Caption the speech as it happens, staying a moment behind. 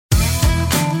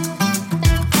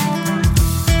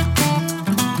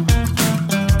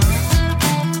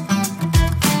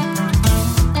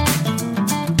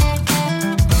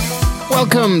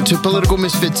Welcome to Political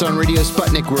Misfits on Radio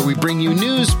Sputnik, where we bring you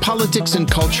news, politics,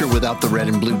 and culture without the red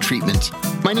and blue treatment.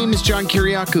 My name is John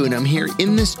Kiriakou, and I'm here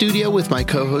in the studio with my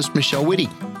co-host, Michelle Whitty.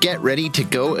 Get ready to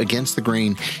go against the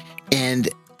grain. And,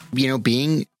 you know,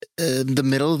 being the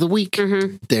middle of the week,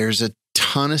 there's a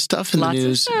ton of stuff in the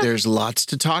news. There's lots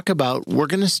to talk about. We're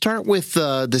going to start with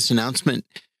this announcement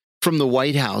from the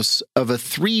White House of a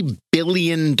 $3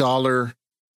 billion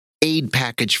aid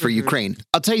package for Ukraine.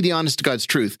 I'll tell you the honest to God's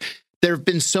truth. There have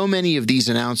been so many of these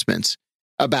announcements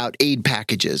about aid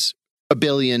packages. $1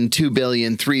 billion, $2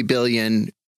 billion, $3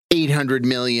 billion, 800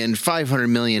 million, 500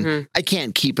 million. I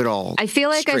can't keep it all. I feel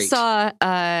like straight.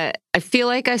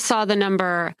 I saw the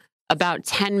number about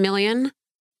 10 million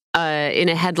in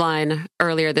a headline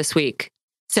earlier this week.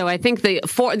 So I think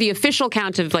the official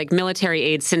count of like military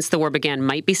aid since the war began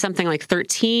might be something like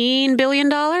 $13 billion.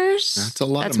 That's a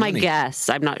lot. That's of money. my guess.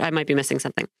 I might be missing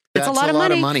something. That's a lot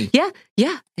of money. Yeah,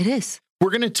 it is.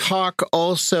 We're going to talk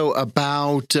also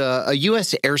about a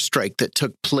U.S. airstrike that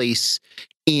took place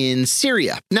in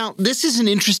Syria. Now, this is an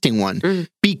interesting one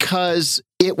because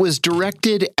it was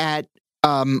directed at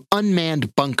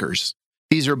unmanned bunkers.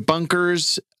 These are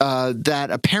bunkers that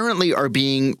apparently are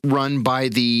being run by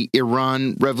the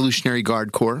Iran Revolutionary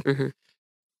Guard Corps.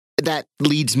 That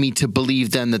leads me to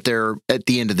believe then that they're, at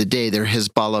the end of the day, they're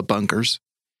Hezbollah bunkers.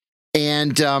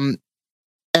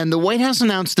 And the White House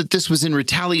announced that this was in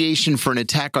retaliation for an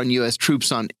attack on U.S.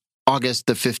 troops on August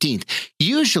the 15th.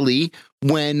 Usually,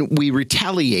 when we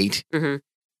retaliate,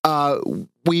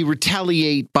 we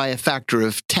retaliate by a factor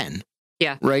of 10.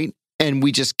 Yeah. Right? And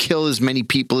we just kill as many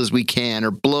people as we can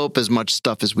or blow up as much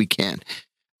stuff as we can.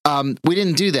 We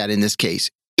didn't do that in this case.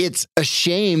 It's a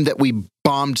shame that we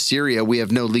bombed Syria. We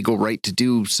have no legal right to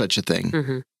do such a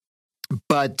thing.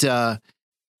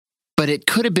 But it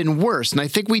could have been worse. And I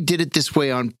think we did it this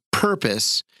way on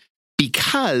purpose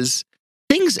because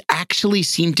things actually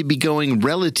seem to be going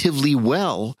relatively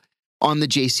well on the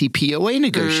JCPOA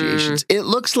negotiations. It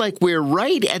looks like we're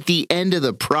right at the end of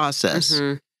the process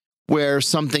where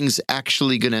something's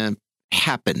actually going to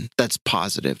happen that's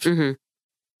positive.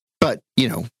 But, you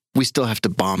know, we still have to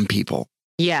bomb people.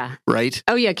 Yeah. Right?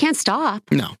 Oh, yeah. Can't stop.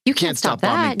 No. You can't stop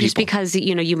that just because,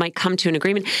 you know, you might come to an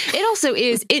agreement. It also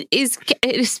is, it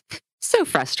is so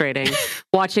frustrating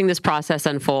watching this process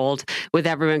unfold with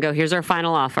everyone go, here's our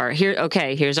final offer.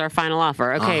 Here's our final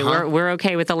offer. Okay, we're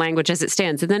okay with the language as it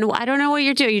stands. And then I don't know what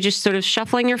you're doing. You're just sort of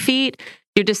shuffling your feet.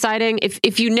 You're deciding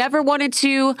if you never wanted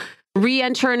to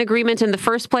re-enter an agreement in the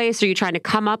first place, are you trying to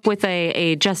come up with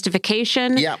a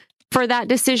justification for that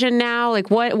decision now?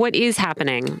 Like what is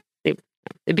happening?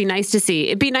 It'd be nice to see.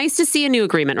 It'd be nice to see a new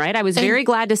agreement, right? I was very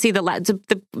glad to see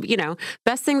the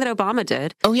best thing that Obama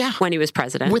did. Oh yeah, when he was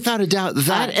president, without a doubt.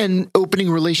 That and opening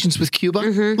relations with Cuba.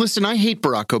 Listen, I hate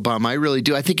Barack Obama. I really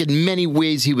do. I think in many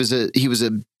ways he was a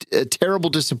terrible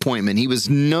disappointment. He was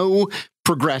no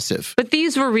progressive. But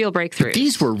these were real breakthroughs.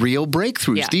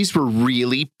 Yeah. These were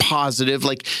really positive,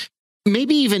 like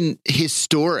maybe even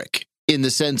historic in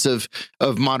the sense of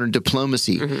modern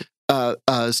diplomacy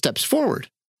steps forward.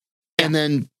 And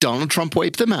then Donald Trump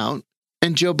wiped them out,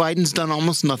 and Joe Biden's done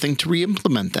almost nothing to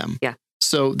re-implement them. Yeah.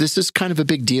 So this is kind of a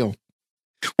big deal.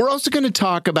 We're also going to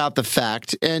talk about the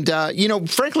fact, and,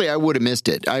 frankly, I would have missed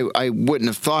it. I wouldn't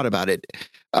have thought about it.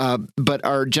 But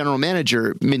our general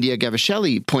manager, Mindia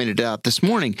Gavashelli, pointed out this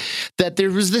morning that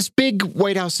there was this big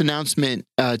White House announcement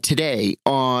today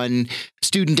on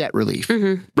student debt relief,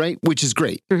 right? Which is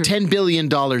great. $10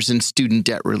 billion in student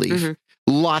debt relief.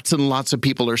 Lots and lots of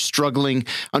people are struggling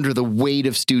under the weight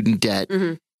of student debt.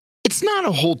 It's not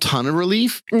a whole ton of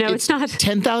relief. No, it's not.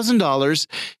 $10,000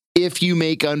 if you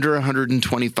make under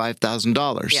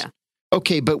 $125,000. Yeah.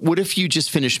 Okay, but what if you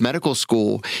just finished medical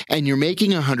school and you're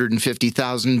making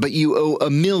 $150,000, but you owe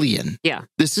 $1 million? Yeah.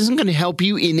 This isn't going to help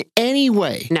you in any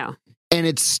way. No. And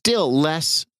it's still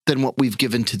less than what we've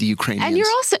given to the Ukrainians. And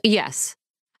you're also, yes.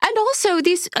 And also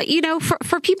these,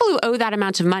 for people who owe that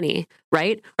amount of money,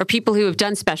 right? Or people who have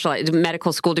done specialized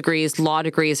medical school degrees, law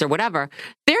degrees, or whatever,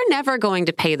 they're never going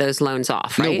to pay those loans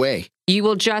off, right? No way. You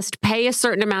will just pay a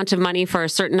certain amount of money for a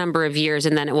certain number of years,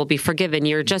 and then it will be forgiven.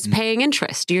 You're just paying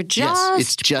interest. You're just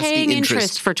paying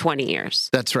interest for 20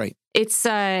 years. That's right. It's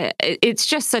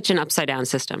just such an upside down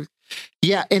system.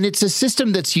 Yeah, and it's a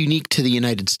system that's unique to the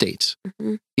United States.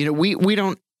 You know, we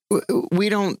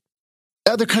don't.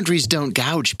 Other countries don't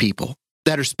gouge people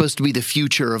that are supposed to be the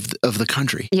future of the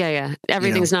country. Yeah.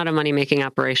 Everything's not a money-making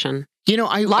operation. You know,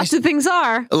 lots of things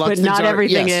are, but not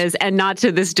everything is, and not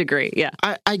to this degree. Yeah.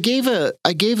 I gave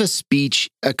a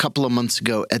speech a couple of months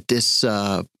ago at this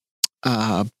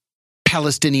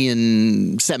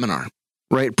Palestinian seminar,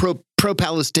 right?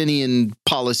 pro-Palestinian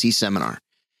policy seminar.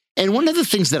 And one of the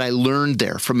things that I learned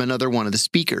there from another one of the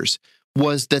speakers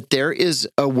was that there is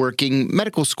a working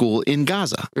medical school in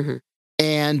Gaza. Mm-hmm.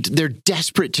 And they're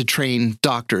desperate to train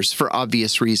doctors for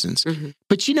obvious reasons. Mm-hmm.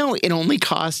 But it only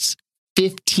costs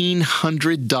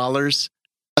 $1,500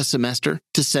 a semester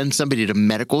to send somebody to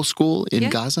medical school in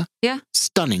Gaza. Yeah.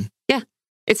 Stunning. Yeah.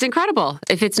 It's incredible.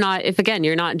 If again,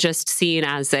 you're not just seen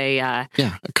as a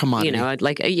commodity.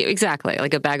 Exactly,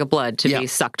 like a bag of blood to be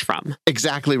sucked from.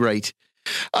 Exactly right.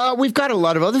 We've got a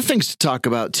lot of other things to talk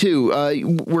about, too.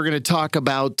 We're going to talk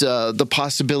about the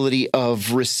possibility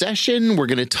of recession. We're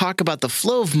going to talk about the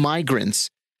flow of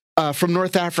migrants from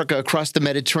North Africa across the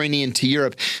Mediterranean to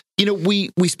Europe.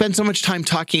 We spend so much time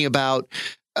talking about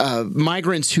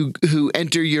migrants who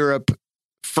enter Europe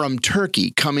from Turkey,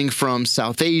 coming from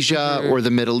South Asia or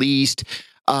the Middle East,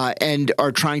 and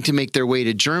are trying to make their way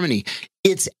to Germany.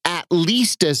 It's at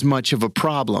least as much of a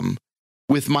problem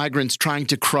with migrants trying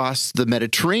to cross the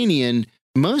Mediterranean,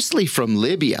 mostly from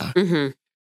Libya,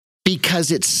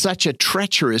 because it's such a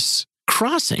treacherous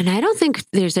crossing. And I don't think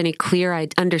there's any clear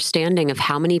understanding of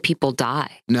how many people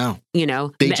die. No.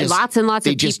 Lots and lots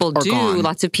of people do. Gone.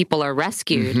 Lots of people are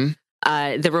rescued.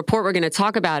 The report we're going to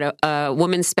talk about, a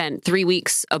woman spent 3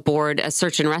 weeks aboard a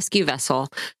search and rescue vessel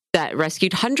that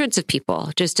rescued hundreds of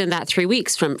people just in that 3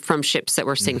 weeks from ships that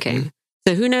were sinking.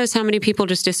 So who knows how many people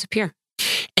just disappear.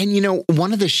 And,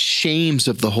 one of the shames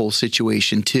of the whole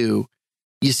situation, too,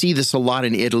 you see this a lot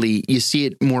in Italy, you see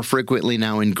it more frequently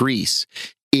now in Greece,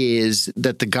 is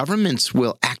that the governments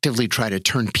will actively try to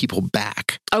turn people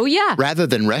back. Oh, yeah. Rather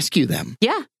than rescue them.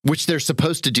 Yeah. Which they're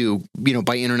supposed to do,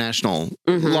 by international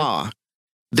law.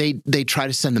 They try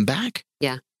to send them back.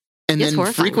 Yeah. And then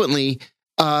frequently,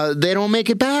 they don't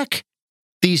make it back.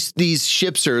 These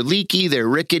ships are leaky, they're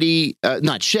rickety,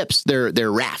 not ships,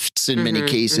 they're rafts in many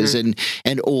cases and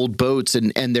old boats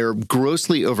and they're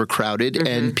grossly overcrowded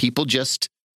and people just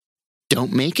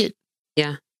don't make it.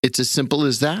 Yeah. It's as simple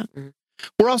as that.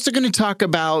 We're also going to talk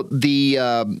about the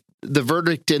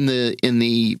verdict in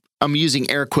the I'm using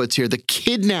air quotes here, the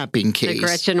kidnapping case. The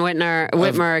Gretchen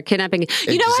Whitmer kidnapping.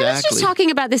 I was just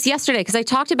talking about this yesterday because I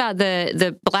talked about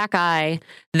the black eye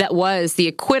that was the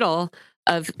acquittal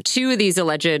of two of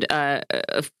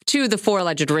the four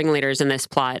alleged ringleaders in this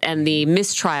plot and the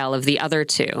mistrial of the other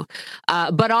two.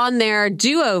 But on their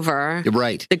do-over,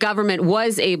 the government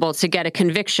was able to get a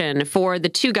conviction for the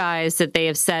two guys that they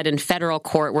have said in federal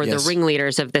court were the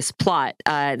ringleaders of this plot.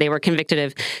 They were convicted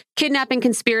of kidnapping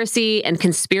conspiracy and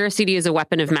conspiracy to use a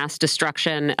weapon of mass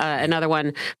destruction. Another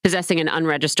one possessing an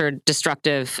unregistered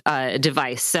destructive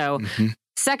device. So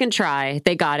second try,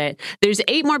 they got it. There's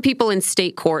 8 more people in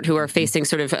state court who are facing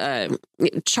sort of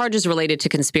charges related to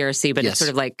conspiracy, but it's sort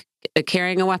of like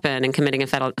carrying a weapon and committing a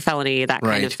felony, that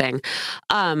kind of thing.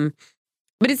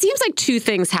 But it seems like 2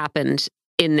 things happened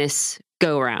in this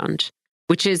go-round,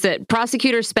 which is that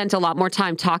prosecutors spent a lot more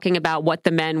time talking about what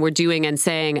the men were doing and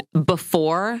saying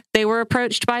before they were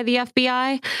approached by the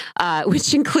FBI,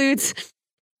 which includes,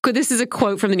 this is a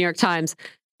quote from the New York Times,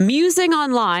 musing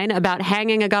online about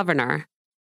hanging a governor.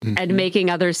 And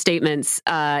making other statements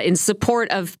in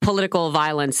support of political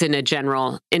violence in a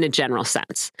general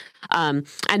sense, and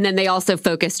then they also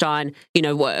focused on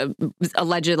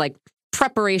alleged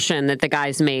preparation that the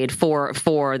guys made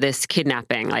for this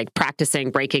kidnapping, like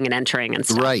practicing breaking and entering and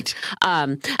stuff. Right.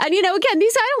 And again,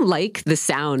 I don't like the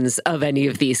sounds of any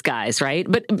of these guys, right?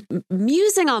 But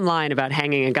musing online about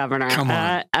hanging a governor. Come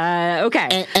on.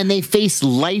 Okay. And they face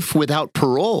life without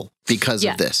parole because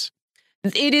of this.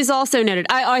 It is also noted,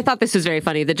 I thought this was very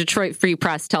funny. The Detroit Free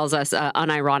Press tells us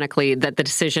unironically that the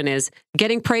decision is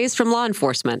getting praise from law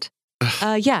enforcement.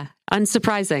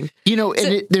 Unsurprising.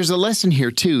 There's a lesson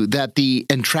here, too, that the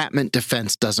entrapment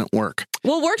defense doesn't work.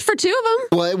 Well, it worked for 2 of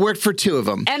them. Well, it worked for 2 of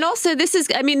them. And also, this is,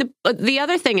 the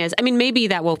other thing is, maybe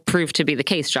that will prove to be the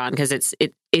case, John, because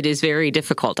it is very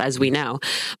difficult, as we know.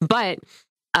 But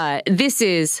this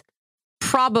is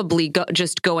probably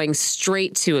just going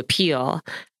straight to appeal.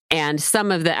 And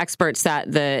some of the experts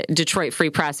that the Detroit Free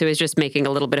Press, who was just making a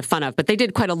little bit of fun of, but they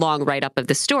did quite a long write-up of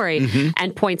the story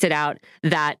and pointed out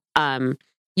that,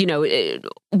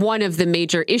 one of the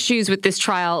major issues with this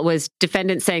trial was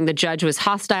defendants saying the judge was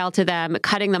hostile to them,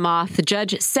 cutting them off. The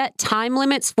judge set time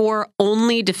limits for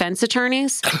only defense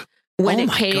attorneys when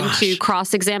it came to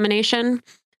cross-examination.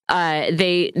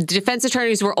 Defense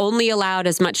attorneys were only allowed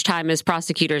as much time as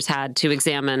prosecutors had to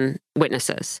examine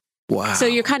witnesses. Wow. So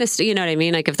you're kind of, you know what I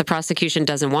mean? Like if the prosecution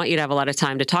doesn't want you to have a lot of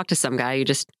time to talk to some guy, you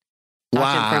just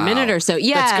for a minute or so.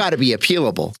 Yeah. That's got to be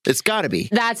appealable. It's got to be.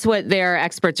 That's what their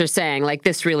experts are saying. Like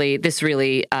this really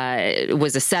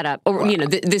was a setup, or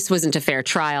this wasn't a fair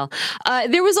trial.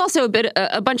 There was also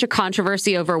a bunch of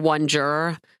controversy over one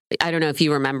juror. I don't know if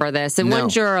you remember this. And one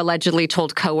juror allegedly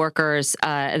told coworkers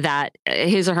that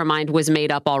his or her mind was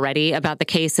made up already about the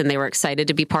case, and they were excited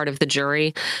to be part of the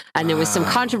jury. And there was some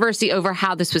controversy over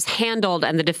how this was handled.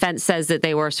 And the defense says that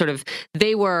they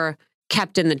were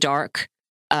kept in the dark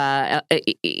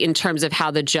in terms of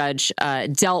how the judge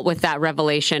dealt with that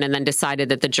revelation, and then decided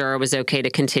that the juror was okay to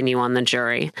continue on the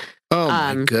jury. Oh,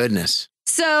 my goodness.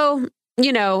 So,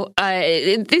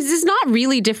 this is not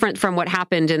really different from what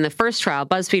happened in the first trial.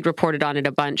 BuzzFeed reported on it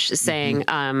a bunch, saying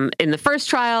in the first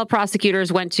trial,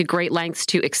 prosecutors went to great lengths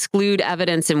to exclude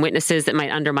evidence and witnesses that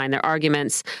might undermine their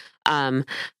arguments. And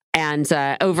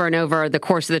over and over the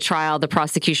course of the trial, the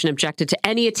prosecution objected to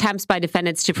any attempts by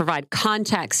defendants to provide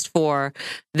context for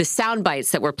the sound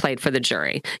bites that were played for the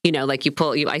jury. Like you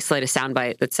isolate a sound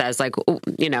bite that says, like,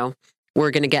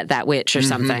 we're going to get that witch or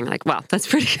something. Like, well, that's a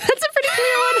pretty clear one.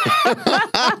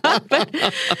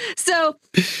 So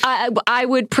I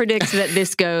would predict that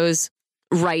this goes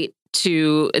right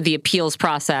to the appeals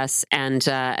process, and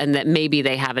that maybe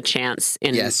they have a chance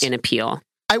in appeal.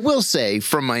 I will say,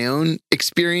 from my own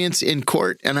experience in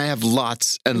court, and I have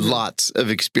lots and lots of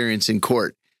experience in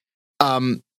court,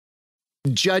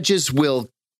 judges will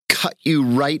cut you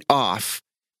right off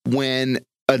when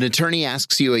an attorney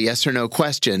asks you a yes or no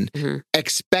question,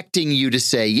 expecting you to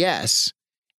say yes,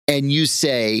 and you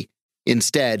say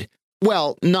instead,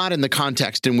 well, not in the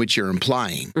context in which you're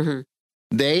implying.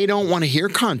 They don't want to hear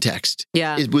context.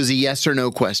 Yeah. It was a yes or no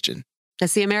question.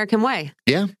 That's the American way.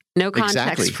 Yeah. No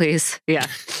context, please. Yeah.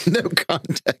 No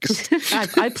context.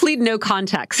 I plead no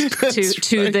context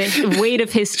to the weight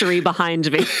of history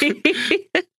behind me.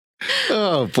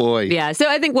 Oh, boy. Yeah. So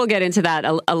I think we'll get into that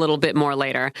a little bit more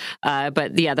later.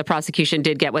 But yeah, the prosecution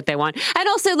did get what they want. And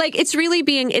also, like,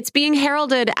 it's being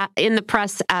heralded in the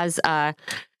press as,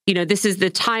 this is the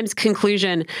Times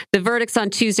conclusion. The verdicts on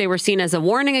Tuesday were seen as a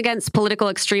warning against political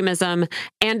extremism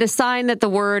and a sign that the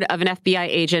word of an FBI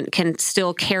agent can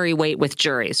still carry weight with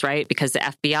juries, right? Because the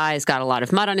FBI has got a lot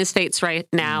of mud on his face right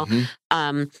now.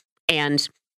 And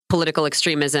political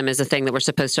extremism is a thing that we're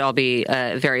supposed to all be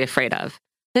very afraid of.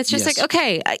 It's just like,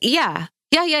 okay, yeah.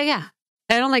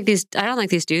 I don't like these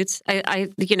dudes. I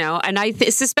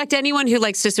suspect anyone who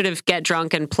likes to sort of get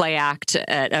drunk and play act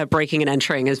at breaking and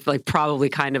entering is like probably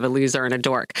kind of a loser and a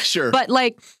dork. Sure. But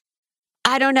like,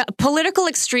 I don't know, political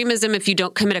extremism, if you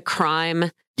don't commit a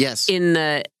crime in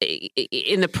the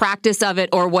practice of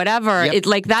it or whatever, that's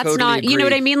totally not, agree. You know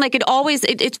what I mean? Like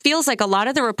it feels like a lot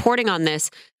of the reporting on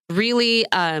this really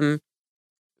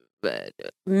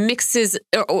mixes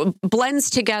or blends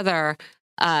together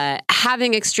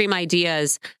having extreme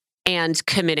ideas and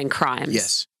committing crimes.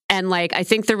 Yes. And like, I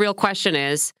think the real question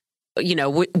is,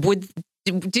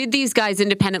 did these guys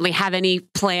independently have any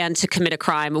plan to commit a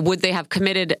crime? Would they have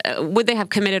committed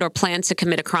or planned to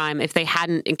commit a crime if they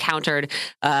hadn't encountered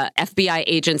FBI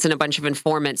agents and a bunch of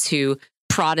informants who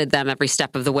prodded them every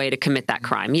step of the way to commit that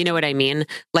crime? You know what I mean?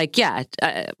 Like, yeah,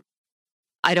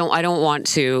 I don't want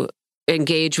to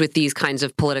engage with these kinds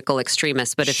of political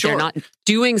extremists, but if they're not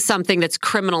doing something that's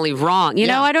criminally wrong,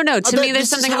 I don't know. To me, there's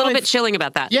something a little bit chilling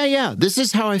about that. Yeah. This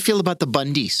is how I feel about the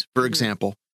Bundys, for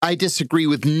example. I disagree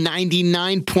with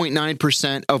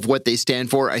 99.9% of what they stand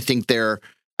for. I think their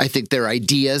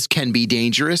ideas can be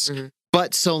dangerous,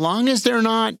 but so long as they're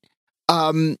not,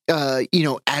 advocating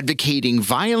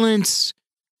violence,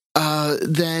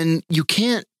 then you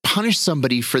can't punish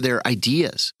somebody for their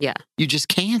ideas. Yeah. You just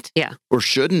can't. Yeah. Or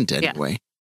shouldn't anyway.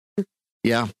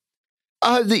 Yeah.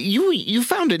 You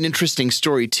found an interesting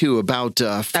story too about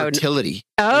fertility.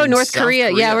 North Korea.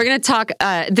 Yeah, we're going to talk.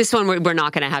 This one we're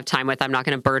not going to have time with. I'm not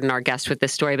going to burden our guest with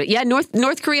this story. But yeah,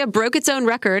 North Korea broke its own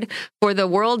record for the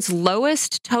world's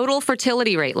lowest total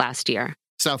fertility rate last year.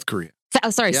 South Korea.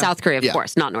 South Korea, of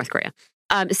course, not North Korea.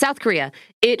 South Korea,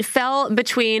 it fell to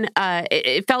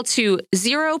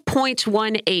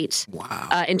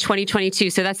 0.18 in 2022.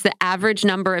 So that's the average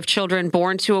number of children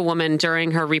born to a woman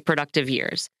during her reproductive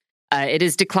years. It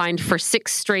has declined for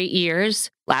 6 straight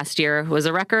years. Last year was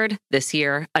a record. This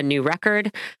year, a new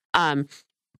record.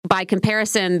 By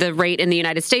comparison, the rate in the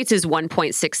United States is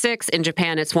 1.66. In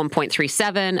Japan, it's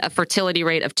 1.37. A fertility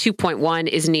rate of 2.1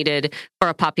 is needed for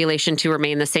a population to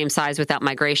remain the same size without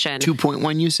migration.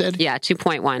 2.1, you said? Yeah,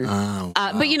 2.1. Oh,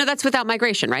 wow. But, that's without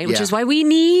migration, right? Which is why we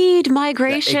need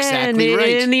migration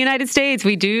in the United States.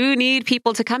 We do need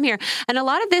people to come here. And a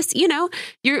lot of this,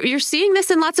 you're seeing this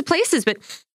in lots of places, but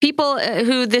people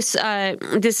who this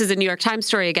is a New York Times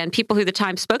story again. People who the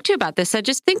Times spoke to about this said,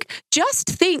 just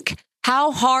think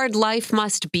how hard life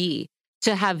must be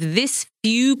to have this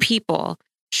few people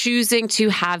choosing to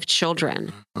have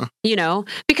children. You know,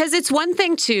 because it's one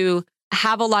thing to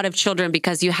have a lot of children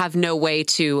because you have no way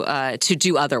to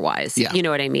do otherwise. Yeah. You know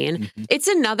what I mean? Mm-hmm. It's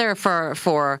another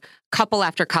for couple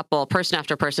after couple, person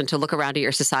after person to look around at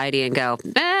your society and go,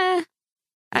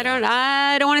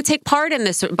 I don't want to take part in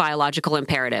this biological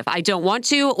imperative. I don't want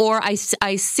to, or I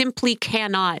simply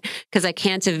cannot, because I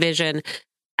can't envision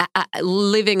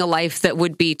living a life that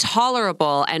would be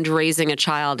tolerable and raising a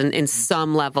child in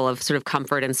some level of sort of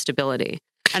comfort and stability.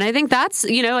 And I think that's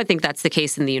the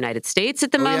case in the United States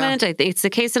at the moment. Yeah. I think it's the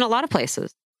case in a lot of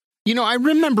places. You know, I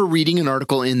remember reading an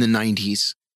article in the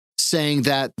 90s saying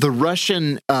that the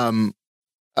Russian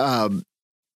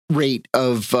rate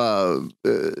of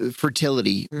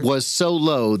fertility was so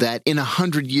low that in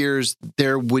 100 years,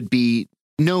 there would be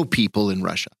no people in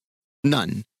Russia.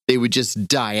 None. They would just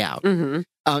die out.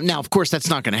 Mm-hmm. Now, of course, that's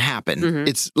not going to happen. Mm-hmm.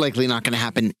 It's likely not going to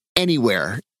happen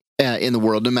anywhere in the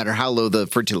world, no matter how low the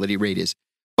fertility rate is.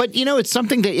 But, you know, it's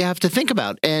something that you have to think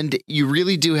about, and you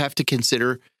really do have to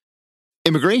consider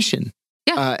immigration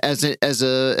as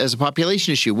a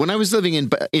population issue. When I was living in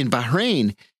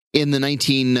Bahrain in the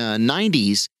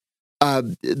 1990s,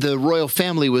 the royal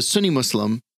family was Sunni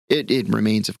Muslim. It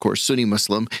remains, of course, Sunni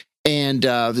Muslim, and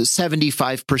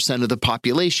 75% of the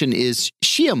population is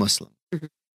Shia Muslim. Mm-hmm.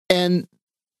 And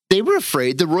they were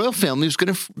afraid the royal family was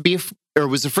going to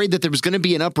was afraid that there was going to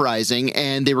be an uprising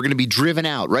and they were going to be driven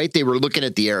out, right? They were looking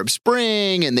at the Arab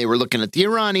Spring and they were looking at the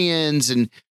Iranians, and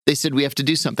they said, we have to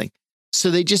do something.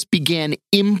 So they just began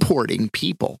importing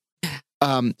people,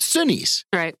 Sunnis.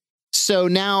 Right. So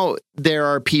now there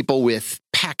are people with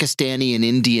Pakistani and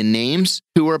Indian names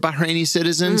who are Bahraini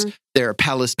citizens. Mm-hmm. There are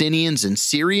Palestinians and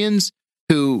Syrians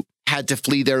who had to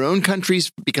flee their own countries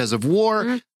because of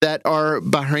war that are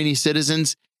Bahraini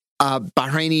citizens.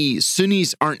 Bahraini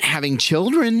Sunnis aren't having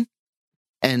children.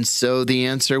 And so the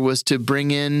answer was to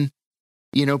bring in,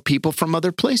 you know, people from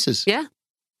other places. Yeah.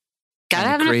 Got to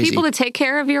have enough people to take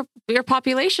care of your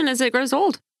population as it grows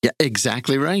old. Yeah,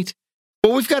 exactly right.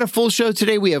 Well, we've got a full show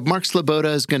today. We have Mark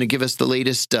Sleboda is going to give us the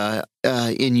latest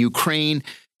in Ukraine.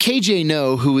 KJ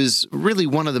Noh, who is really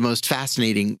one of the most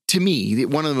fascinating, to me,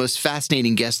 one of the most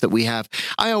fascinating guests that we have.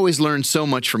 I always learn so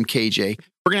much from KJ.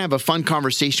 We're going to have a fun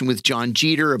conversation with Jon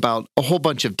Jeter about a whole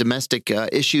bunch of domestic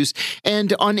issues.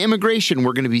 And on immigration,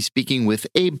 we're going to be speaking with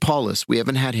Abe Paulos. We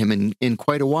haven't had him in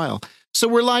quite a while. So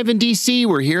we're live in D.C.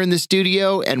 We're here in the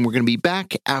studio, and we're going to be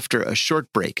back after a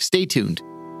short break. Stay tuned.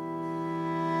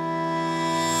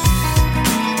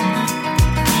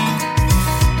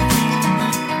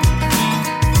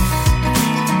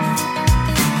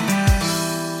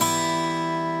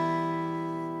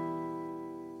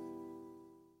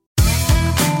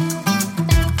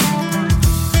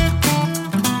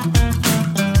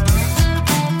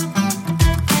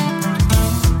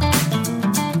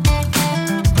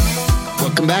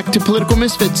 Back to Political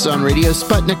Misfits on Radio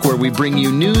Sputnik, where we bring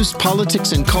you news,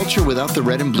 politics, and culture without the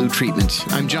red and blue treatment.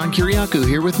 I'm John Kiriakou,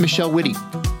 here with Michelle Whitty.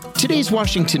 Today's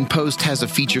Washington Post has a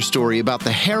feature story about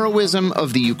the heroism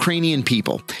of the Ukrainian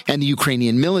people and the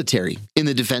Ukrainian military in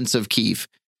the defense of Kyiv.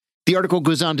 The article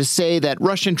goes on to say that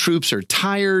Russian troops are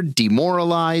tired,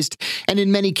 demoralized, and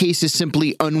in many cases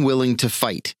simply unwilling to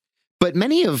fight. But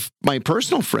many of my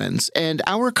personal friends and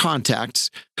our contacts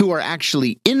who are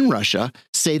actually in Russia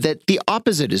say that the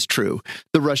opposite is true.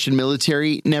 The Russian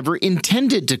military never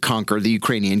intended to conquer the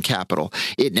Ukrainian capital.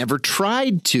 It never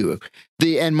tried to.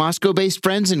 And Moscow-based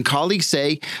friends and colleagues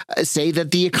say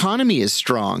that the economy is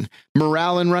strong.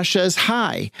 Morale in Russia is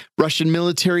high. Russian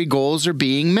military goals are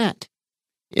being met.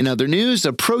 In other news,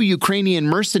 a pro-Ukrainian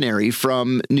mercenary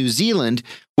from New Zealand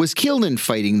was killed in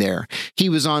fighting there. He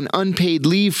was on unpaid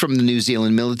leave from the New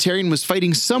Zealand military and was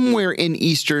fighting somewhere in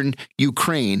eastern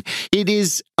Ukraine. It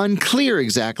is unclear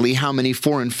exactly how many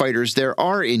foreign fighters there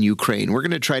are in Ukraine. We're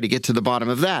going to try to get to the bottom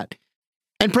of that.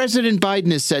 And President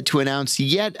Biden is set to announce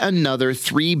yet another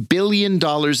 $3 billion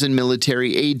in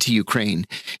military aid to Ukraine.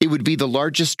 It would be the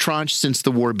largest tranche since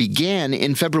the war began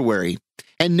in February.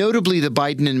 And notably, the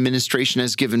Biden administration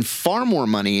has given far more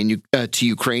money to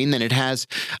Ukraine than it has,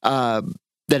 that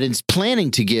it's planning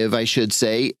to give, I should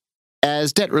say,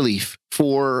 as debt relief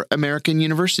for American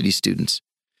university students.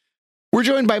 We're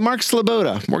joined by Mark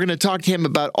Sleboda. We're going to talk to him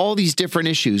about all these different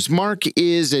issues. Mark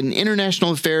is an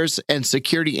international affairs and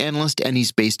security analyst, and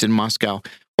he's based in Moscow.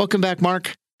 Welcome back,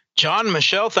 Mark. John,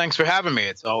 Michelle, thanks for having me.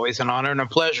 It's always an honor and a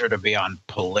pleasure to be on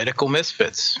Political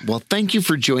Misfits. Well, thank you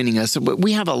for joining us.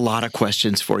 We have a lot of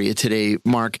questions for you today,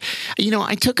 Mark.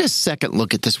 I took a second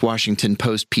look at this Washington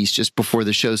Post piece just before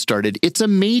the show started. It's a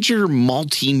major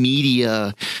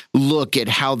multimedia look at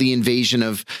how the invasion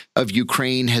of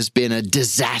Ukraine has been a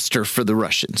disaster for the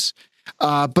Russians.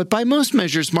 But by most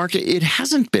measures, Mark, it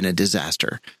hasn't been a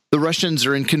disaster. The Russians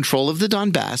are in control of the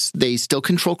Donbass. They still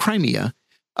control Crimea.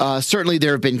 Certainly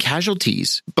there have been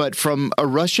casualties, but from a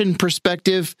Russian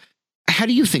perspective, how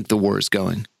do you think the war is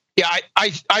going? Yeah,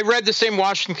 I read the same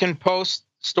Washington Post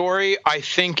story. I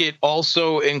think it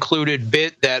also included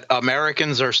bit that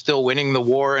Americans are still winning the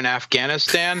war in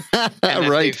Afghanistan. And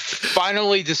right. They've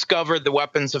finally discovered the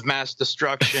weapons of mass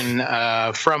destruction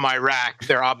from Iraq.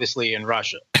 They're obviously in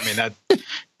Russia. I mean, that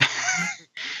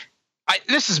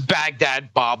this is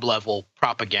Baghdad Bob level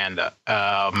propaganda.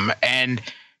 And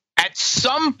at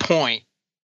some point,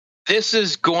 this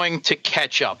is going to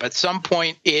catch up. At some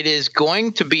point, it is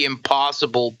going to be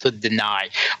impossible to deny.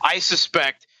 I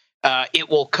suspect it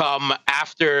will come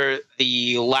after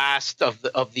the last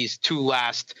of these two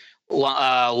last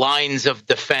lines of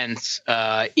defense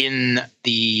in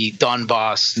the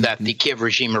Donbass that the Kiev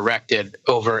regime erected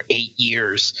over 8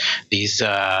 years. These,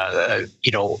 kind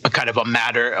of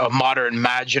a modern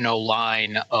Maginot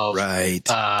line of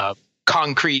right.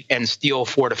 Concrete and steel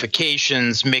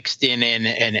fortifications mixed in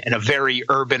a very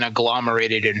urban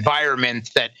agglomerated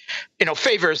environment that,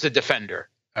 favors the defender.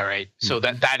 All right. So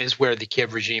that is where the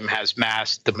Kiev regime has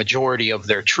massed the majority of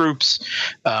their troops,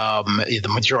 the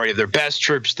majority of their best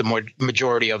troops, the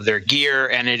majority of their gear.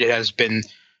 And it has been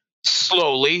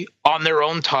slowly on their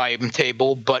own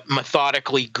timetable, but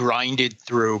methodically grinded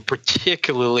through,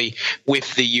 particularly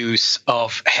with the use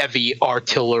of heavy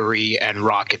artillery and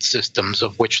rocket systems,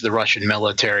 of which the Russian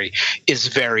military is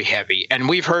very heavy. And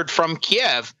we've heard from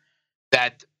Kiev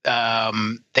that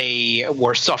they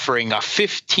were suffering a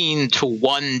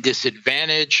 15-1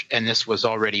 disadvantage, and this was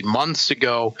already months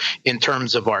ago in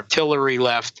terms of artillery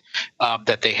left,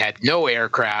 that they had no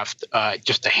aircraft,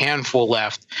 just a handful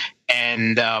left,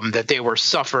 and that they were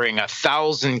suffering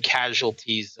 1,000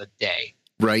 casualties a day.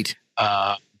 Right.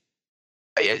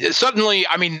 Suddenly,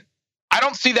 I mean, I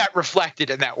don't see that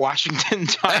reflected in that Washington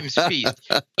Times piece,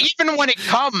 even when it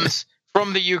comes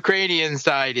from the Ukrainian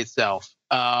side itself.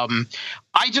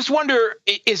 I just wonder,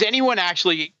 is anyone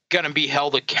actually going to be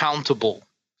held accountable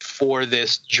for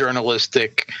this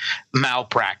journalistic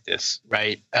malpractice,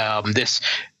 right? This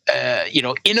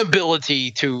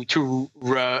inability to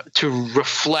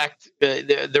reflect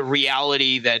the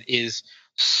reality that is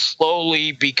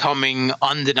slowly becoming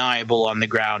undeniable on the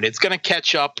ground. It's going to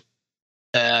catch up.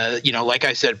 Like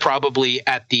I said, probably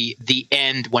at the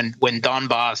end when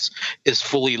Donbass is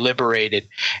fully liberated,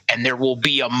 and there will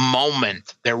be a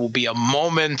moment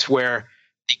where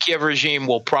the Kiev regime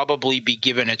will probably be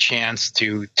given a chance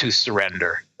to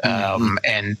surrender.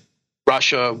 And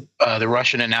Russia, the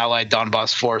Russian and allied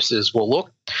Donbass forces will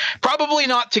look probably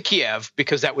not to Kiev,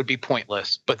 because that would be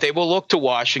pointless, but they will look to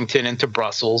Washington and to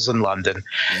Brussels and London.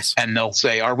 Yes. And they'll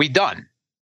say, are we done,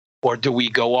 or do we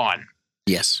go on?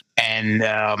 Yes. And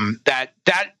that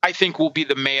I think will be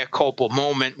the mea culpa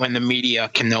moment when the media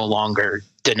can no longer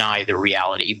deny the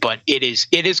reality. But it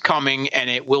is coming, and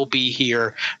it will be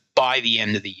here by the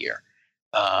end of the year.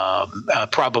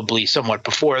 Probably somewhat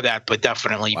before that, but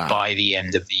definitely by the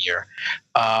end of the year.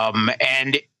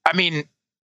 And I mean,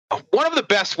 one of the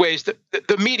best ways that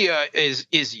the media is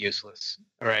useless,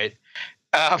 right?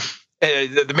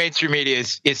 The mainstream media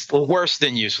is worse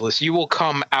than useless. You will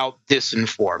come out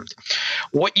disinformed.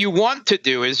 What you want to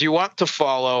do is you want to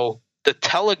follow the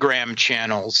Telegram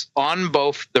channels on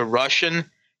both the Russian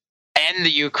and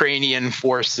the Ukrainian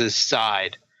forces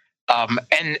side.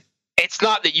 And it's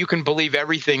not that you can believe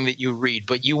everything that you read,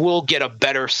 but you will get a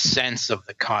better sense of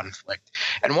the conflict.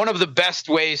 And one of the best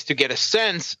ways to get a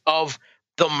sense of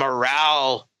the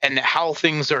morale and how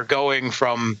things are going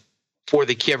for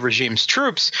the Kiev regime's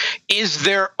troops is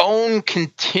their own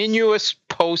continuous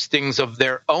postings of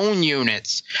their own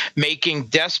units making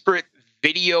desperate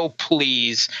video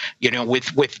pleas,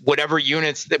 with whatever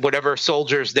units, whatever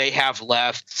soldiers they have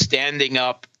left, standing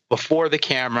up before the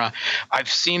camera. I've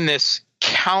seen this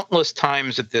countless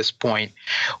times at this point.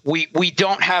 We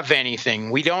don't have anything.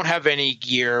 We don't have any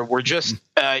gear. We're just,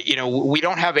 we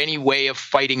don't have any way of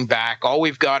fighting back. All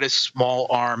we've got is small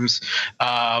arms,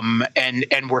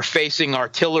 and we're facing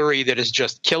artillery that is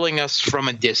just killing us from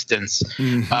a distance.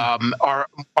 Our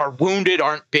wounded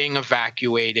aren't being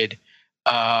evacuated.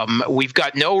 We've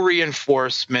got no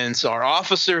reinforcements. Our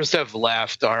officers have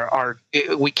left.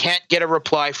 We can't get a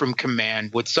reply from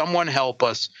command. Would someone help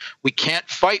us? We can't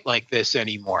fight like this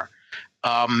anymore.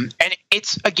 And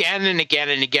it's again and again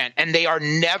and again. And they are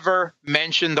never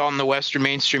mentioned on the Western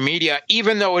mainstream media,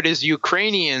 even though it is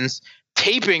Ukrainians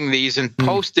taping these and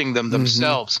posting them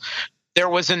themselves. There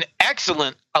was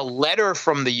a letter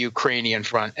from the Ukrainian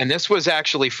front, and this was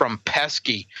actually from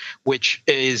Pesky, which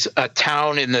is a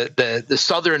town in the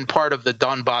southern part of the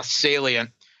Donbas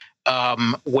salient,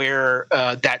 where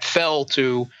that fell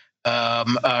to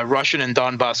Russian and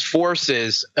Donbas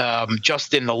forces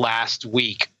just in the last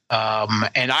week.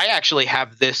 And I actually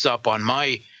have this up on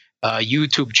my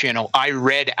YouTube channel. I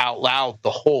read out loud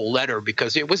the whole letter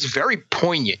because it was very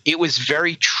poignant. It was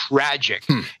very tragic.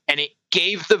 And it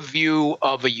gave the view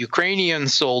of a Ukrainian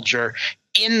soldier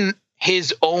in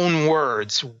his own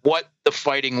words what the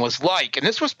fighting was like. And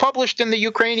this was published in the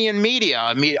Ukrainian media,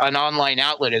 an online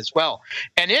outlet as well.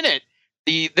 And in it,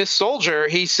 this soldier,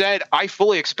 he said, I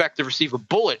fully expect to receive a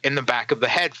bullet in the back of the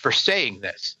head for saying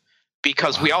this.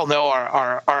 Because we all know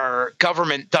our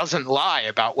government doesn't lie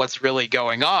about what's really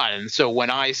going on. And so when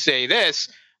I say this,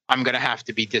 I'm going to have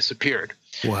to be disappeared.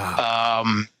 Wow.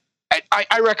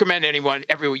 I recommend everyone,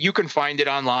 you can find it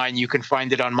online. You can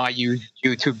find it on my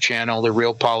YouTube channel, The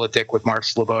Real Politic with Mark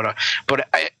Sleboda. But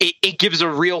it gives a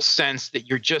real sense that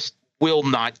you just will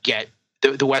not get.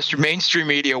 The Western mainstream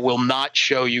media will not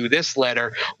show you this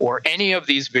letter or any of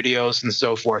these videos and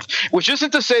so forth, which isn't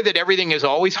to say that everything is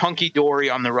always hunky-dory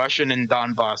on the Russian and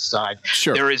Donbass side.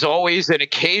 Sure. There is always an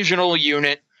occasional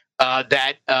unit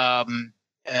that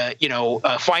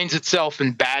finds itself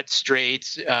in bad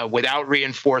straits without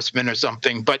reinforcement or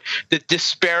something. But the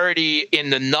disparity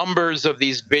in the numbers of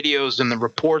these videos and the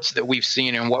reports that we've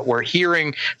seen and what we're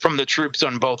hearing from the troops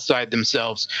on both sides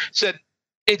themselves said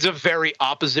it's a very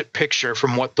opposite picture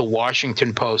from what the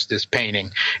Washington Post is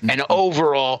painting. And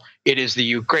overall, it is the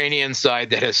Ukrainian side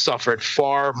that has suffered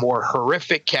far more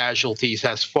horrific casualties,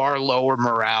 has far lower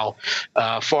morale,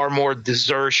 far more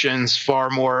desertions,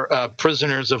 far more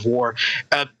prisoners of war.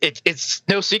 It's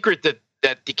no secret that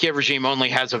the Kiev regime only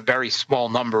has a very small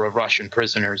number of Russian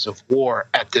prisoners of war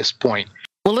at this point.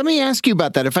 Well, let me ask you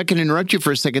about that. If I can interrupt you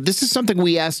for a second, this is something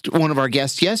we asked one of our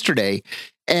guests yesterday,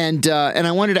 and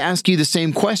I wanted to ask you the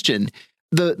same question.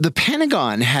 The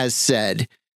Pentagon has said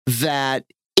that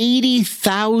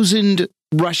 80,000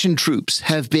 Russian troops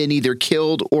have been either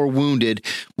killed or wounded,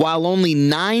 while only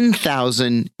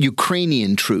 9,000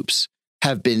 Ukrainian troops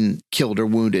have been killed or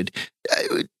wounded.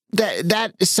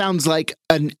 That sounds like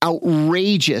an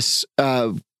outrageous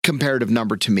comparative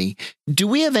number to me. Do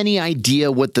we have any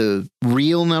idea what the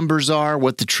real numbers are,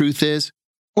 what the truth is?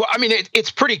 Well, I mean,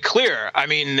 it's pretty clear. I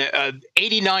mean,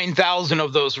 89,000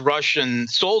 of those Russian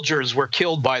soldiers were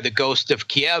killed by the ghost of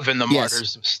Kiev and the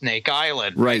martyrs of Snake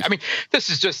Island. Right. I mean, this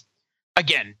is just,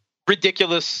 again,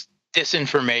 ridiculous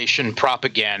disinformation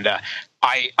propaganda.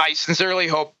 I sincerely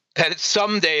hope that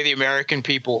someday the American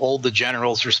people hold the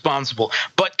generals responsible.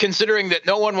 But considering that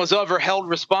no one was ever held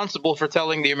responsible for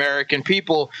telling the American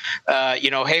people,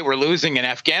 hey, we're losing in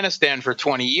Afghanistan for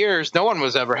 20 years, no one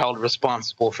was ever held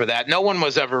responsible for that. No one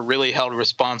was ever really held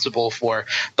responsible for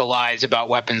the lies about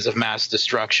weapons of mass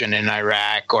destruction in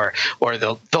Iraq or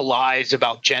the lies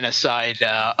about genocide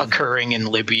occurring in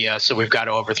Libya. So we've got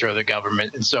to overthrow the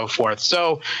government and so forth.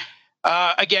 So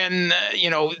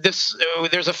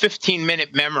there's a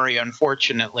 15-minute memory,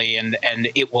 unfortunately, and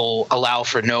it will allow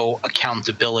for no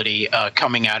accountability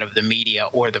coming out of the media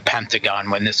or the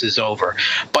Pentagon when this is over.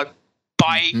 But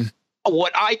by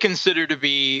what I consider to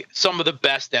be some of the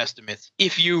best estimates,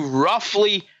 if you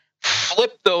roughly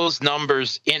flip those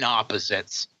numbers in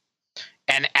opposites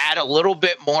and add a little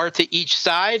bit more to each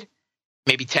side,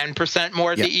 maybe 10%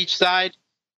 more to each side,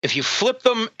 if you flip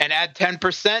them and add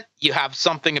 10%, you have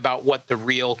something about what the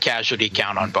real casualty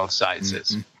count on both sides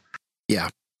is. Yeah.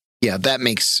 Yeah, that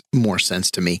makes more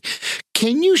sense to me.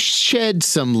 Can you shed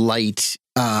some light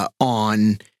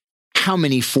on how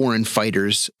many foreign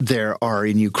fighters there are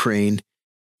in Ukraine?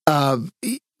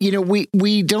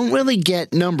 We don't really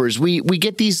get numbers. We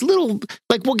get these little,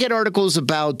 like we'll get articles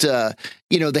about, the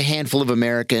handful of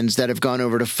Americans that have gone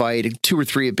over to fight. 2 or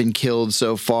 3 have been killed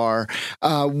so far.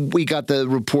 We got the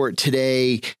report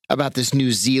today about this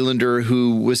New Zealander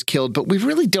who was killed, but we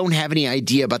really don't have any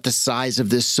idea about the size of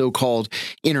this so-called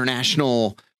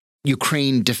international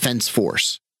Ukraine Defense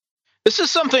Force. This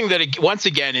is something that, once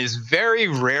again, is very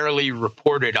rarely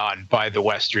reported on by the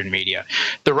Western media.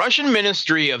 The Russian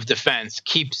Ministry of Defense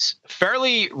keeps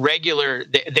fairly regular.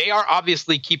 They are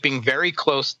obviously keeping very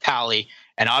close tally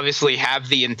and obviously have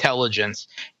the intelligence.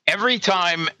 Every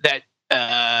time that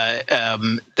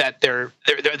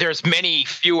there's many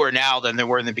fewer now than there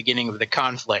were in the beginning of the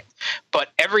conflict. But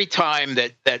every time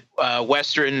that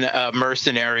Western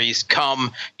mercenaries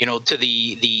come, to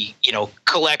the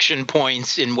collection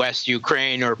points in West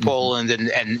Ukraine or Poland,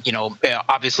 and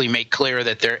obviously make clear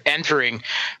that they're entering,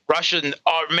 Russian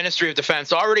Ministry of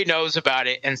Defense already knows about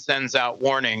it and sends out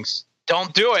warnings.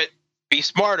 Don't do it. Be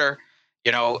smarter.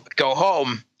 Go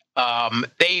home.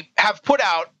 They have put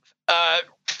out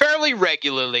fairly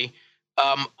regularly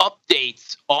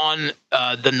updates on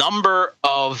the number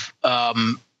of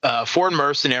foreign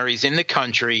mercenaries in the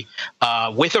country,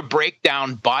 with a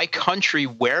breakdown by country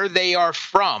where they are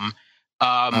from,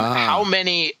 how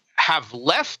many have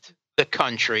left the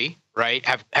country, right,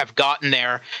 have gotten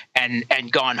there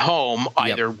and gone home,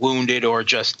 either wounded or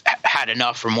just had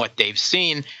enough from what they've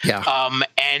seen,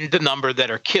 and the number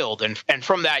that are killed. And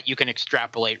from that, you can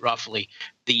extrapolate roughly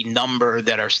the number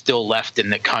that are still left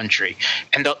in the country.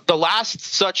 And the last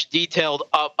such detailed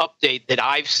update that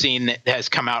I've seen that has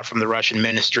come out from the Russian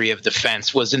Ministry of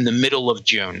Defense was in the middle of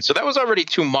June. So that was already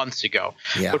 2 months ago.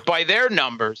 Yeah. But by their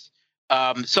numbers,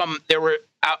 there were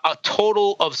a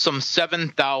total of some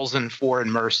 7,000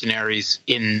 foreign mercenaries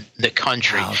in the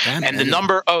country. Wow, and the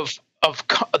number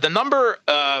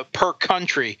per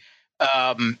country,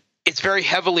 it's very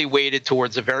heavily weighted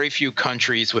towards a very few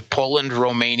countries, with Poland,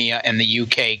 Romania, and the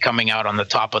UK coming out on the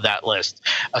top of that list,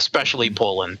 especially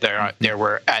Poland. There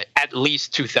were at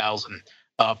least 2,000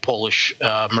 Polish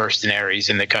mercenaries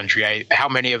in the country. How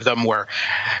many of them were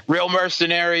real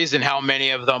mercenaries and how many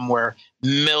of them were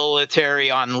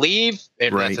military on leave?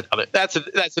 And right.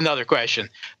 That's another question.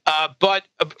 But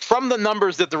from the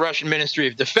numbers that the Russian Ministry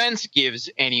of Defense gives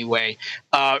anyway,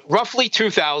 roughly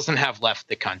 2,000 have left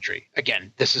the country.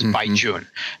 Again, this is by June.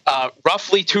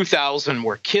 Roughly 2,000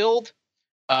 were killed.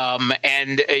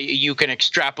 And you can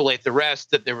extrapolate the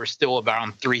rest, that there were still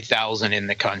around 3,000 in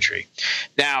the country.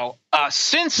 Now,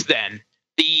 since then,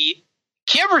 the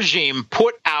Kiev regime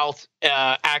put out,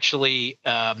 they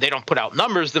don't put out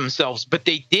numbers themselves, but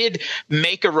they did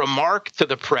make a remark to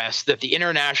the press that the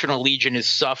International Legion is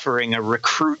suffering a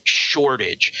recruit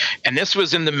shortage. And this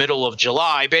was in the middle of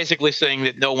July, basically saying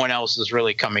that no one else is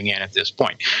really coming in at this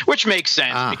point, which makes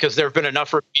sense because there have been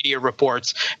enough media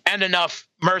reports and enough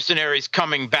mercenaries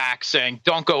coming back saying,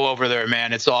 don't go over there,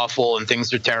 man. It's awful and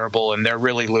things are terrible and they're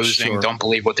really losing. Sure. Don't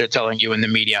believe what they're telling you in the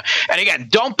media. And again,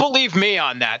 don't believe me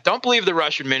on that. Don't believe the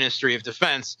Russian Ministry of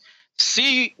Defense.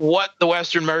 See what the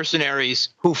Western mercenaries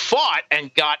who fought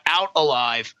and got out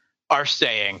alive are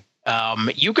saying.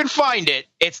 You can find it.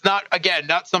 It's not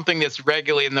something that's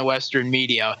regularly in the Western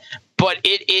media, but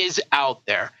it is out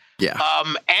there. Yeah.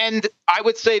 And I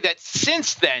would say that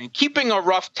since then, keeping a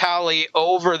rough tally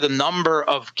over the number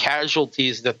of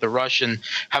casualties that the Russian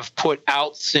have put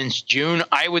out since June,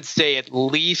 I would say at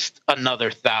least another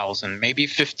 1,000, maybe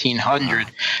 1,500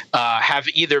 have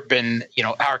either been,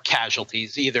 our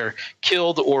casualties, either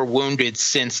killed or wounded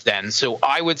since then. So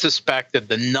I would suspect that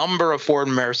the number of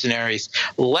foreign mercenaries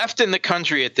left in the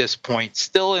country at this point,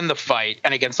 still in the fight,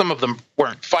 and again, some of them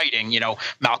weren't fighting,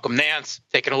 Malcolm Nance,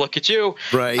 taking a look at you.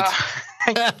 Right.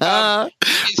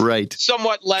 Right.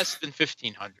 Somewhat less than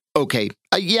 1,500. Okay.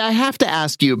 I have to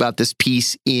ask you about this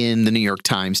piece in the New York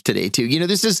Times today, too.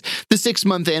 This is the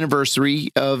 6-month anniversary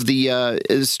of the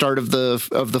start of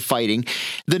the fighting.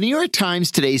 The New York Times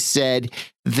today said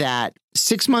that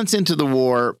 6 months into the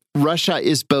war, Russia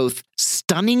is both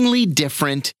stunningly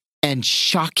different and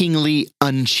shockingly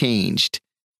unchanged.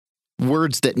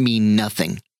 Words that mean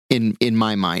nothing. In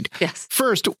my mind. Yes.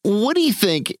 First, what do you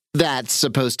think that's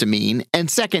supposed to mean? And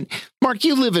second, Mark,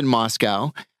 you live in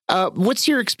Moscow. What's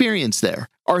your experience there?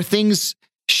 Are things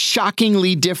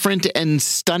shockingly different and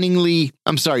stunningly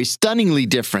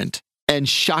different and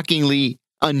shockingly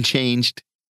unchanged?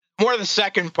 More the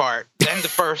second part than the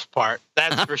first part.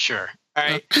 That's for sure. All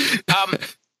right.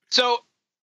 So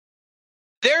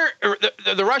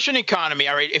the Russian economy,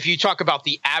 all right, if you talk about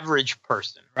the average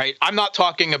person, right, I'm not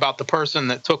talking about the person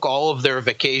that took all of their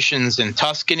vacations in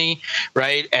Tuscany,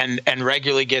 right, and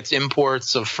regularly gets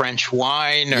imports of French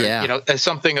wine or,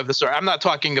 something of the sort. I'm not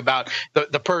talking about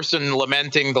the person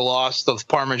lamenting the loss of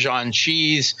Parmesan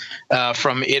cheese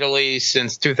from Italy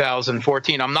since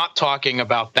 2014. I'm not talking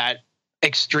about that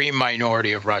extreme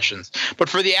minority of Russians. But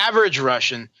for the average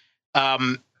Russian,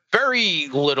 very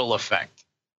little effect.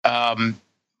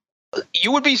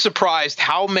 You would be surprised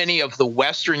how many of the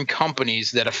Western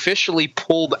companies that officially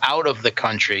pulled out of the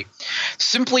country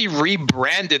simply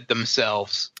rebranded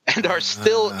themselves and are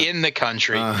still in the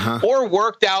country or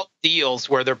worked out deals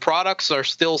where their products are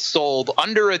still sold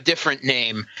under a different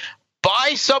name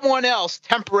by someone else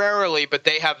temporarily, but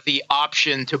they have the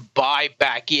option to buy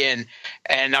back in.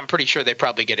 And I'm pretty sure they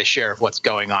probably get a share of what's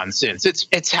going on since.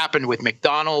 It's happened with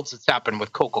McDonald's. It's happened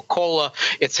with Coca-Cola.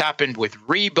 It's happened with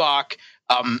Reebok.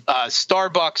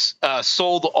 Starbucks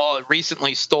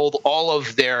recently stole all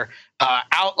of their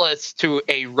outlets to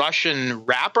a Russian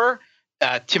rapper,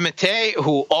 Timotei,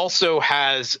 who also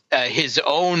has his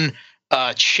own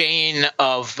chain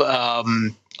of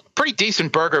pretty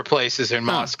decent burger places in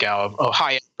Moscow,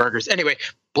 high-end burgers. Anyway,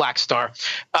 Black Star.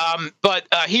 But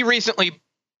he recently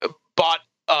bought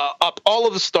up all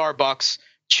of the Starbucks,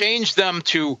 changed them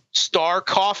to Star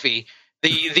Coffee.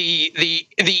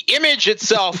 The image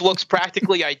itself looks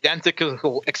practically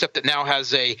identical, except it now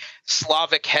has a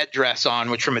Slavic headdress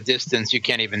on, which from a distance you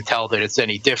can't even tell that it's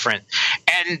any different.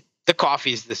 And the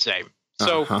coffee is the same.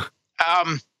 So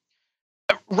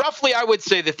roughly, I would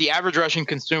say that the average Russian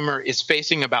consumer is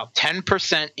facing about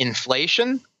 10%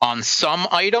 inflation on some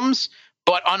items,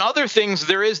 but on other things,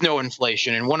 there is no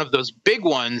inflation. And one of those big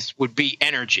ones would be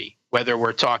energy, whether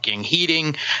we're talking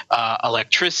heating,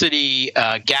 electricity,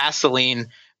 gasoline.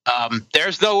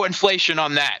 There's no inflation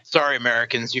on that. Sorry,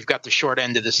 Americans, you've got the short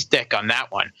end of the stick on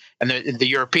that one. And the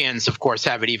Europeans, of course,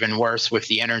 have it even worse with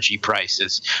the energy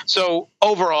prices. So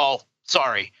overall,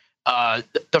 sorry,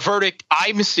 the verdict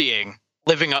I'm seeing,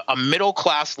 living a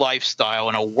middle-class lifestyle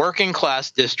in a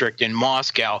working-class district in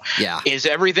Moscow, is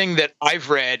everything that I've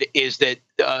read is that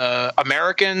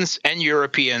Americans and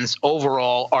Europeans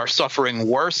overall are suffering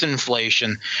worse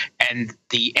inflation, and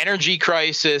the energy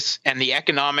crisis and the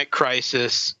economic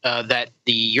crisis that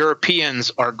the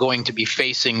Europeans are going to be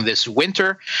facing this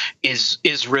winter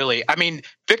is really, I mean,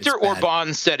 Viktor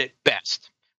Orban said it best.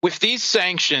 With these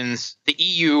sanctions, the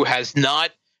EU has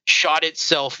not shot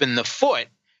itself in the foot.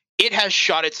 It has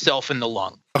shot itself in the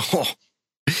lung. Oh,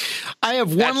 I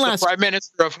have one last. The Prime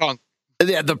Minister of Hungary.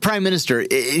 Yeah, the Prime Minister.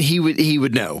 He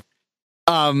would know.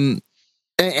 And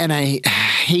I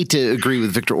hate to agree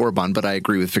with Viktor Orban, but I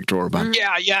agree with Viktor Orban.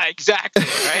 Yeah, exactly.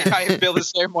 Right? I feel the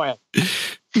same way.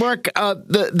 Mark,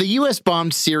 the U.S.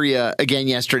 bombed Syria again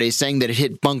yesterday, saying that it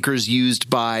hit bunkers used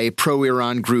by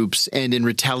pro-Iran groups and in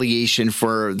retaliation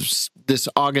for this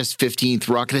August 15th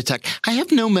rocket attack. I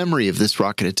have no memory of this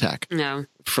rocket attack. No.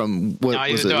 From a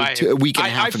week and a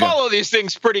half ago. I follow these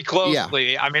things pretty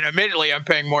closely. Yeah. I mean, admittedly, I'm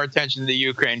paying more attention to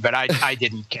Ukraine, but I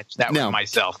didn't catch that one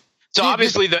myself. So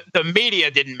obviously the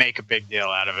media didn't make a big deal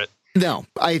out of it. No,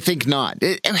 I think not.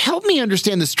 Help me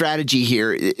understand the strategy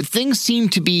here. Things seem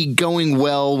to be going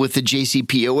well with the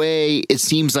JCPOA. It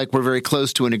seems like we're very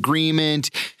close to an agreement.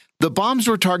 The bombs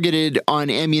were targeted on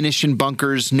ammunition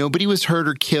bunkers. Nobody was hurt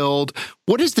or killed.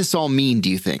 What does this all mean, do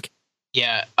you think?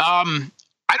 Yeah,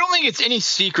 I don't think it's any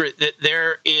secret that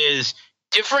there is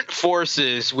different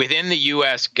forces within the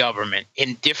U.S. government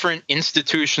in different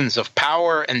institutions of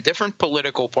power and different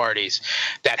political parties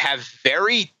that have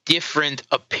very different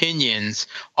opinions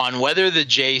on whether the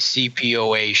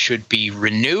JCPOA should be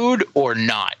renewed or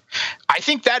not. I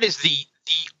think that is the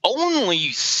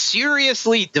only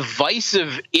seriously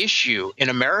divisive issue in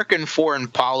American foreign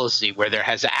policy where there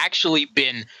has actually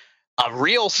been a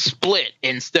real split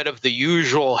instead of the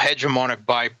usual hegemonic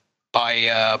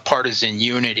bipartisan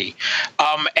unity.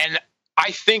 And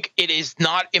I think it is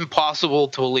not impossible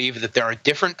to believe that there are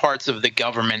different parts of the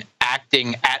government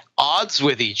acting at odds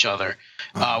with each other,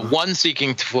 one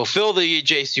seeking to fulfill the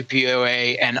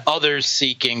JCPOA and others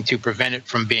seeking to prevent it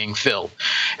from being filled.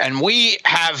 And we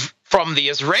have, from the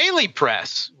Israeli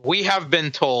press, we have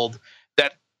been told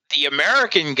that the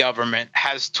American government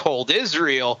has told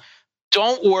Israel,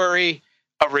 don't worry,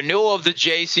 a renewal of the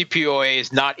JCPOA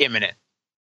is not imminent.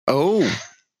 Oh,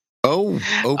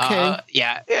 okay.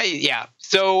 Yeah.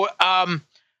 So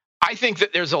I think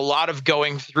that there's a lot of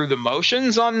going through the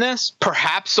motions on this,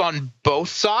 perhaps on both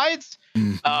sides,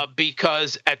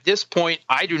 because at this point,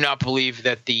 I do not believe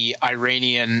that the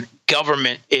Iranian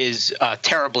government is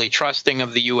terribly trusting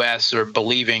of the U.S. or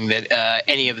believing that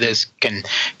any of this can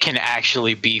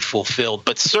actually be fulfilled.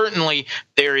 But certainly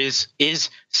there is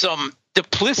some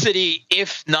duplicity,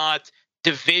 if not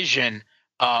division,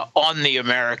 on the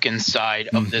American side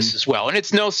of this as well. And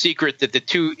it's no secret that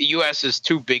the U.S.'s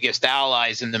two biggest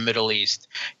allies in the Middle East,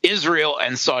 Israel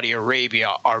and Saudi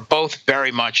Arabia, are both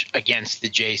very much against the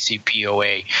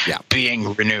JCPOA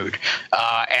being renewed.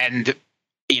 And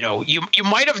you know, you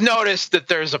might have noticed that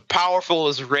there's a powerful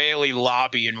Israeli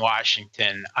lobby in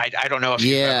Washington. I don't know if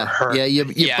you've ever heard. Yeah, you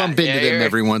bump into them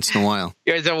every once in a while.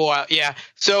 Yeah.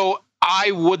 So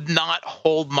I would not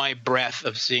hold my breath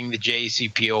of seeing the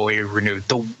JCPOA renewed.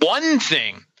 The one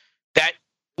thing that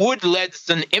would lend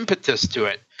an impetus to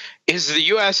it is the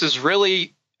U.S. has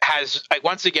has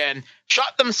once again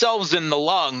shot themselves in the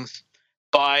lungs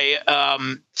by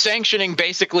sanctioning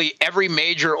basically every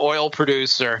major oil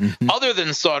producer other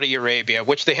than Saudi Arabia,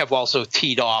 which they have also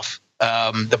teed off.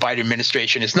 The Biden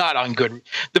administration is not on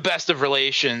the best of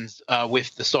relations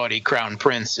with the Saudi crown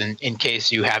prince, in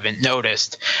case you haven't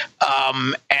noticed.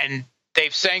 And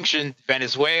they've sanctioned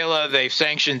Venezuela, they've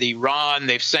sanctioned Iran,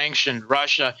 they've sanctioned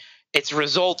Russia. It's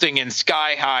resulting in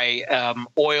sky-high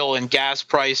oil and gas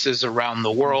prices around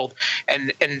the world.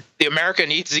 And the America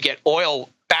needs to get oil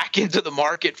back into the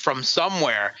market from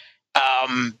somewhere.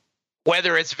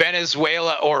 Whether it's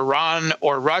Venezuela or Iran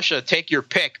or Russia, take your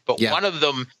pick. But one of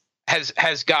them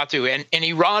has got to. And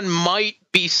Iran might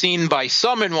be seen by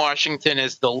some in Washington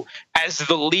as the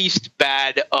least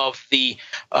bad of the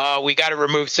we got to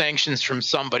remove sanctions from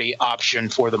somebody option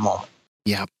for the moment.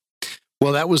 Yeah.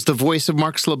 Well, that was the voice of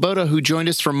Mark Sleboda, who joined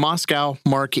us from Moscow.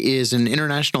 Mark is an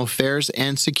international affairs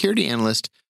and security analyst.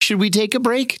 Should we take a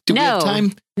break? Do we have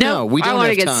time? No, we don't have time. I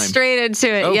want to get straight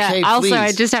into it. Okay, Also, please.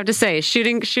 I just have to say,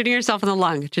 shooting yourself in the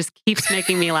lung just keeps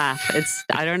making me laugh.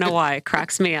 I don't know why. It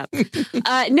cracks me up.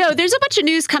 No, there's a bunch of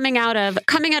news coming out of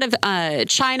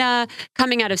China,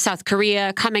 coming out of South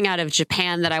Korea, coming out of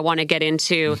Japan that I want to get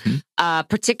into,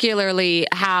 particularly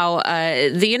how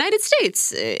the United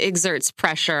States exerts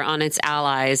pressure on its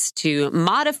allies to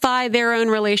modify their own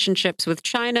relationships with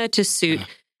China to suit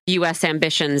U.S.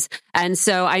 ambitions. And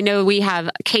so I know we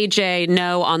have KJ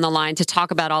Noh on the line to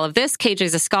talk about all of this. KJ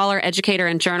is a scholar, educator,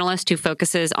 and journalist who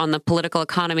focuses on the political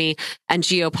economy and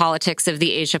geopolitics of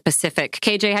the Asia Pacific.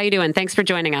 KJ, how you doing? Thanks for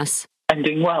joining us. I'm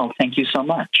doing well. Thank you so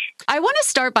much. I want to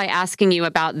start by asking you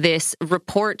about this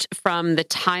report from the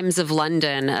Times of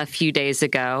London a few days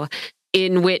ago,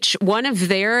 in which one of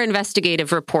their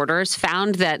investigative reporters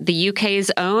found that the UK's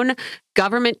own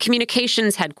Government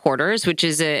Communications Headquarters, which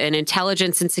is an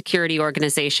intelligence and security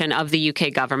organization of the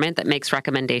UK government that makes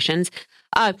recommendations,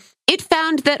 it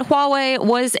found that Huawei,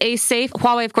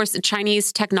 of course, the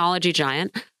Chinese technology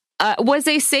giant, was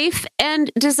a safe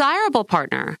and desirable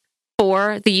partner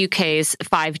for the UK's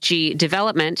 5G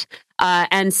development,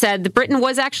 and said that Britain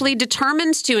was actually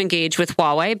determined to engage with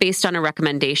Huawei based on a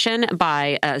recommendation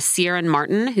by Sierra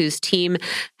Martin, whose team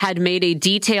had made a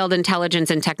detailed intelligence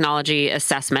and technology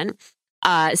assessment,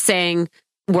 saying,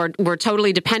 we're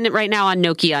totally dependent right now on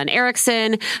Nokia and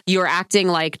Ericsson. You're acting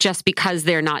like just because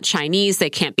they're not Chinese, they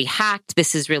can't be hacked.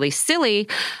 This is really silly.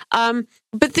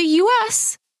 But the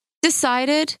U.S.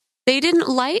 decided they didn't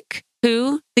like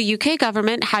who the UK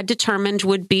government had determined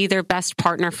would be their best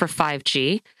partner for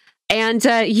 5G. And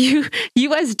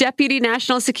U.S. Deputy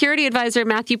National Security Advisor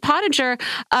Matthew Pottinger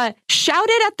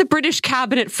shouted at the British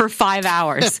cabinet for 5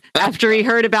 hours after he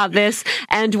heard about this.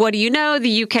 And what do you know?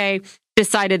 The UK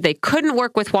decided they couldn't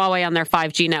work with Huawei on their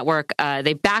 5G network.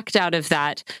 They backed out of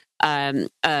that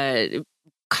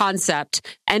concept,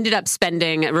 ended up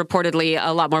spending reportedly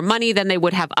a lot more money than they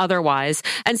would have otherwise.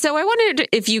 And so I wondered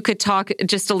if you could talk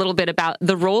just a little bit about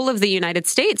the role of the United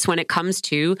States when it comes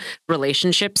to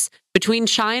relationships between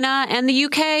China and the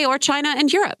UK or China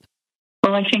and Europe.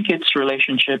 Well, I think it's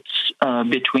relationships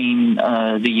between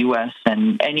the U.S.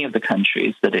 and any of the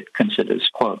countries that it considers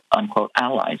quote unquote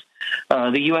allies.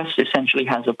 The U.S. essentially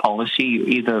has a policy: you're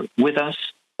either with us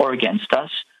or against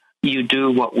us. You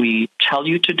do what we tell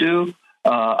you to do.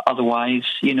 Otherwise,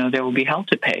 there will be hell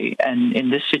to pay. And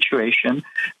in this situation,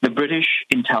 the British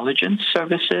intelligence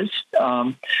services,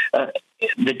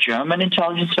 the German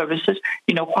intelligence services,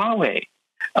 Huawei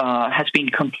has been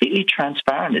completely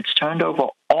transparent. It's turned over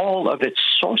all of its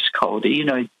source code.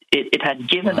 It had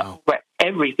given over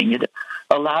everything. It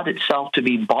allowed itself to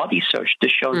be body searched to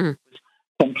show it was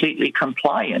completely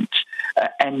compliant.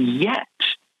 And yet,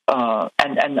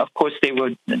 and of course, they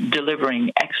were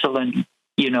delivering excellent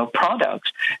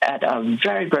products at a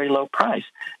very, very low price.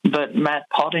 But Matt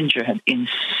Pottinger had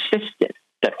insisted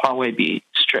that Huawei be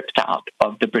stripped out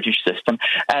of the British system,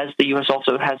 as the U.S.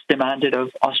 also has demanded of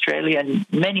Australia and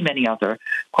many, many other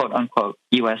quote-unquote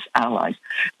U.S. allies.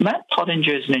 Matt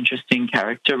Pottinger is an interesting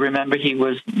character. Remember, he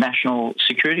was National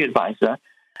Security Advisor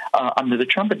under the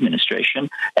Trump administration,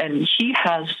 and he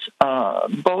has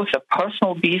both a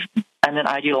personal beef and an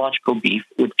ideological beef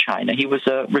with China. He was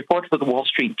a reporter for the Wall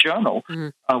Street Journal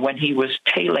when he was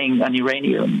tailing an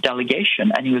Iranian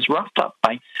delegation, and he was roughed up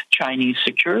by Chinese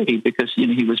security because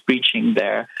he was breaching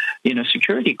their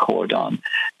security cordon.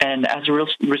 And as a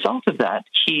result of that,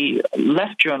 he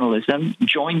left journalism,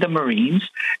 joined the Marines,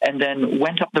 and then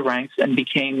went up the ranks and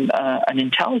became an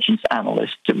intelligence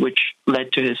analyst, which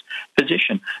led to his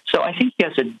position. So I think he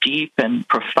has a deep and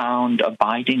profound,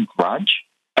 abiding grudge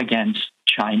against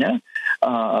China.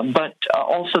 But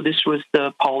also this was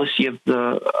the policy of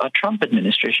the Trump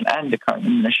administration and the current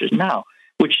administration now,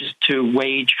 which is to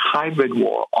wage hybrid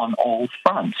war on all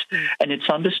fronts. And it's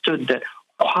understood that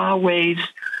Huawei's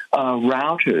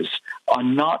routers are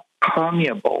not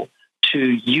permeable to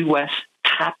U.S.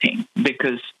 tapping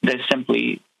because they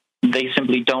simply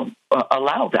don't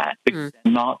allow that because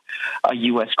they're not a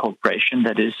U.S. corporation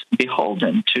that is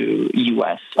beholden to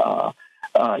U.S.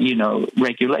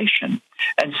 Regulation.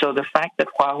 And so the fact that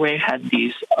Huawei had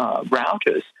these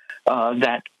routers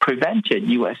that prevented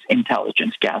U.S.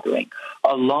 intelligence gathering,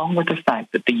 along with the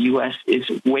fact that the U.S. is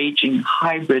waging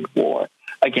hybrid war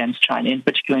against China, in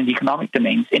particular in the economic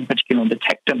domains, in particular in the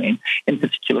tech domain, in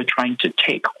particular trying to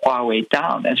take Huawei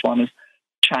down as one of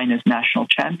China's national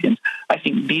champions. I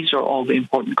think these are all the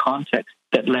important contexts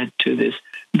that led to this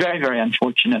very, very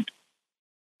unfortunate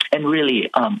and really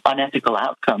unethical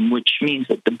outcome, which means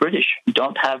that the British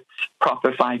don't have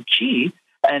proper 5G,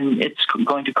 and it's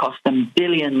going to cost them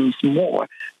billions more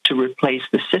to replace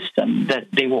the system that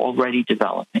they were already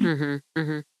developing.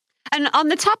 And on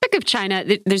the topic of China,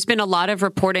 there's been a lot of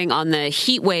reporting on the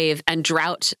heat wave and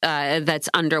drought that's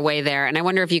underway there. And I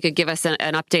wonder if you could give us an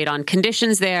update on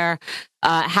conditions there,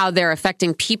 how they're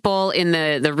affecting people in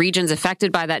the regions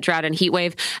affected by that drought and heat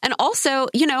wave. And also,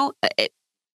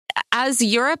 as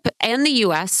Europe and the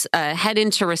U.S. Head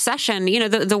into recession,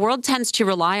 the world tends to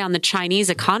rely on the Chinese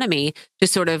economy to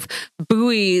sort of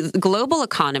buoy global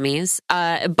economies.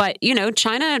 But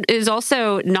China is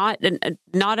also not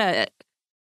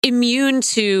immune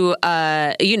to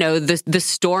the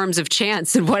storms of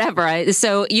chance and whatever.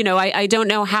 So I don't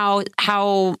know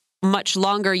how much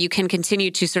longer you can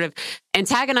continue to sort of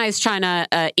antagonize China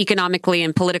economically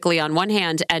and politically on one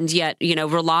hand, and yet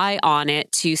rely on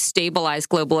it to stabilize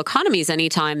global economies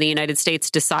anytime the United States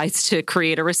decides to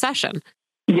create a recession.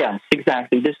 Yes,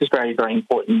 exactly. This is very, very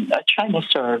important. China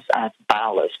serves as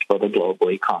ballast for the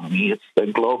global economy. It's the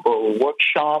global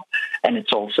workshop, and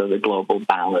it's also the global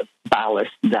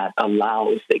ballast that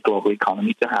allows the global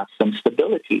economy to have some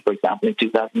stability. For example, in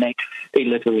 2008, they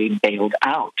literally bailed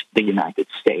out the United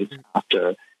States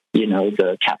after,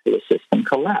 the capitalist system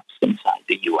collapsed inside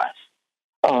the U.S.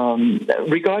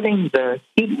 Regarding the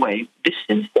heat wave, this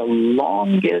is the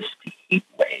longest heat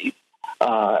wave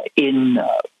in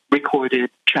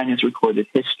China's recorded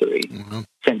history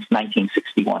since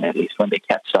 1961, at least, when they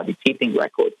started keeping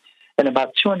records. And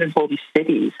about 240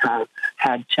 cities have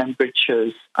had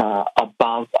temperatures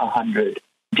above 100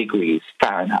 degrees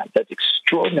Fahrenheit. That's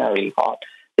extraordinarily hot.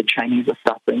 The Chinese are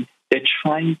suffering. They're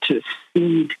trying to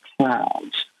seed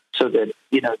clouds so that,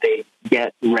 they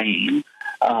get rain.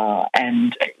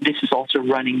 And this is also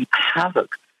running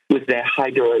havoc with their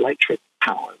hydroelectric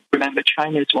power. Remember,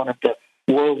 China is one of the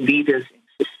world leaders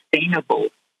in sustainable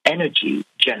energy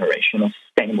generation or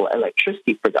sustainable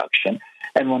electricity production.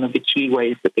 And one of the key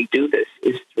ways that they do this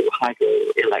is through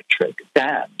hydroelectric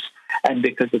dams. And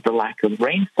because of the lack of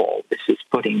rainfall, this is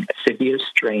putting a severe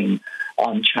strain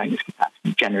on China's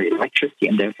capacity to generate electricity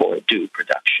and therefore do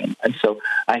production. And so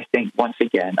I think, once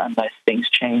again, unless things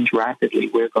change rapidly,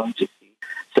 we're going to see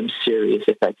some serious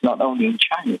effects, not only in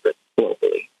China, but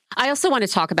globally. I also want to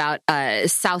talk about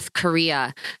South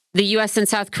Korea. The U.S. and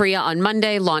South Korea on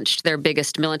Monday launched their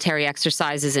biggest military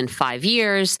exercises in 5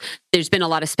 years. There's been a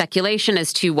lot of speculation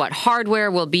as to what hardware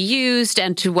will be used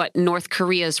and to what North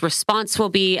Korea's response will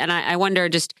be. And I wonder,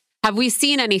 have we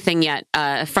seen anything yet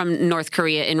from North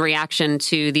Korea in reaction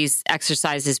to these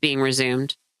exercises being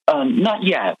resumed? Not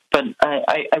yet, but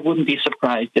I wouldn't be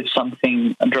surprised if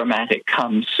something dramatic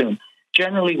comes soon.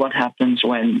 Generally, what happens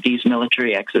when these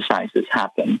military exercises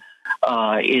happen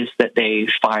is that they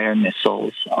fire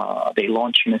missiles, they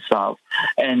launch missiles,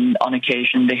 and on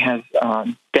occasion they have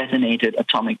detonated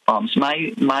atomic bombs.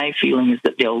 My feeling is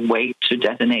that they'll wait to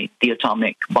detonate the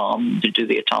atomic bomb, to do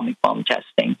the atomic bomb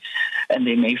testing, and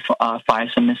they may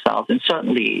fire some missiles. And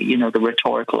certainly, the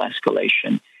rhetorical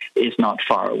escalation is not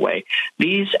far away.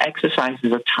 These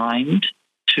exercises are timed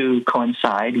to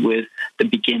coincide with the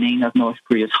beginning of North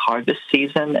Korea's harvest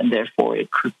season, and therefore it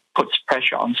puts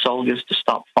pressure on soldiers to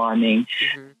stop farming,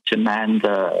 to man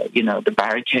the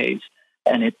barricades,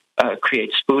 and it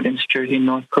creates food insecurity in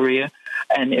North Korea.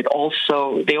 And they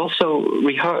also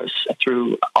rehearse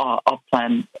through Up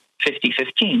Plan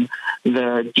 5015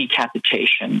 the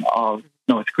decapitation of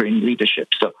North Korean leadership.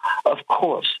 So, of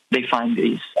course, they find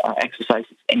these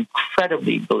exercises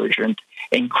incredibly belligerent,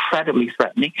 incredibly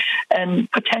threatening,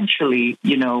 and potentially,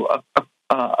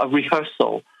 a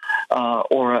rehearsal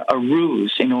or a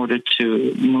ruse in order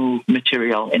to move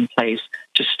material in place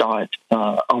to start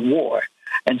a war.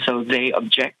 And so they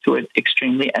object to it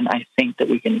extremely, and I think that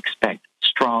we can expect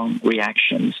strong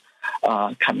reactions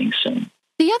coming soon.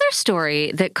 The other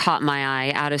story that caught my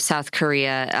eye out of South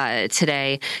Korea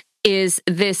today is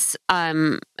this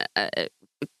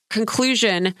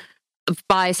conclusion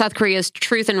by South Korea's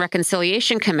Truth and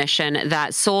Reconciliation Commission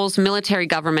that Seoul's military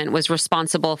government was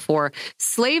responsible for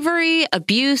slavery,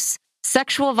 abuse,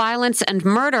 sexual violence, and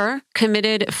murder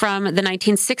committed from the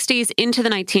 1960s into the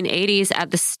 1980s at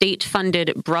the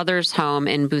state-funded Brothers Home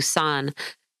in Busan.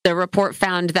 The report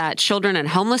found that children and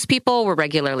homeless people were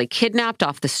regularly kidnapped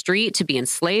off the street to be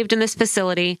enslaved in this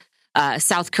facility.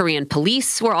 South Korean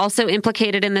police were also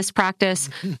implicated in this practice.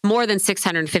 More than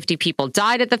 650 people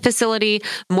died at the facility.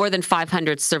 More than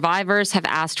 500 survivors have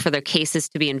asked for their cases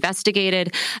to be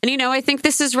investigated. And, I think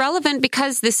this is relevant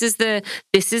because this is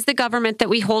the government that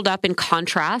we hold up in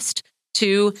contrast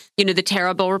to, the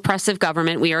terrible repressive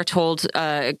government we are told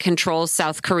controls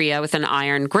South Korea with an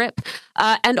iron grip.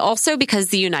 And also because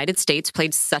the United States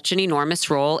played such an enormous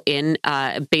role in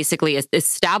basically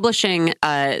establishing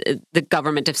the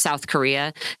government of South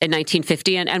Korea in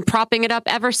 1950 and propping it up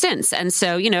ever since. And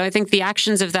so, I think the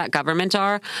actions of that government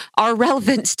are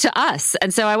relevant to us.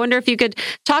 And so I wonder if you could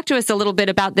talk to us a little bit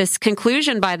about this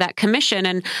conclusion by that commission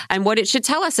and what it should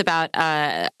tell us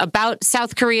about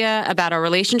South Korea, about our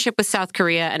relationship with South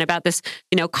Korea, and about this,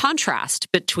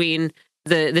 contrast between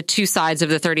the two sides of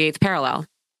the 38th parallel.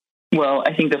 Well,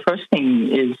 I think the first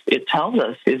thing it tells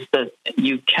us is that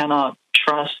you cannot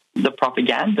trust the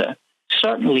propaganda,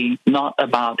 certainly not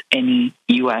about any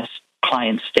U.S.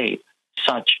 client state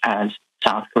such as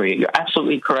South Korea. You're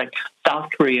absolutely correct.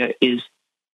 South Korea is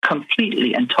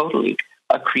completely and totally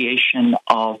a creation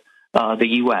of the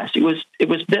U.S. It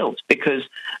was built because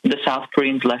the South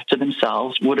Koreans left to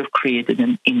themselves would have created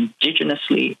an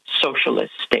indigenously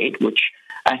socialist state, which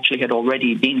actually had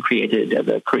already been created,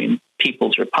 the Korean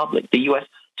People's Republic. The U.S.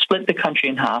 split the country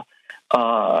in half,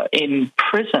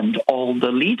 imprisoned all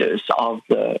the leaders of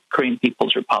the Korean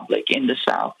People's Republic in the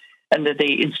South, and that they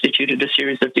instituted a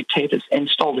series of dictators,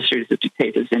 installed a series of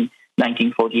dictators in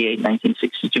 1948,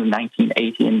 1962,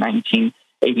 1980, and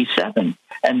 1987.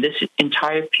 And this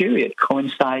entire period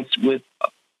coincides with a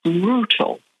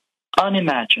brutal,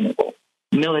 unimaginable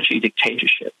military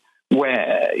dictatorship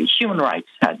where human rights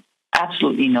had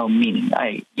absolutely no meaning.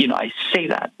 I say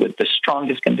that with the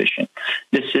strongest conviction.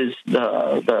 This is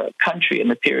the country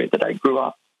and the period that I grew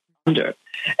up under.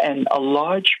 And a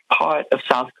large part of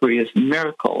South Korea's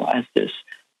miracle as this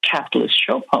capitalist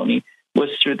show pony was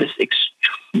through this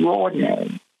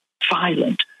extraordinary,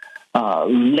 violent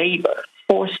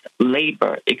forced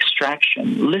labor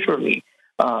extraction. Literally,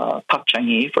 Park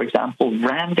Chung-hee, for example,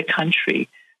 ran the country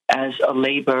as a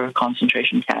labor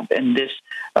concentration camp. And this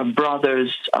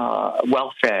brothers'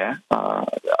 welfare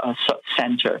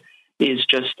center is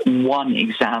just one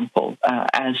example.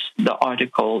 As the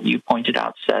article you pointed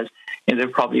out says, there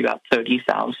are probably about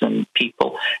 30,000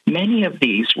 people. Many of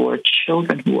these were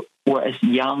children who were as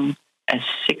young as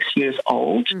 6 years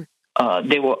old.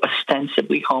 They were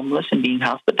ostensibly homeless and being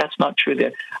housed, but that's not true.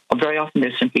 Very often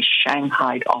they're simply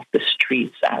shanghaied off the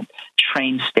streets at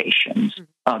train stations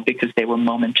because they were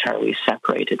momentarily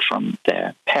separated from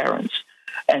their parents.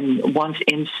 And once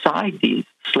inside these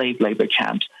slave labor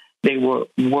camps, they were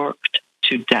worked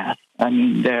to death. I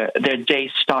mean, their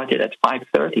day started at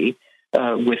 5:30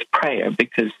 with prayer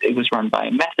because it was run by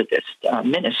a Methodist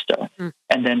minister.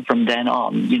 And then from then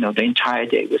on, the entire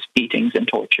day was beatings and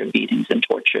torture,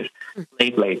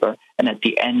 slave labor. And at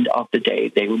the end of the day,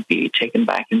 they would be taken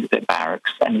back into their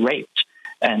barracks and raped,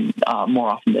 and more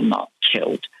often than not,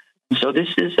 killed. So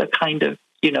this is a kind of,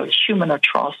 human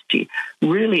atrocity,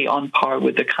 really on par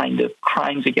with the kind of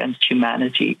crimes against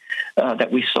humanity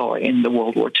that we saw in the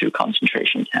World War II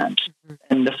concentration camps.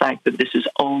 And the fact that this is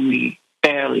only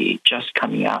barely just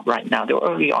coming out right now. There were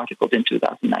early articles in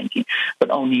 2019, but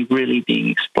only really being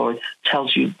explored,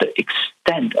 tells you the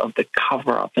extent of the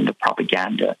cover-up and the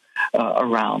propaganda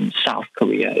around South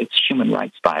Korea, its human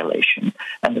rights violation,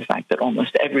 and the fact that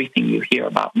almost everything you hear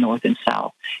about North and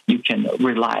South, you can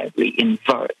reliably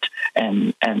invert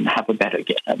and have a better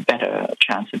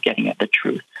chance of getting at the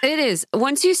truth. It is.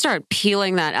 Once you start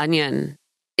peeling that onion,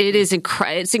 it's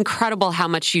incredible how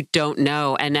much you don't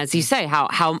know, and as you say,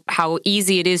 how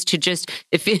easy it is to just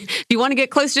if you want to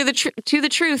get close to the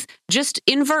truth, just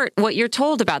invert what you're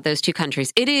told about those two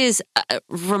countries. It is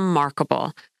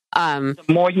remarkable. The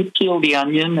more you peel the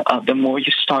onion, the more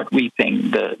you start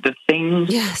weeping. The things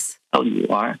you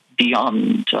are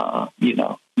beyond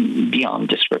beyond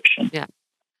description. Yeah.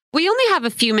 We only have a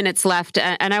few minutes left,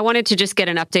 and I wanted to just get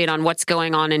an update on what's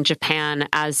going on in Japan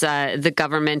as the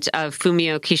government of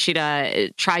Fumio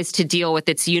Kishida tries to deal with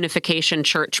its Unification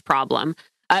Church problem.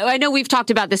 I know we've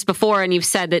talked about this before, and you've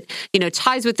said that,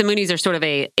 ties with the Moonies are sort of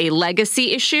a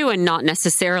legacy issue and not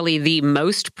necessarily the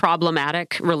most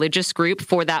problematic religious group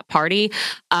for that party.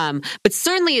 But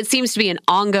certainly it seems to be an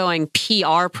ongoing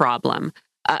PR problem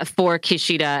for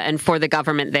Kishida and for the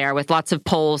government there, with lots of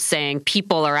polls saying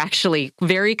people are actually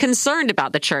very concerned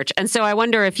about the church. And so I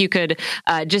wonder if you could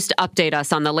just update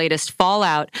us on the latest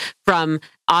fallout from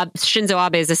Shinzo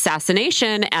Abe's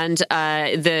assassination and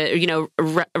the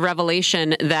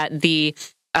revelation that the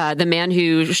man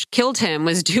who killed him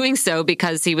was doing so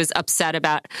because he was upset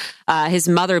about his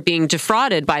mother being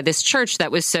defrauded by this church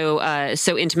that was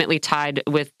so intimately tied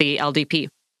with the LDP.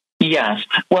 Yes.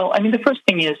 Well, I mean, the first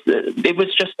thing is that it was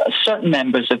just certain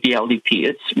members of the LDP.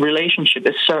 Its relationship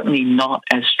is certainly not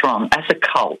as strong as a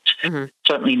cult,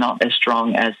 certainly not as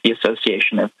strong as the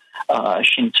association of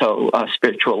Shinto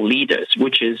spiritual leaders,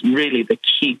 which is really the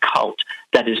key cult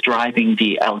that is driving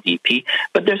the LDP.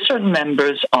 But there are certain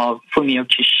members of Fumio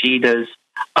Kishida's,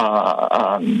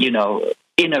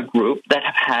 inner group that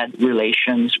have had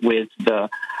relations with the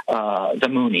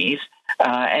Moonies.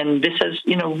 And this has,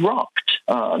 rocked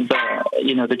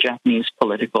the Japanese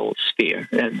political sphere.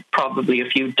 Probably a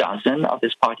few dozen of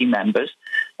his party members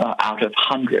out of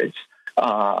hundreds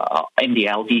in the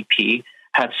LDP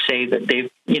have said that they've,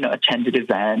 attended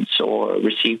events or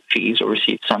received fees or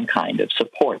received some kind of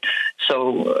support.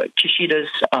 So Kishida's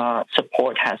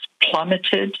support has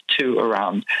plummeted to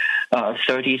around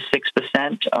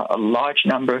 36%. A large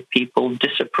number of people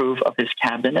disapprove of his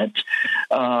cabinet,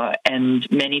 and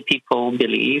many people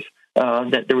believe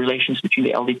that the relations between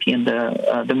the LDP and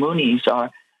the Moonies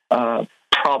are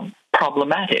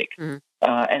problematic.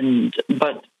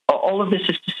 But all of this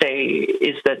is to say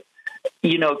is that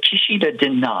Kishida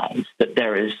denies that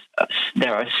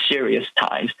there are serious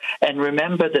ties. And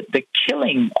remember that the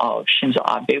killing of Shinzo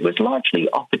Abe was largely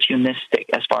opportunistic,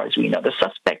 as far as we know. The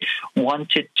suspect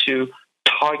wanted to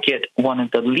target one of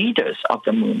the leaders of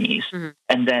the Moonies,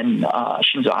 and then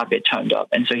Shinzo Abe turned up,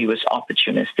 and so he was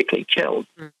opportunistically killed.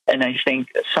 And I think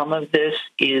some of this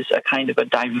is a kind of a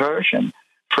diversion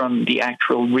from the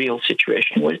actual real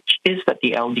situation, which is that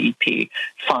the LDP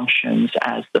functions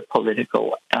as the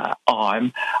political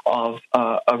arm of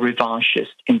a revanchist,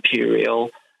 imperial,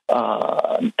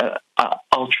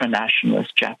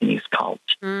 ultra-nationalist Japanese cult.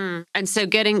 And so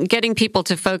getting people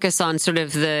to focus on sort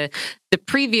of the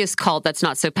previous cult that's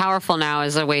not so powerful now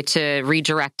as a way to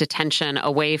redirect attention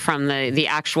away from the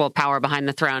actual power behind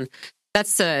the throne,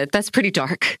 that's pretty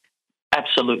dark.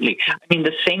 Absolutely. I mean,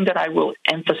 the thing that I will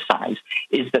emphasize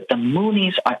is that the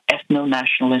Moonies are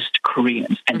ethno-nationalist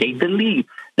Koreans, and they believe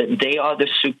that they are the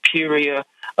superior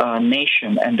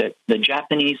nation, and that the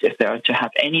Japanese, if they are to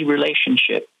have any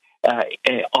relationship,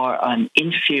 are an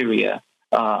inferior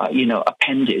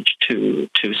appendage to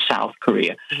South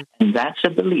Korea. And that's a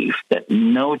belief that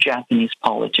no Japanese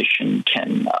politician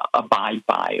can abide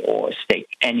by or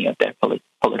stake any of their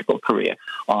political career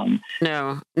on.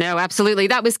 No, absolutely.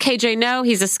 That was KJ Noh.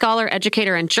 He's a scholar,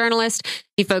 educator, and journalist.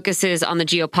 He focuses on the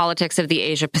geopolitics of the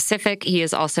Asia Pacific. He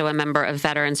is also a member of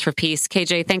Veterans for Peace.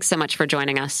 KJ, thanks so much for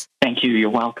joining us. Thank you. You're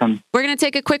welcome. We're going to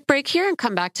take a quick break here and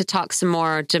come back to talk some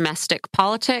more domestic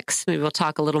politics. Maybe we'll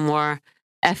talk a little more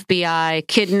FBI,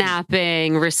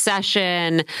 kidnapping,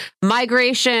 recession,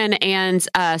 migration, and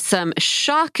some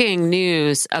shocking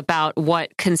news about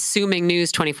what consuming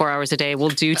news 24 hours a day will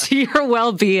do to your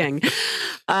well-being.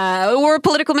 We're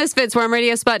Political Misfits. We're on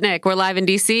Radio Sputnik. We're live in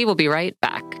D.C. We'll be right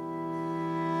back.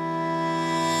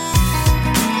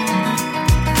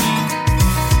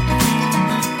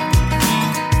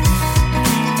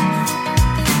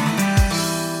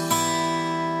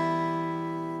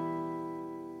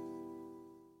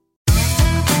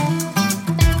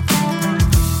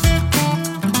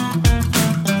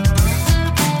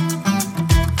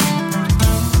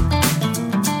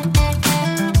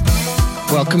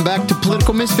 Welcome back to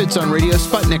Political Misfits on Radio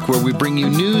Sputnik, where we bring you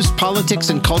news, politics,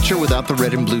 and culture without the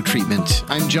red and blue treatment.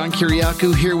 I'm John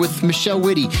Kiriakou here with Michelle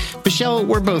Whitty. Michelle,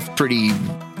 we're both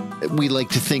we like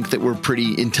to think that we're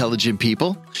pretty intelligent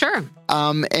people. Sure.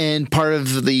 And part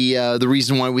of the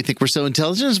reason why we think we're so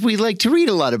intelligent is we like to read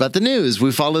a lot about the news.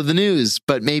 We follow the news,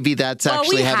 but maybe that's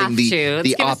actually having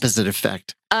the opposite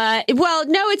effect. Well,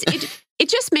 no, it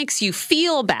just makes you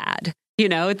feel bad.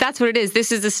 That's what it is.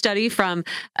 This is a study from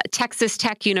Texas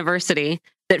Tech University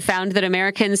that found that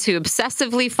Americans who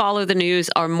obsessively follow the news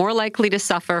are more likely to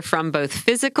suffer from both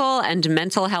physical and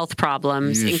mental health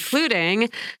problems, including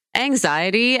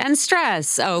anxiety and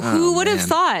stress. Who would have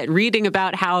thought reading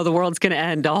about how the world's going to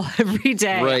end every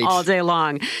day, all day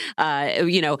long,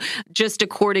 just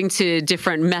according to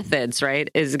different methods, right,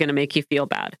 is going to make you feel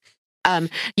bad.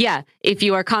 If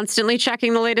you are constantly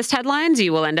checking the latest headlines,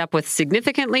 you will end up with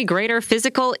significantly greater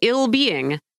physical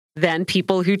ill-being than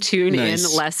people who tune in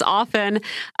less often.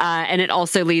 And it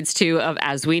also leads to,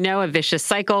 as we know, a vicious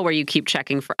cycle where you keep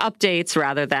checking for updates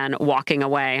rather than walking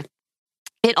away.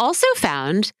 It also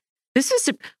found, this is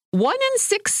 1 in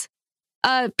 6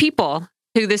 people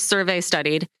who this survey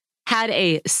studied had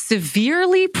a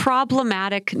severely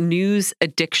problematic news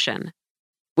addiction.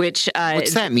 Which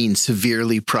what's that mean,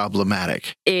 severely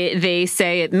problematic? They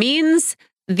say it means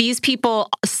these people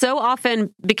so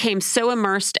often became so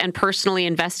immersed and personally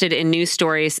invested in news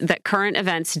stories that current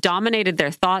events dominated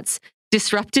their thoughts,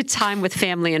 disrupted time with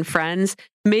family and friends,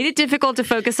 made it difficult to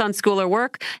focus on school or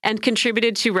work, and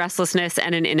contributed to restlessness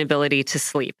and an inability to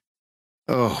sleep.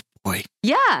 Oh, boy.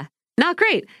 Yeah, not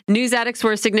great. News addicts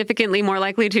were significantly more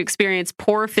likely to experience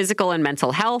poor physical and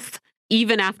mental health,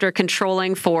 even after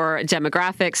controlling for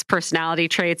demographics, personality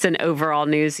traits, and overall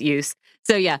news use.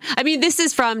 So yeah, I mean, this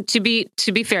is from, to be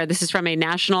fair, this is from a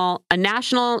national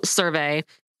survey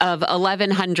of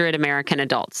 1,100 American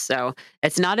adults. So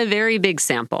it's not a very big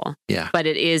sample, but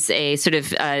it is a sort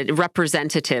of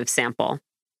representative sample.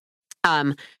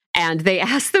 And they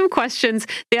asked them questions.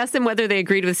 They asked them whether they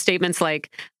agreed with statements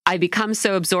like, I become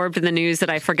so absorbed in the news that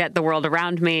I forget the world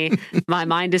around me. My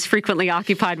mind is frequently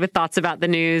occupied with thoughts about the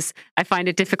news. I find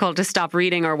it difficult to stop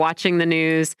reading or watching the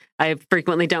news. I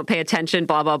frequently don't pay attention,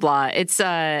 blah, blah, blah. It's,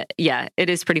 it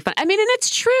is pretty fun. I mean, and it's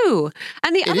true.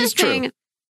 And the other thing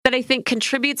that I think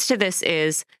contributes to this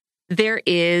is there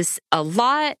is a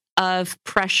lot of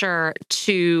pressure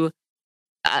to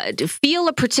feel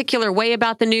a particular way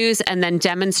about the news and then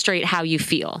demonstrate how you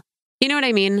feel. You know what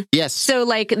I mean? Yes. So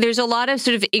like there's a lot of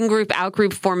sort of in-group,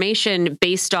 out-group formation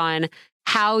based on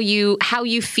how you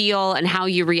feel and how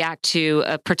you react to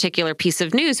a particular piece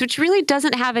of news, which really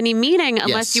doesn't have any meaning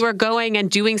unless you are going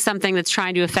and doing something that's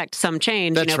trying to affect some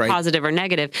change, positive or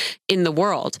negative in the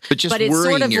world. But just worrying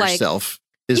sort of yourself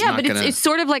is not but it's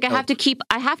sort of like I have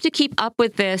to keep up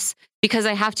with this because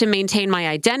I have to maintain my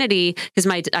identity, because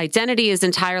my identity is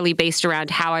entirely based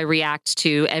around how I react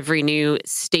to every new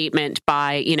statement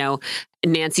by,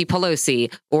 Nancy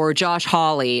Pelosi or Josh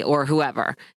Hawley or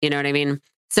whoever. You know what I mean?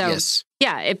 So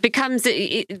it becomes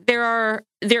there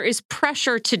is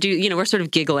pressure to do. We're sort of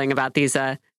giggling about these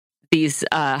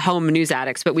home news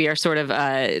addicts, but we are sort of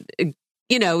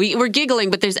we're giggling,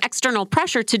 but there's external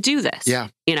pressure to do this. Yeah,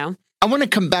 I want to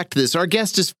come back to this. Our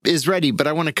guest is ready, but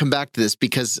I want to come back to this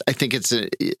because I think it's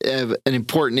an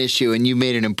important issue, and you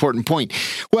made an important point.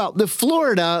 Well, the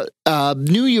Florida,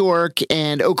 New York,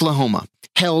 and Oklahoma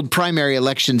held primary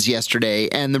elections yesterday,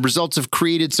 and the results have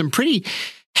created some pretty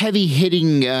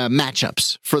heavy-hitting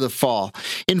matchups for the fall.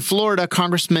 In Florida,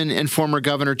 Congressman and former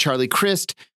Governor Charlie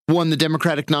Crist won the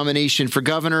Democratic nomination for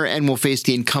governor and will face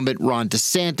the incumbent Ron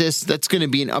DeSantis. That's going to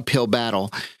be an uphill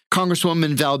battle.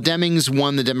 Congresswoman Val Demings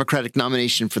won the Democratic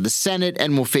nomination for the Senate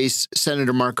and will face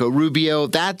Senator Marco Rubio.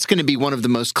 That's going to be one of the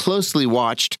most closely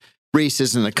watched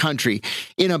races in the country.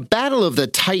 In a battle of the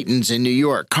titans in New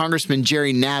York, Congressman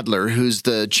Jerry Nadler, who's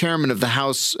the chairman of the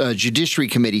House Judiciary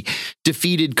Committee,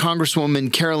 defeated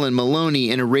Congresswoman Carolyn Maloney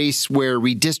in a race where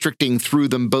redistricting threw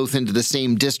them both into the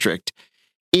same district.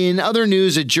 In other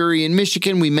news, a jury in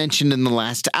Michigan, we mentioned in the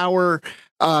last hour,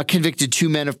 convicted 2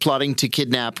 men of plotting to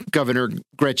kidnap Governor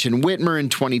Gretchen Whitmer in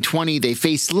 2020. They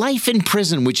face life in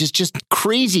prison, which is just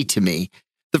crazy to me.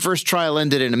 The first trial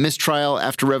ended in a mistrial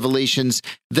after revelations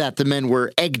that the men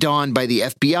were egged on by the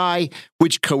FBI,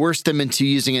 which coerced them into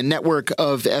using a network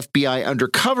of FBI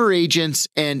undercover agents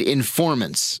and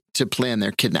informants to plan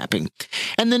their kidnapping.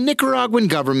 And the Nicaraguan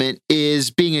government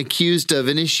is being accused of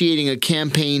initiating a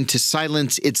campaign to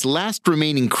silence its last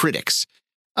remaining critics,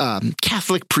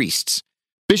 Catholic priests.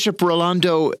 Bishop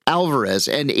Rolando Alvarez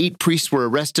and 8 priests were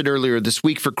arrested earlier this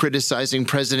week for criticizing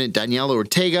President Daniel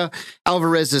Ortega.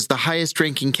 Alvarez is the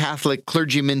highest-ranking Catholic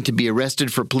clergyman to be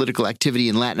arrested for political activity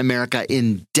in Latin America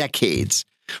in decades.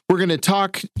 We're going to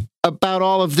talk about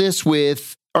all of this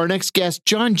with our next guest,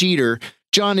 Jon Jeter.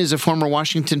 Jon is a former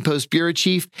Washington Post bureau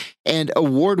chief and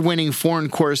award-winning foreign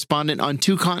correspondent on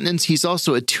 2 continents. He's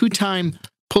also a 2-time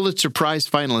Pulitzer Prize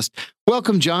finalist.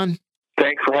 Welcome, Jon.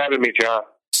 Thanks for having me, John.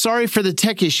 Sorry for the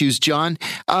tech issues, Jon.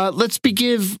 Let's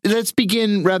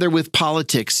begin rather with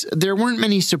politics. There weren't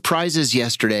many surprises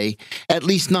yesterday, at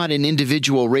least not in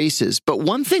individual races. But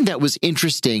one thing that was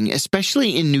interesting,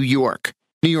 especially in New York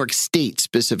State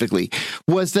specifically,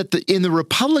 was that in the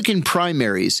Republican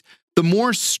primaries, the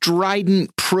more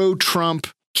strident pro-Trump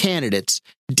candidates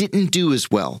didn't do as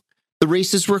well. The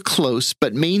races were close,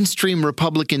 but mainstream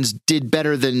Republicans did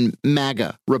better than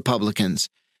MAGA Republicans.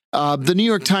 The New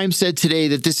York Times said today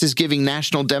that this is giving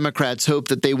national Democrats hope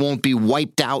that they won't be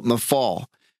wiped out in the fall.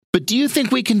 But do you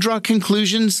think we can draw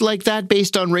conclusions like that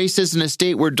based on races in a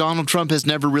state where Donald Trump has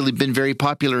never really been very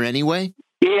popular anyway?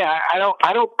 Yeah, I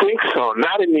don't think so.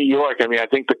 Not in New York. I mean, I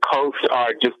think the coasts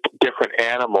are just different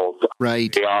animals.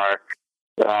 Right. They are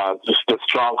just the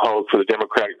strongholds for the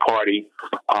Democratic Party,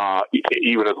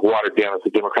 even as watered down as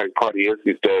the Democratic Party is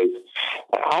these days.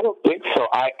 I don't think so.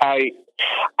 I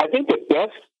think the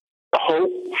best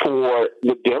hope for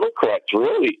the Democrats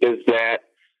really is that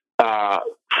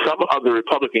some of the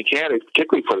Republican candidates,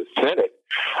 particularly for the Senate,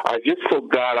 are just so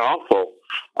god awful.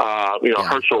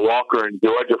 Herschel Walker in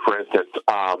Georgia, for instance.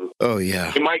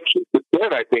 He might keep the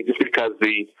Senate, I think, just because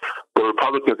the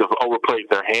Republicans have overplayed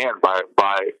their hand by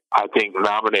I think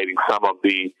nominating some of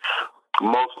the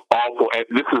most awful, and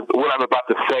this is what I'm about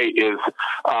to say is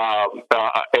a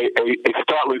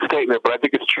startling statement, but I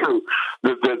think it's true.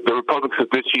 The Republicans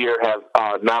this year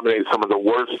have nominated some of the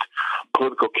worst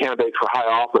political candidates for high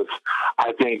office,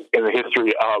 I think, in the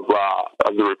history of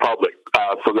the Republic.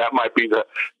 So that might be the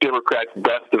Democrats'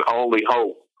 best and only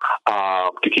hope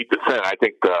to keep the Senate. I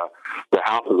think the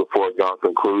House is a foregone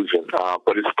conclusion.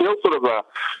 But it's still sort of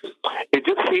it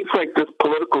just seems like this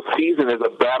political season is a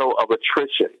battle of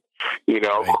attrition.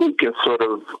 Who can sort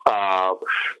of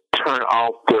turn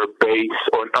off their base,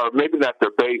 or maybe not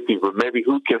their base, but maybe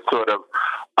who can sort of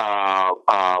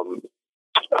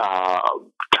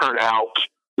turn out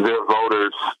their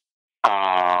voters,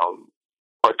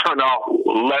 or turn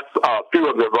off fewer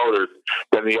of their voters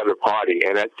than the other party,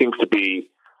 and that seems to be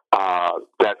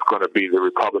that's going to be the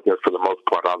Republicans for the most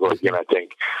part. Although again, I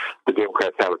think the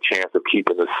Democrats have a chance of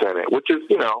keeping the Senate, which is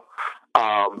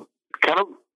kind of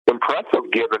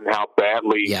impressive given how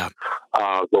badly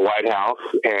the White House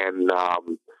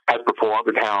has performed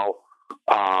and how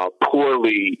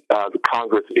poorly the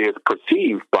Congress is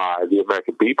perceived by the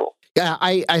American people. Yeah,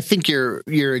 I think you're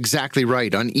exactly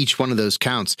right on each one of those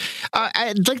counts.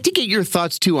 I'd like to get your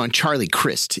thoughts too on Charlie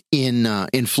Crist in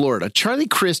Florida. Charlie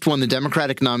Crist won the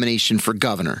Democratic nomination for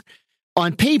governor.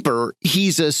 On paper,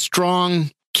 he's a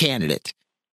strong candidate.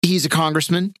 He's a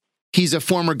congressman. He's a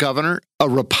former governor, a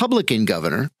Republican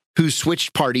governor who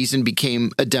switched parties and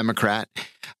became a Democrat.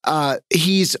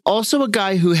 He's also a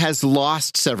guy who has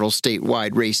lost several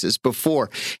statewide races before,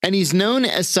 and he's known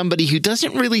as somebody who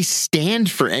doesn't really stand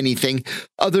for anything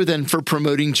other than for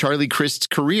promoting Charlie Crist's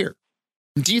career.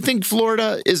 Do you think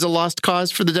Florida is a lost cause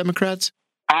for the Democrats?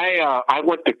 I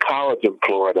went to college in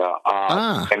Florida,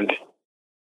 and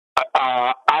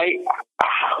I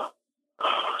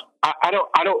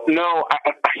don't know.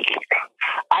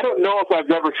 I don't know if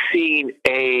I've ever seen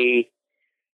a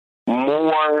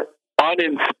more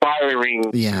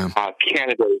uninspiring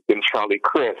candidate than Charlie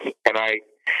Crist, and I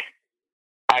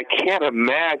can't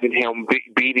imagine him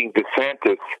beating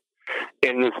DeSantis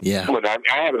in this moment. I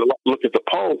haven't looked at the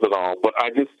polls at all, but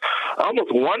I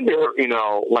almost wonder,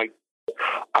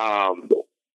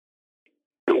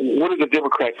 what are the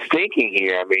Democrats thinking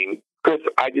here? I mean, Chris,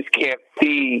 I just can't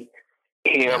see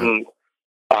him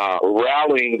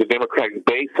rallying the Democratic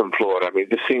base in Florida. I mean,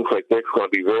 it just seems like there's going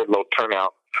to be very low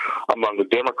turnout among the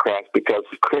Democrats because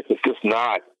Chris is just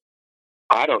not.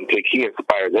 I don't think he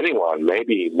inspires anyone.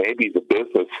 Maybe the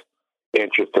business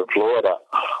interest in Florida,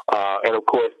 and of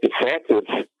course DeSantis,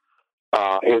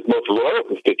 his most loyal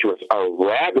constituents are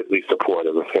rabidly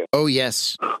supportive of him. Oh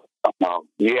yes.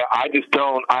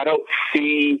 I don't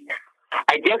see.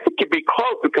 I guess it could be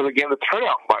close because, again, the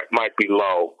turnout might be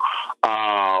low,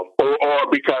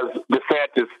 or because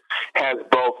DeSantis has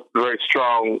both very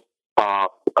strong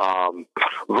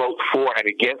votes for and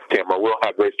against him, or will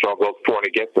have very strong votes for and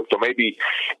against him. So maybe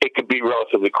it could be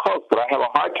relatively close, but I have a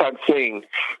hard time seeing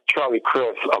Charlie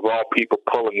Crist, of all people,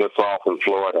 pulling this off in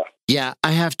Florida. Yeah,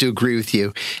 I have to agree with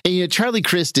you. And, Charlie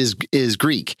Crist is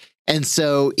Greek, and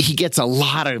so he gets a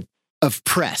lot of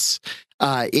press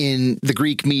in the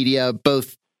Greek media,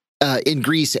 both in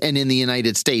Greece and in the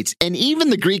United States. And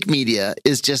even the Greek media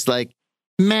is just like,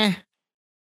 meh,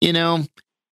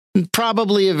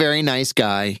 probably a very nice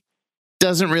guy,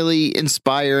 doesn't really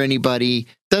inspire anybody,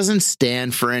 doesn't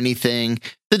stand for anything.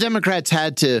 The Democrats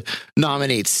had to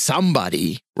nominate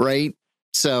somebody, right?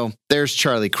 So there's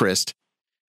Charlie Crist.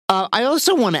 I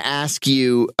also want to ask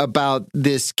you about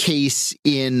this case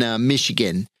in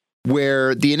Michigan,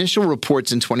 where the initial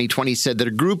reports in 2020 said that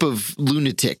a group of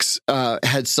lunatics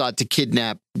had sought to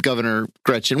kidnap Governor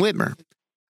Gretchen Whitmer.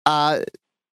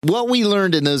 What we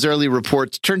learned in those early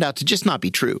reports turned out to just not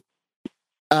be true,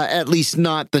 at least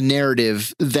not the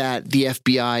narrative that the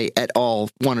FBI et al.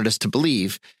 Wanted us to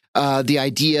believe. The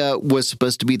idea was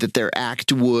supposed to be that their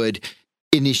act would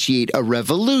initiate a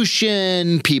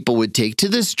revolution. People would take to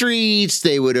the streets.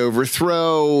 They would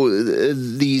overthrow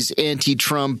these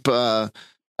anti-Trump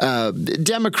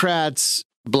Democrats,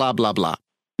 blah, blah, blah.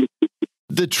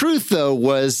 The truth, though,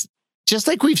 was just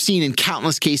like we've seen in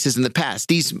countless cases in the past,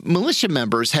 these militia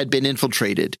members had been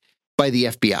infiltrated by the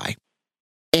FBI.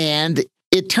 And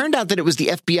it turned out that it was the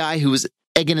FBI who was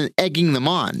egging them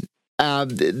on.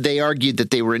 They argued that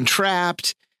they were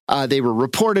entrapped. They were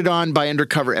reported on by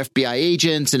undercover FBI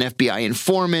agents and FBI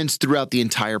informants throughout the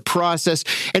entire process.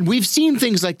 And we've seen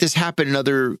things like this happen in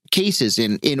other cases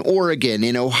in Oregon,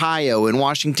 in Ohio, in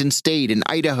Washington State, in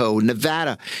Idaho,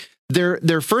 Nevada.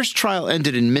 Their first trial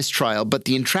ended in mistrial, but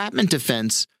the entrapment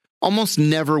defense almost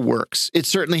never works. It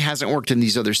certainly hasn't worked in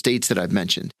these other states that I've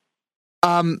mentioned.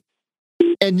 And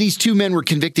these two men were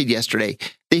convicted yesterday.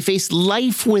 They face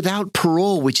life without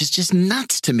parole, which is just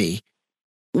nuts to me.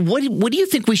 What do you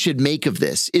think we should make of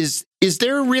this? Is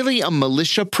there really a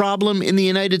militia problem in the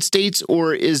United States,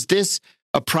 or is this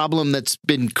a problem that's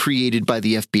been created by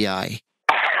the FBI?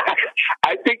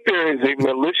 I think there is a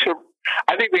militia.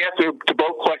 I think the answer to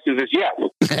both questions is yes.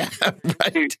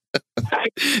 Right.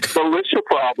 Militia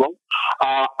problem.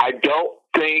 I don't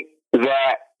think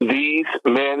that these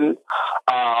men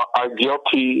are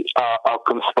guilty of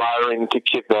conspiring to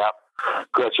kidnap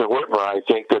Gretchen Whitmer. I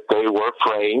think that they were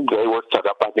framed, they were set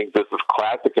up. I think this is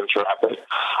classic entrapment.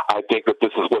 I think that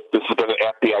this has been an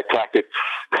FBI tactic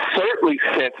certainly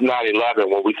since 9/11,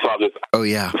 when we saw this. Oh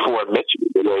yeah, before in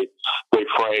Michigan, they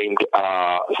framed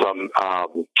some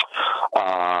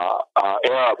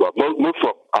Arab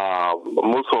Muslim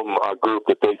group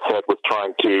that they said was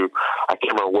trying to, I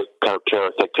can't remember what kind of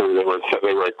terrorist activity they were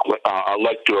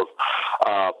alleged to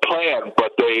have planned,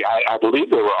 but I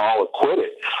believe they were all acquitted.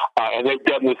 And they've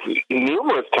done this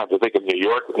numerous times. I think in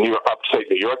upstate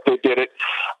New York, they did it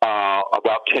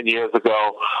about 10 years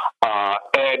ago.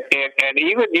 And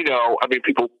even, I mean, a lot of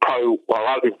people probably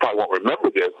won't remember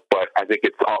this, but I think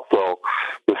it's also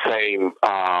the same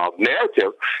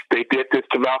narrative. They did this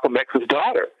to Malcolm X's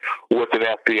daughter with an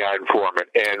FBI informant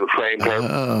and framed her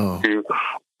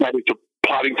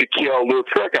plotting to kill Louis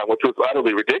Farrakhan, which was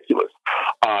utterly ridiculous.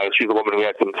 She's a woman who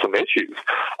had some issues,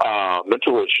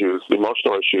 mental issues,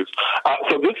 emotional issues.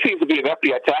 So this seems to be an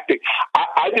FBI tactic.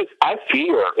 I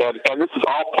fear, and this is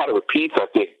all part of a piece, I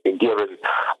think, given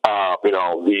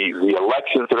the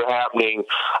elections that are happening.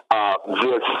 I'm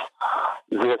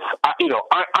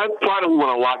fine if we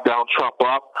want to lock down Trump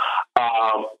up,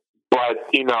 but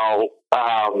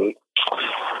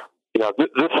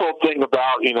this whole thing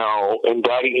about,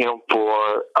 indicting him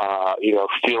for,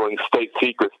 stealing state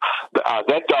secrets,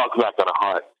 that dog's not going to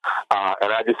hunt.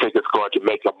 And I just think it's going to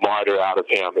make a martyr out of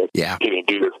him if he can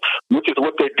do this, which is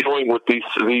what they're doing with these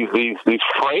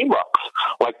frame-ups,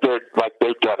 like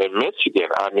they've done in Michigan.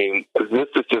 I mean,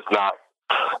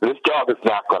 this dog is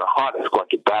not going to hunt. It's going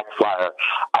to backfire.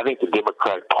 I think the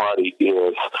Democratic Party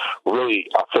is really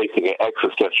facing an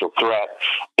existential threat,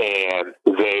 and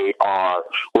they are,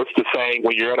 what's the saying,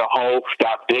 when you're in a hole,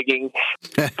 stop digging,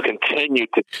 continue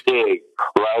to dig,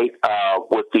 right,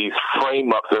 with these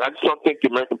frame-ups. And I just don't think the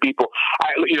American people,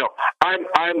 I'm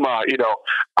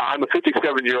a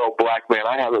 57-year-old black man.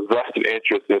 I have a vested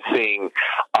interest in seeing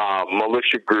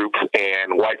militia groups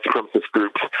and white supremacist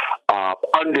groups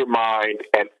undermined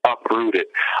and uprooted.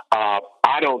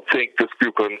 I don't think this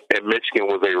group in Michigan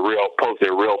posed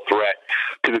a real threat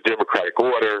to the democratic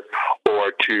order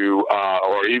or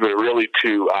even really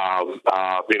to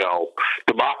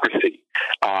democracy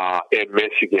in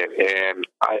Michigan. And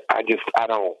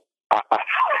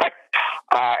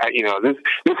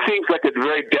this seems like a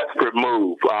very desperate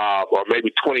move, or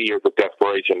maybe 20 years of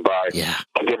desperation by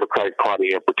the Democratic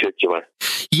Party in particular.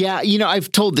 Yeah,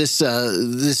 I've told this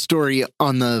story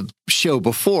on the show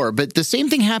before, but the same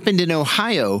thing happened in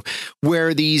Ohio,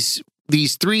 where these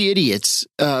three idiots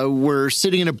were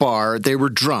sitting in a bar. They were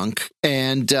drunk,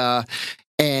 and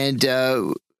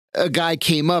a guy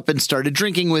came up and started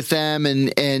drinking with them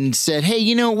and said,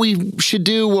 hey, we should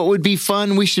do what would be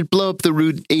fun. We should blow up the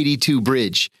Route 82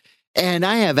 bridge. And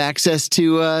I have access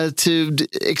to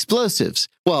explosives.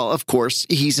 Well, of course,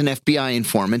 he's an FBI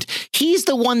informant. He's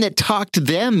the one that talked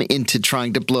them into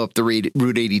trying to blow up the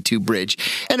Route 82 bridge.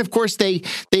 And of course, they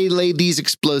lay these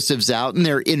explosives out and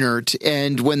they're inert.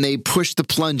 And when they push the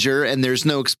plunger and there's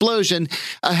no explosion,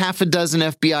 a half a dozen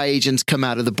FBI agents come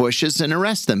out of the bushes and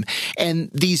arrest them. And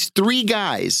these three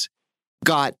guys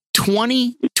got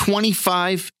 20,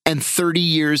 25, and 30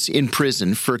 years in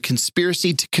prison for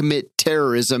conspiracy to commit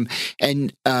terrorism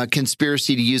and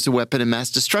conspiracy to use a weapon of mass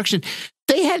destruction.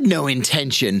 They had no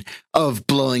intention of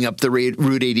blowing up the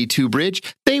Route 82 bridge.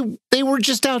 They were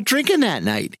just out drinking that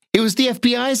night. It was the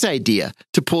FBI's idea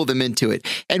to pull them into it.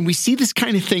 And we see this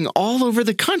kind of thing all over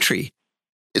the country,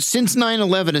 since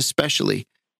 9/11 especially.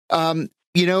 And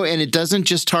it doesn't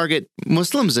just target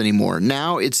Muslims anymore.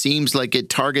 Now it seems like it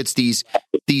targets these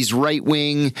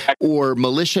right-wing or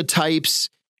militia types.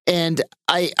 And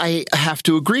I have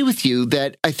to agree with you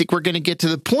that I think we're going to get to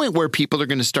the point where people are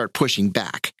going to start pushing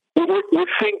back.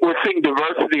 We're seeing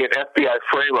diversity in FBI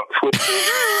frame-ups.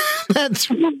 That's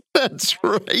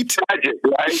right. Tragic,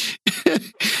 right?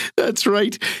 That's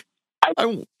right.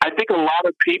 I think a lot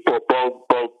of people, both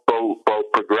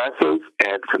progressives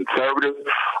and conservatives,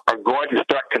 are going to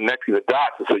start connecting the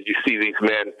dots. And so you see these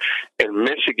men in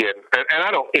Michigan, and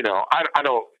I don't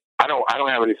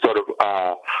have any sort of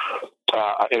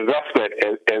investment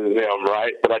in them,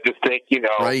 right? But I just think,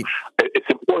 right. It's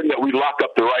important that we lock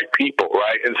up the right people,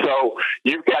 right? And so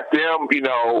you've got them,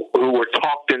 who were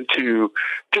talked into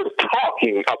just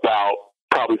talking about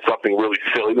probably something really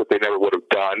silly that they never would have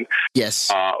done.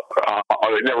 Yes.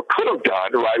 Or they never could have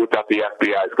done, right, without the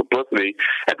FBI's complicity.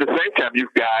 At the same time,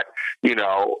 you've got,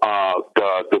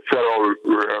 the Federal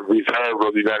Reserve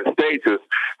of the United States is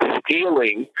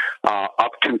stealing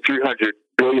up to $300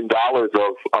 billion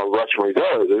of Russian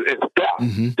reserves. It's theft.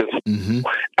 Mm-hmm.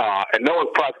 And no one's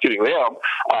prosecuting them.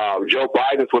 Joe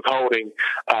Biden's withholding,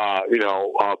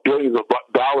 billions of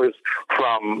dollars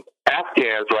from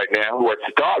Afghans right now who are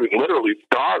starving, literally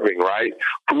starving, right?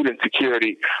 Food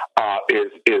insecurity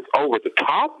is over the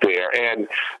top there, and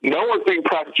no one's being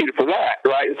prosecuted for that,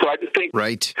 right? And so I just think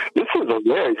this is a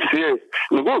very serious,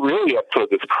 we're really at sort of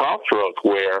this crossroads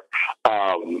where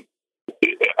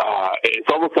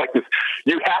it's almost like this,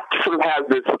 you have to sort of have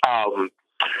this,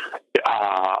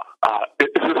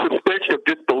 it's a suspension of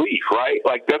disbelief, right?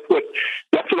 Like that's what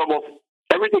almost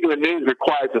everything in the news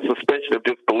requires a suspension of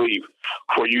disbelief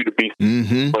for you to be,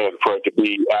 for it to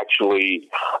be actually,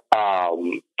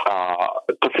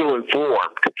 to feel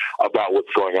informed about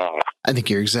what's going on. I think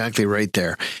you're exactly right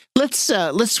there. Let's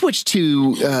switch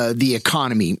to the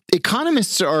economy.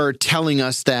 Economists are telling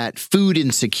us that food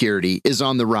insecurity is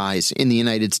on the rise in the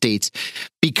United States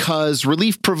because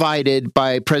relief provided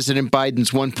by President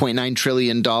Biden's $1.9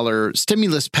 trillion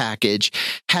stimulus package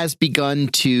has begun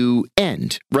to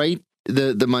end, right?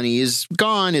 The money is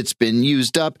gone. It's been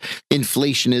used up.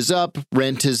 Inflation is up.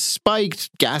 Rent has spiked.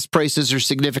 Gas prices are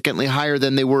significantly higher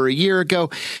than they were a year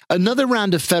ago. Another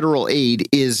round of federal aid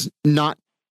is not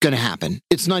going to happen.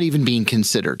 It's not even being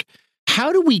considered.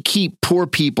 How do we keep poor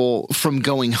people from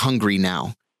going hungry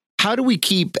now? How do we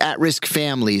keep at-risk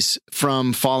families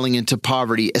from falling into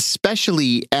poverty,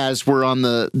 especially as we're on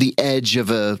the edge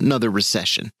of another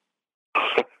recession?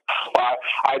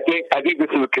 I think this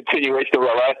is a continuation of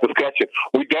our last discussion.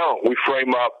 We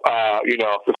frame up,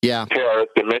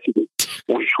 terrorists and Michigan.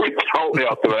 We don't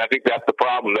help them, and I think that's the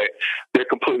problem. They're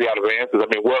completely out of answers. I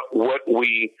mean, what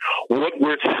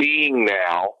we're seeing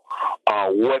now,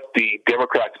 what the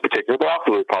Democrats in particular, but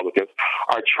also the Republicans,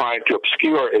 are trying to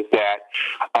obscure is that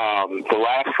the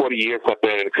last 40 years have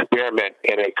been an experiment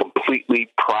in a completely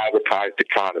privatized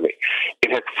economy.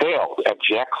 It has failed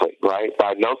abjectly, right?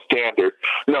 By no standard.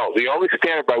 No, the only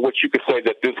standard by which you could say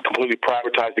that this completely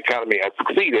privatized economy has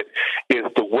succeeded is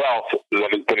the wealth that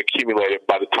has been accumulated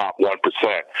by the top 1%.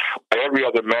 By every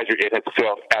other measure, it has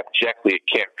failed abjectly. It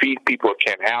can't feed people. It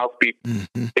can't house people.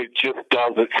 Mm-hmm. It just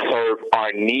doesn't serve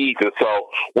our needs. And so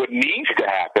what needs to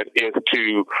happen is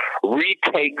to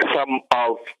retake some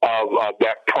of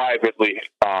that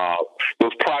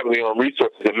those privately owned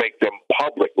resources and make them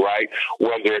public, right?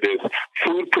 Whether it is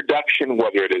food production,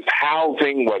 whether it is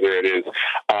housing, whether it is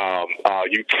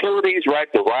utilities, right?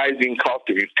 The rising cost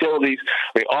of utilities.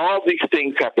 I mean, all these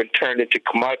things have been turned into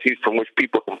commodities from which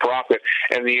people can profit.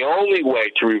 And the only way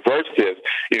to reverse this,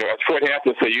 as Fred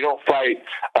Hampton said, you don't fight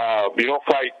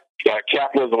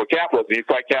capitalism with capitalism. You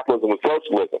fight capitalism with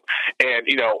socialism. And,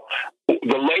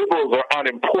 the labels are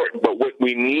unimportant, but what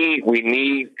we need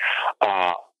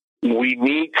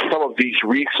some of these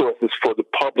resources for the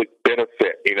public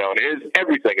benefit, and it is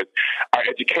everything. Our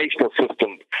educational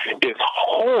system is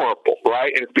horrible,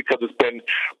 right? And it's because it's been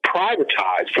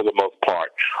privatized for the most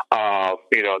part.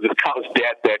 This college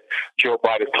debt that Joe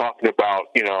Biden is talking about,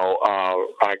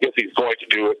 I guess he's going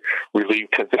to do it, relieve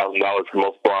 $10,000 for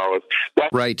most borrowers.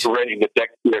 That's right. Raising the deck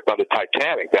on the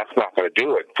Titanic. That's not going to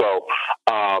do it. So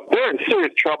they're in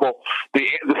serious trouble. The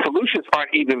solutions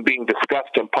aren't even being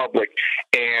discussed in public,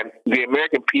 and the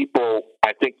American people,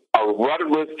 I think, a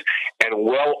rudderless and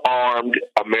well-armed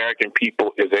American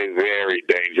people is a very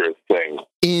dangerous thing.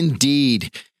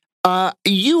 Indeed.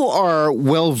 You are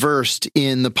well-versed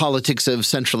in the politics of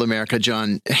Central America,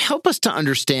 Jon. Help us to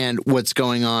understand what's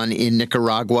going on in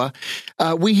Nicaragua.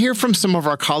 We hear from some of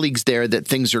our colleagues there that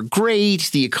things are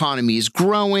great, the economy is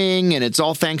growing, and it's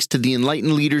all thanks to the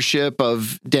enlightened leadership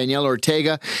of Daniel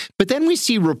Ortega. But then we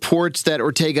see reports that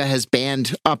Ortega has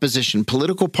banned opposition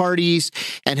political parties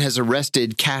and has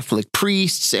arrested Catholic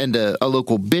priests and a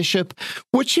local bishop.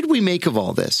 What should we make of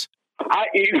all this? I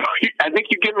think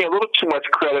you give me a little too much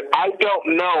credit. I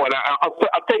don't know, and I'll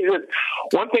tell you this.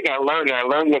 One thing I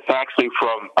learned this actually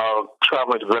from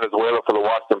traveling to Venezuela for the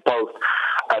Washington Post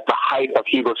at the height of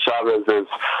Hugo Chavez's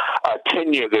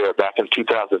tenure there back in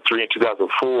 2003 and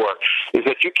 2004, is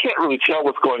that you can't really tell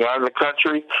what's going on in the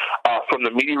country from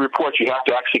the media reports. You have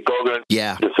to actually go there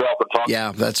yourself and talk.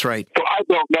 Yeah, that's right. So I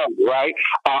don't know, right?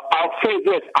 I'll say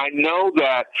this. I know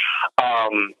that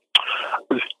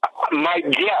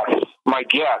my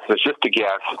guess, it's just a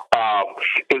guess,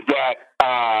 is that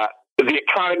the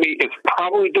economy is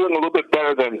probably doing a little bit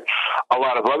better than a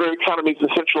lot of other economies in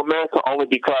Central America, only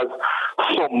because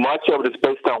so much of it is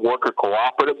based on worker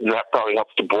cooperatives, and that probably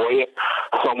helps to buoy it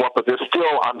somewhat. But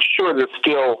I'm sure there's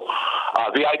still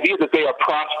the idea that they are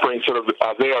prospering,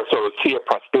 they are sort of sea of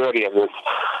prosperity in this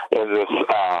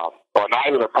or an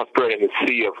island of prosperity in the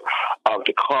sea of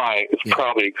decline is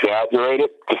probably exaggerated,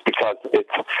 just because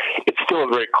it's still a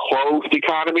very closed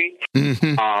economy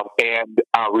and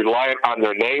reliant on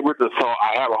their neighbors. And so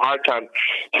I have a hard time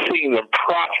seeing them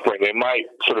prospering. They might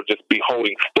sort of just be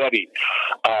holding steady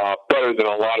better than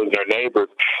a lot of their neighbors.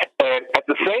 And at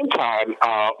the same time,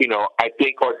 I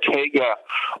think Ortega,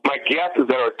 my guess is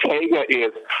that Ortega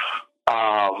is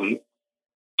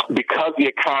because the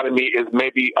economy is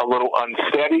maybe a little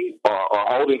unsteady or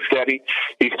holding steady,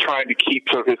 he's trying to keep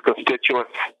sort of his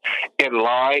constituents in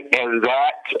line, and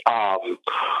that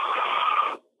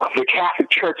the Catholic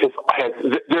Church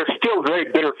there's still very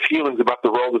bitter feelings about the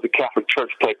role that the Catholic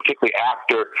Church played, particularly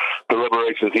after the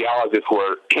liberation. Theologians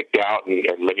were kicked out, and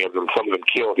many of them, some of them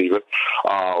killed even,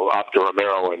 after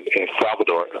Romero and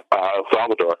Salvador.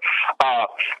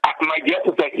 My guess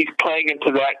is that he's playing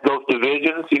into those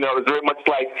divisions. It's very much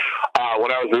like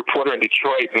when I was a reporter in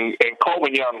Detroit, and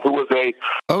Coleman Young, who was a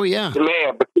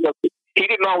man, but he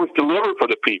didn't always deliver for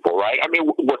the people, right? I mean,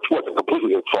 which wasn't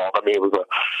completely his fault. I mean, it was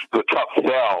a tough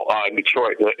sell in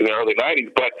Detroit in the early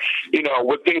 90s. But,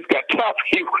 when things got tough,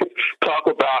 he would talk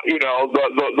about,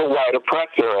 the white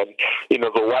oppressor and,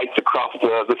 the whites across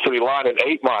the city line in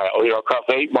 8 Mile, across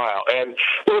 8 Mile. And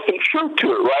there was some truth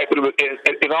to it, right? But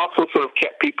it also sort of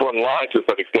kept people in line to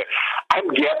some extent. I'm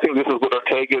guessing this is what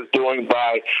Ortega is doing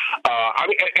by,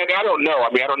 and I don't know. I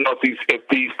mean, I don't know if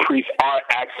these priests are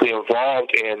actually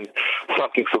involved in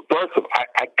something subversive.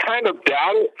 I kind of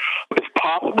doubt it. It's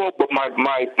possible, but my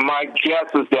guess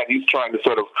is that he's trying to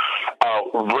sort of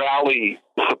rally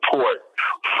support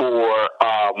for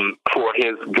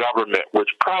his government, which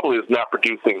probably is not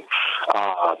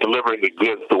delivering the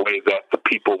goods the way that the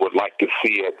people would like to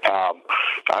see it.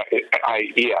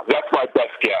 That's my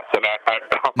best guess, and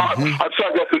I'm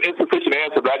sorry that's an insufficient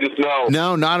answer, but I just know.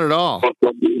 No, not at all.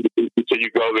 So you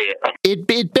go there.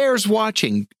 It bears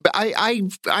watching.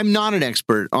 I'm not an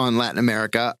expert on Latin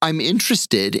America. I'm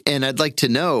interested, and I'd like to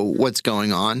know what's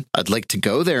going on. I'd like to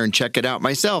go there and check it out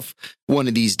myself one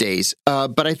of these days.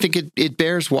 But I think it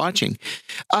bears watching.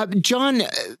 Jon,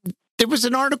 there was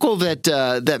an article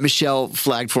that Michelle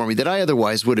flagged for me that I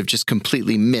otherwise would have just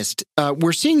completely missed.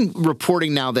 We're seeing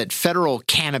reporting now that federal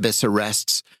cannabis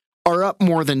arrests are up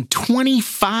more than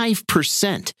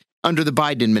 25% under the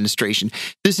Biden administration.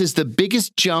 This is the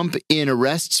biggest jump in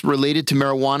arrests related to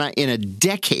marijuana in a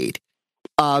decade.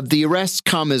 The arrests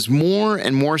come as more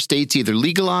and more states either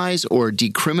legalize or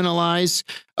decriminalize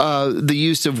the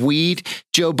use of weed.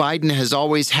 Joe Biden has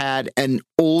always had an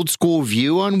old school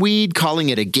view on weed, calling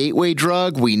it a gateway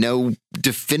drug. We know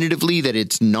definitively that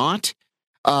it's not,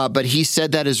 but he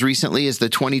said that as recently as the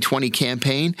 2020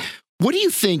 campaign. What do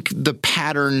you think the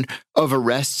pattern of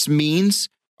arrests means?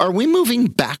 Are we moving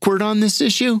backward on this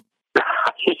issue?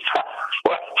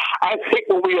 Well, I think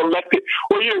when we elected,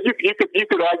 you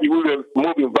could argue we've been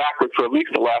moving backwards for at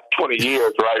least the last 20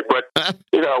 years, right? But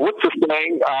what's the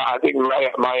saying? I think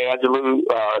Maya Angelou,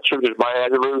 attributed Maya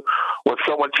Angelou, when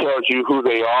someone tells you who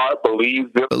they are,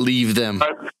 believe them. Believe them.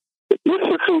 This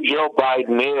is who Joe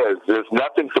Biden is. There's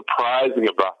nothing surprising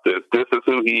about this. This is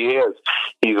who he is.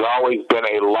 He's always been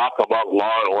a lock among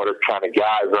law and order kind of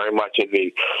guy, very much in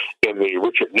the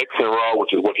Richard Nixon role,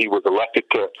 which is when he was elected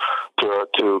to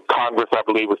Congress, I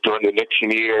believe, was during the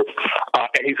Nixon years.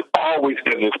 And he's always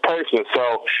been this person.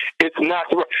 So it's not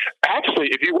actually.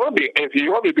 If you want me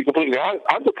to be completely honest,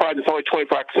 I'm surprised it's only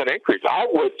 25% increase. I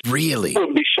would really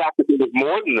be shocked if it was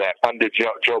more than that under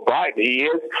Joe Biden. He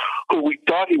is who we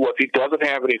thought he was. He doesn't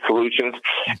have any solutions.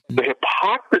 The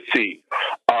hypocrisy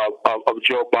of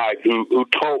Joe Biden, who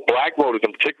told black voters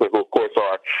in particular, who of course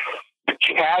are the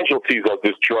casualties of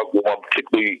this drug war,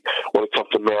 particularly when it comes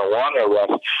to marijuana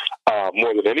arrests,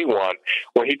 more than anyone,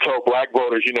 when he told black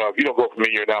voters, if you don't vote for me,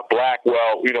 you're not black.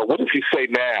 Well, what does he say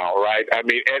now, right? I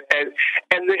mean,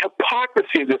 and the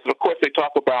hypocrisy of this, and of course they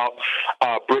talk about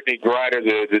Brittany Griner,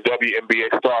 the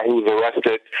WNBA star who was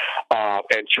arrested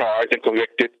and charged and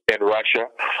convicted in Russia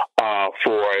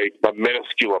for a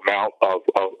minuscule amount of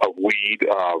weed,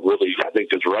 really, I think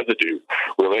just residue,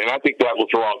 really. And I think that was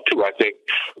wrong, too. I think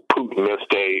Putin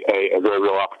missed a very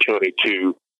real opportunity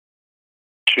to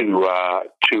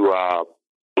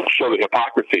show the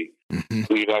hypocrisy of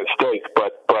the United States,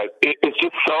 but it's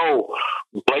just so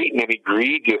blatant and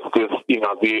egregious. This,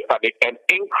 an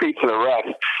increase in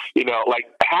arrests. Like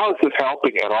how is this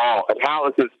helping at all, and how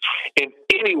is this in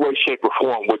any way, shape, or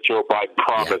form what Joe Biden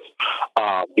promised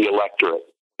the electorate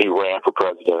he ran for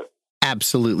president?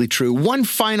 Absolutely true. One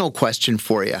final question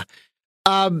for you.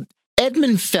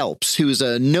 Edmund Phelps, who is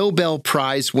a Nobel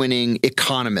Prize-winning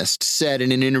economist, said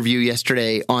in an interview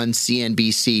yesterday on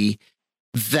CNBC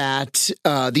that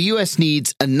the U.S.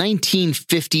 needs a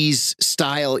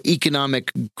 1950s-style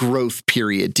economic growth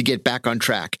period to get back on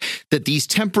track, that these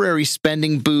temporary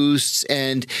spending boosts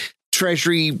and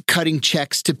Treasury cutting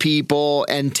checks to people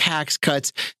and tax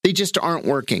cuts, they just aren't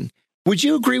working. Would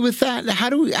you agree with that? How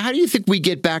do you think we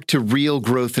get back to real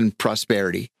growth and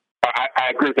prosperity? I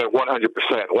agree with that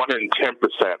 100%,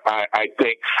 110%. I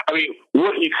think,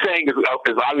 what he's saying is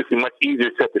obviously much easier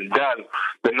said than done.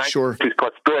 The 1950s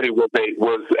prosperity was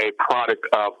a product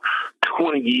of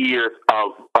 20 years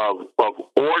of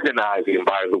organizing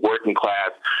by the working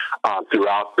class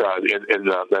throughout in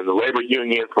the labor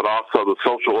unions, but also the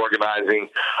social organizing.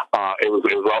 It was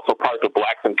also part of the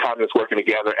blacks and communists working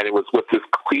together, and it was with this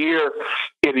clear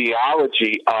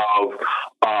ideology of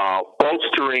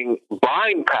bolstering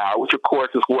buying power, which of course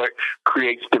is what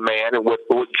creates demand and what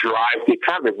drives the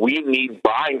economy. We need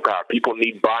buying power. People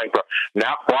need buying power,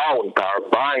 not borrowing power,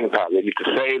 buying power. They need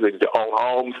to save, they need to own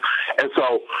homes. And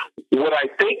so what I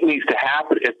think needs to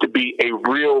happen is to be a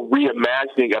real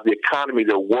reimagining of the economy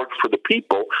that works for the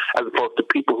people as opposed to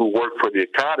people who work for the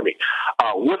economy.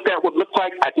 What that would look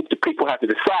like, I think the people have to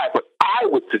decide, but I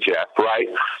would suggest, right,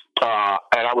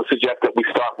 and I would suggest that we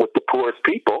start with the poorest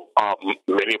people,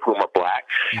 many of whom are black,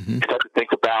 start to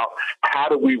think about how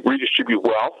do we redistribute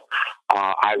wealth.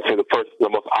 I would say the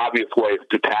most obvious way is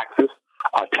through taxes.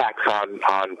 Tax on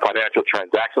financial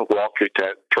transactions, Wall Street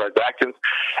transactions,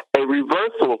 a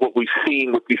reversal of what we've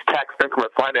seen with these tax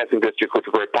increment financing districts, which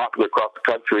are very popular across the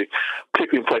country,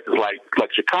 particularly in places like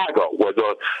Chicago, where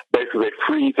basically they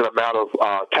freeze an amount of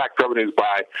tax revenues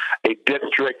by a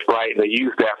district, right, and they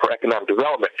use that for economic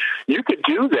development. You could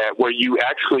do that where you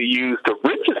actually use the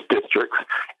richest districts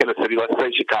in a city, let's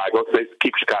say Chicago,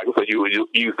 keep Chicago, so you would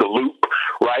use the loop,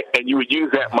 right, and you would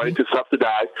use that money to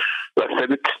subsidize, let's say,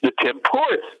 the 10 poorest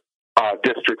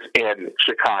districts in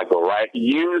Chicago, right?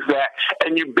 Use that,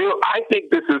 and you build. I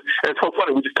think this is, and it's so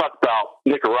funny, we just talked about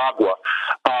Nicaragua.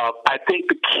 I think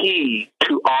the key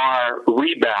to our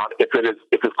rebound, if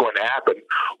it's going to happen,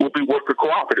 will be worker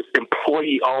cooperatives,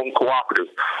 employee-owned cooperatives,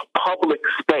 public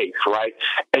space, right?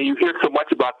 And you hear so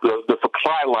much about the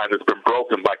supply line that's been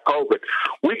broken by COVID.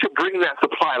 We could bring that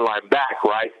supply line back,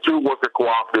 right, through worker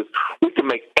cooperatives. We can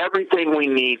make everything we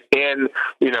need in,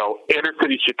 inner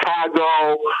city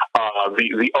Chicago,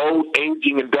 the old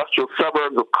aging industrial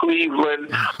suburbs of Cleveland,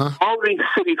 all these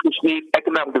cities which need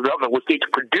economic development, which need to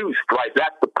produce, right?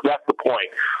 That's the point.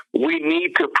 We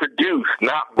need to produce,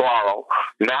 not borrow,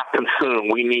 not consume.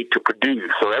 We need to produce.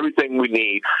 So everything we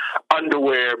need,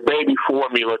 underwear, baby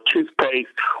formula, toothpaste,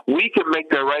 we can make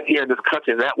that right here in this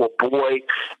country, and that will buoy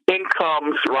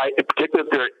incomes, right? In particular,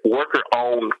 if they're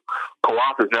worker-owned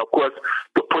cooperatives. Now, of course,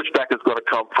 the pushback is going to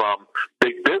come from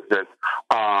big business,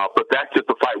 but that's just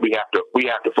the fight we have to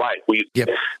fight.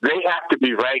 They have to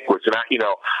be vanquished, and I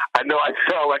know I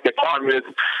sound like a communist,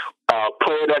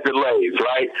 play it as it lays,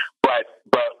 right? But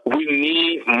we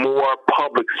need more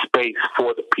public space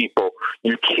for the people.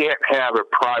 You can't have an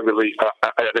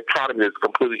economy that's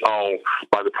completely owned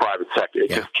by the private sector.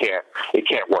 It just can't. It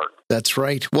can't work. That's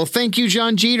right. Well, thank you,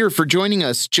 Jon Jeter, for joining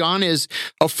us. Jon is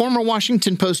a former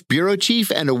Washington Post bureau chief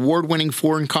and award-winning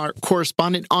foreign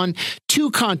correspondent on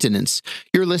 2 continents.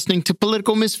 You're listening to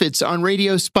Political Misfits on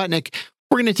Radio Sputnik.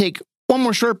 We're going to take one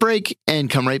more short break and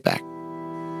come right back.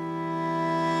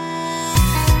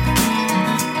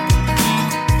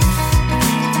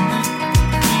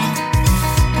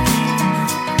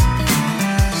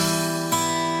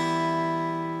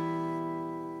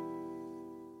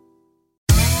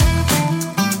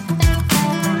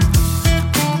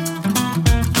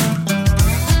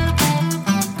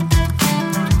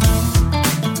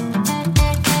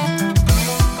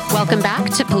 Welcome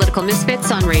back to Political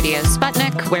Misfits on Radio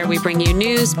Sputnik, where we bring you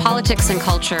news, politics, and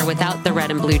culture without the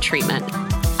red and blue treatment.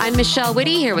 I'm Michelle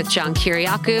Whitty here with John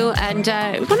Kiriakou,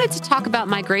 and we wanted to talk about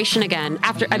migration again.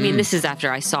 This is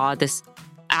after I saw this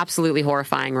absolutely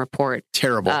horrifying report.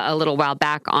 Terrible. A little while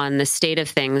back on the state of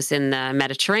things in the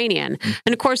Mediterranean.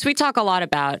 And of course, we talk a lot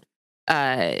about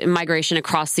migration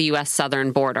across the U.S.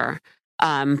 southern border.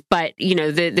 But,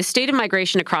 the state of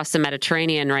migration across the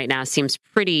Mediterranean right now seems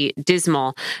pretty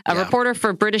dismal. A reporter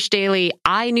for British daily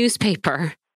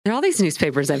iNewspaper, there are all these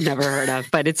newspapers I've never heard of,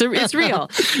 but it's real.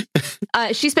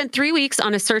 She spent 3 weeks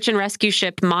on a search and rescue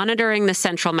ship monitoring the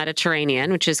central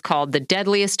Mediterranean, which is called the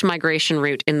deadliest migration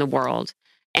route in the world,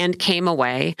 and came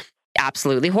away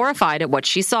absolutely horrified at what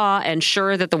she saw and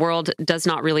sure that the world does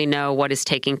not really know what is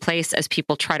taking place as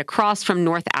people try to cross from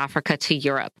North Africa to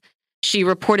Europe. She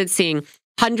reported seeing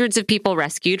hundreds of people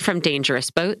rescued from dangerous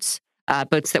boats,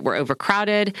 boats that were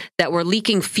overcrowded, that were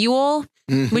leaking fuel,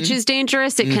 which is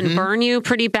dangerous. It can burn you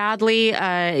pretty badly,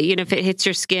 if it hits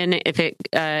your skin, if it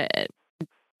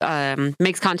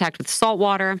makes contact with salt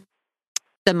water.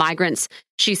 The migrants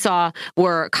she saw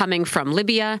were coming from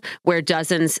Libya, where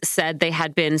dozens said they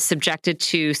had been subjected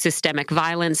to systemic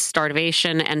violence,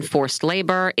 starvation, and forced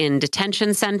labor in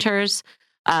detention centers.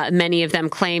 Many of them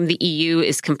claim the EU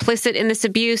is complicit in this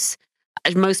abuse.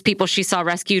 Most people she saw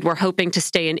rescued were hoping to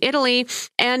stay in Italy.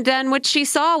 And then what she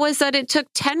saw was that it took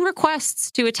 10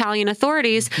 requests to Italian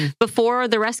authorities before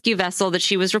the rescue vessel that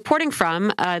she was reporting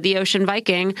from, the Ocean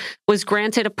Viking, was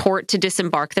granted a port to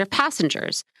disembark their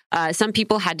passengers. Some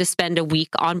people had to spend a week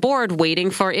on board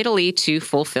waiting for Italy to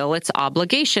fulfill its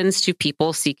obligations to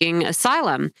people seeking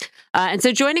asylum. And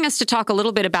so joining us to talk a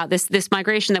little bit about this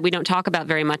migration that we don't talk about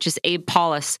very much is Abe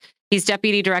Paulos. He's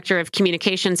Deputy Director of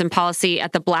Communications and Policy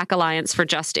at the Black Alliance for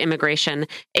Just Immigration.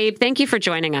 Abe, thank you for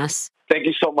joining us. Thank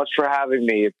you so much for having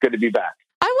me. It's good to be back.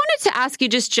 I wanted to ask you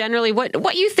just generally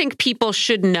what you think people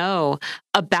should know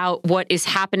about what is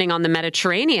happening on the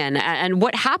Mediterranean and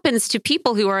what happens to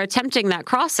people who are attempting that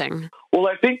crossing. Well,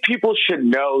 I think people should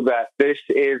know that this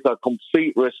is a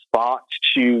complete response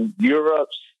to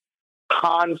Europe's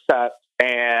concept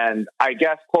and, I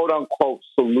guess, quote unquote,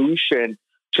 solution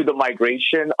to the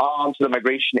migration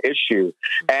issue.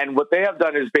 And what they have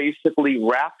done is basically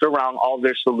wrapped around all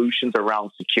their solutions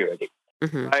around security,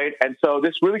 right? And so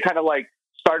this really kind of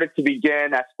started to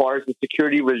begin as far as the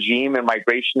security regime and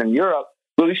migration in Europe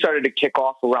really started to kick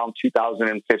off around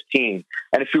 2015.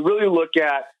 And if you really look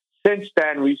at since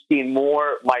then, we've seen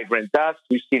more migrant deaths,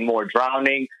 we've seen more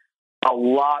drowning, a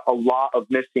lot of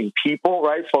missing people,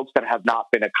 right? Folks that have not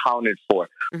been accounted for.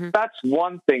 That's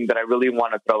one thing that I really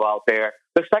want to throw out there.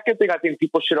 The second thing I think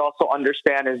people should also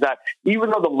understand is that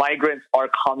even though the migrants are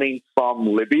coming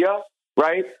from Libya,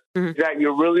 right, that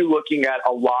you're really looking at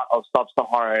a lot of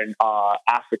sub-Saharan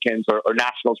Africans or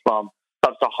nationals from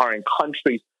sub-Saharan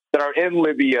countries that are in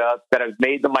Libya that have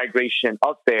made the migration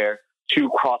up there to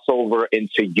cross over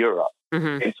into Europe.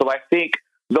 And so I think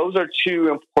those are two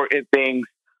important things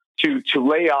to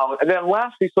lay out. And then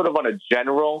lastly, sort of on a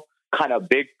general kind of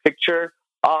big picture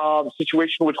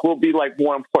situation, which will be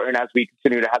more important as we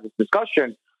continue to have this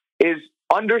discussion, is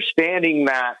understanding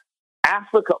that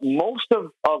Africa, most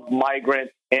of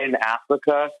migrants in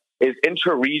Africa is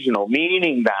interregional,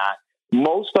 meaning that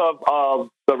most of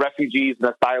the refugees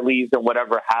and asylees and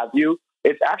whatever have you,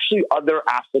 it's actually other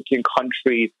African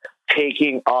countries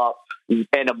taking up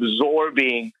and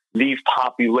absorbing these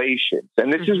populations.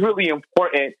 And this is really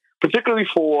important, particularly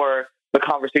for the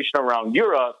conversation around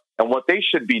Europe and what they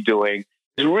should be doing,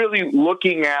 is really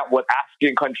looking at what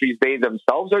African countries they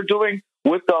themselves are doing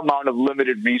with the amount of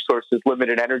limited resources,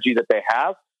 limited energy that they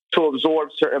have to absorb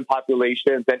certain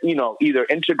populations and, either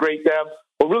integrate them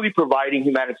or really providing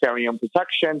humanitarian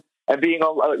protection and being,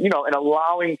 and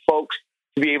allowing folks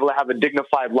to be able to have a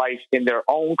dignified life in their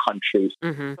own countries.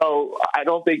 So I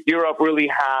don't think Europe really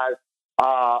has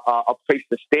a place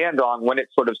to stand on when it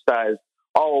sort of says,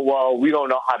 oh, well, we don't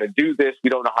know how to do this.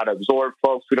 We don't know how to absorb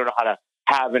folks. We don't know how to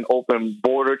have an open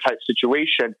border type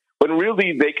situation, when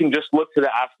really they can just look to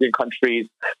the African countries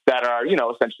that are,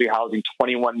 essentially housing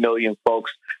 21 million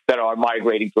folks that are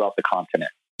migrating throughout the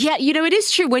continent. Yeah, it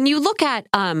is true. When you look at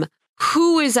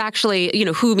who is actually,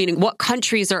 who meaning what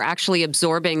countries are actually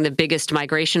absorbing the biggest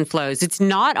migration flows, it's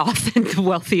not often the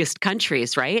wealthiest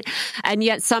countries, right? And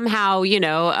yet somehow,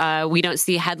 we don't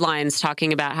see headlines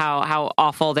talking about how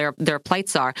awful their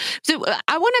plights are. So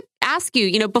I want to ask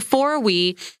you, before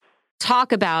we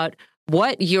talk about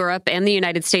what Europe and the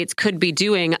United States could be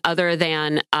doing other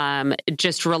than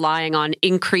just relying on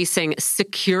increasing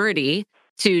security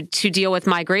to deal with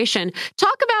migration,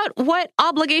 talk about what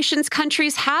obligations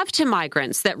countries have to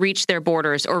migrants that reach their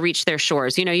borders or reach their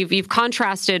shores. You've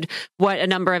contrasted what a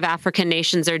number of African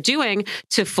nations are doing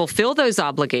to fulfill those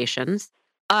obligations.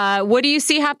 What do you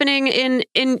see happening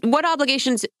in what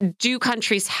obligations do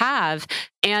countries have?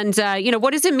 And,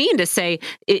 what does it mean to say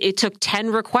it took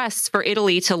 10 requests for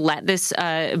Italy to let this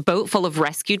boat full of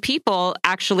rescued people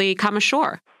actually come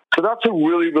ashore? So that's a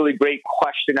really, really great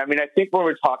question. I mean, I think when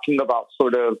we're talking about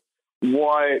sort of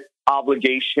what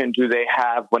obligation do they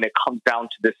have when it comes down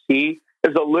to the sea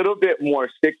is a little bit more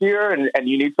stickier, and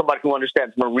you need somebody who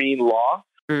understands marine law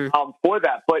for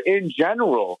that. But in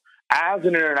general, as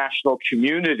an international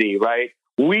community, right,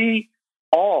 we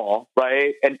all,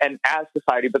 right, and as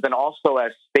society, but then also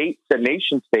as states and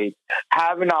nation states,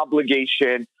 have an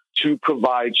obligation to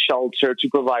provide shelter, to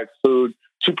provide food,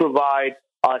 to provide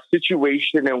a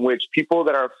situation in which people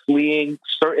that are fleeing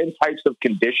certain types of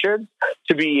conditions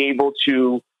to be able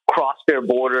to cross their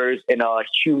borders in a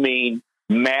humane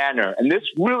manner. And this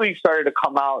really started to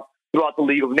come out throughout the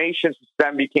League of Nations, which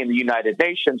then became the United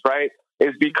Nations, right?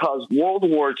 Is because World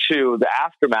War II, the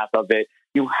aftermath of it,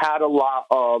 you had a lot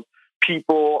of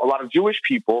people, a lot of Jewish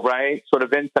people, right, sort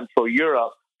of in Central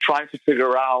Europe, trying to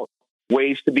figure out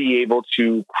ways to be able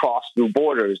to cross through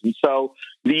borders. And so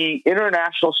the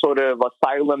international sort of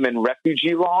asylum and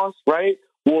refugee laws, right,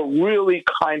 were really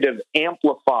kind of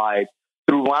amplified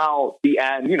throughout the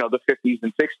end, the 50s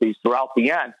and 60s, throughout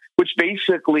the end, which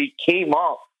basically came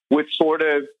up with sort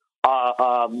of,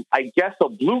 a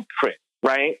blueprint,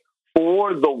 right,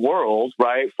 for the world,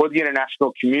 right, for the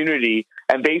international community,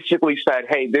 and basically said,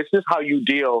 hey, this is how you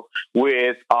deal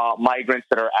with migrants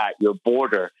that are at your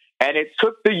border. And it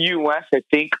took the U.S., I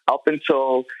think, up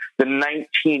until the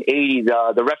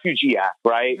 1980s, the Refugee Act,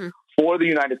 right, for the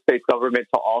United States government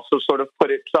to also sort of put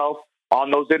itself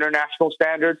on those international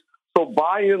standards. So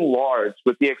by and large,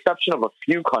 with the exception of a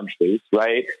few countries,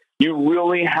 right, you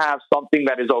really have something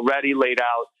that is already laid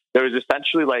out. There is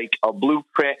essentially like a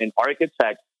blueprint and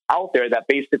architect out there that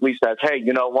basically says, hey,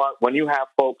 you know what, when you have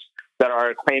folks that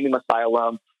are claiming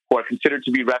asylum who are considered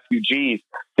to be refugees,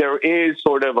 there is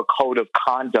sort of a code of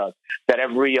conduct that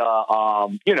every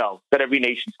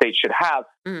nation state should have,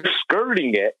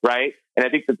 skirting it, right? And I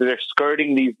think that they're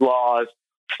skirting these laws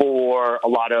for a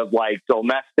lot of like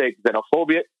domestic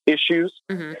xenophobia issues.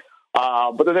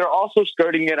 But then they're also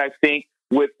skirting it, I think,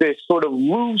 with this sort of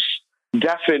loose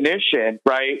definition,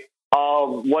 right,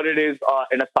 of what it is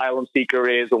an asylum seeker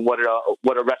is and what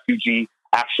a refugee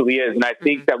actually is. And I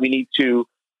think that we need to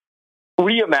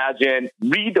reimagine,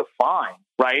 redefine,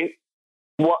 right,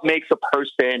 what makes a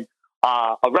person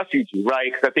a refugee,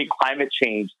 right? Because I think climate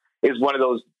change is one of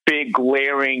those big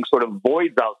glaring sort of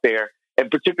voids out there,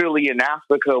 and particularly in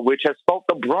Africa, which has felt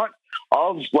the brunt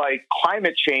of like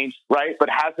climate change, right, but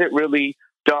hasn't really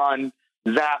done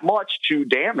that much to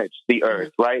damage the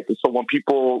earth, right? So when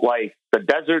people like the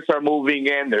deserts are moving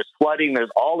in, there's flooding, there's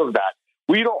all of that.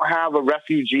 We don't have a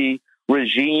refugee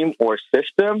regime or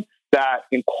system that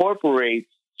incorporates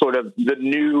sort of the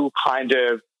new kind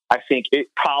of, I think,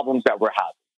 problems that we're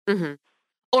having.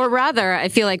 Or rather, I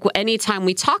feel like anytime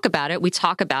we talk about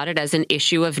it as an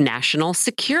issue of national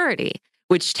security,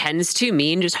 which tends to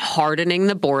mean just hardening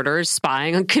the borders,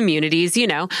 spying on communities,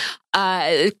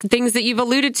 things that you've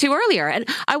alluded to earlier. And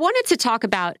I wanted to talk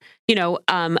about,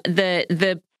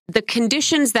 the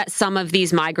conditions that some of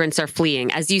these migrants are fleeing.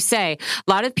 As you say,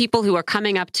 a lot of people who are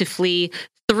coming up to flee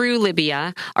through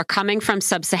Libya are coming from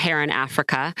sub-Saharan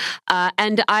Africa.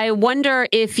 And I wonder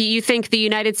if you think the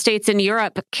United States and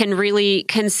Europe can really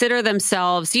consider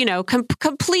themselves,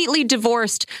 completely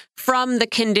divorced from the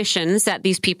conditions that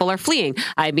these people are fleeing.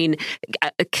 I mean,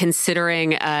 considering,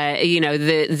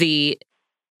 the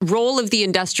role of the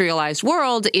industrialized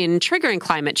world in triggering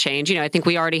climate change. I think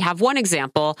we already have one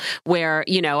example where,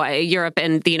 Europe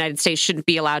and the United States shouldn't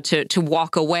be allowed to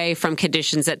walk away from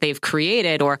conditions that they've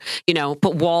created or,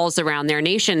 put walls around their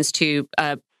nations to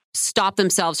stop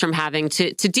themselves from having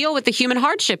to deal with the human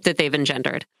hardship that they've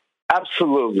engendered.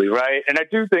 Absolutely, right? And I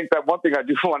do think that one thing I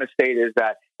do want to state is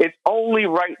that it's only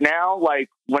right now, like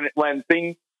when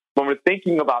things when we're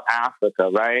thinking about Africa,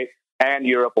 right, and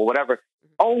Europe or whatever,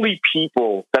 only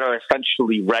people that are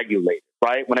essentially regulated,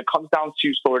 right? When it comes down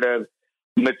to sort of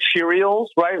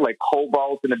materials, right, like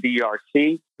cobalt in the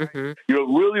DRC, you're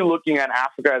really looking at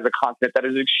Africa as a continent that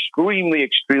is extremely,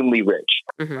 extremely rich,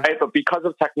 right? But because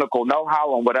of technical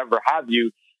know-how and whatever have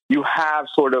you, you have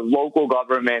sort of local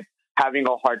government having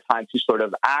a hard time to sort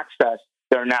of access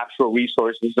their natural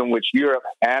resources, in which Europe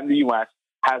and the U.S.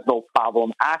 has no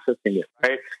problem accessing it,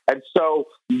 right? And so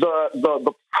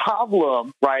the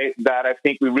problem, right, that I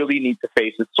think we really need to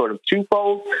face is sort of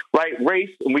twofold, right?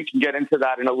 Race, and we can get into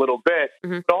that in a little bit,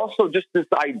 but also just this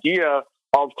idea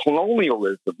of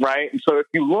colonialism, right? And so if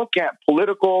you look at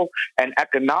political and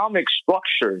economic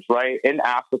structures, right, in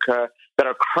Africa that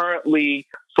are currently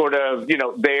sort of,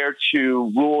 there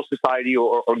to rule society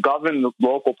or govern the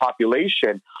local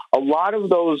population, a lot of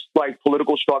those like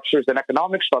political structures and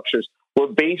economic structures were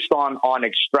based on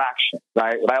extraction,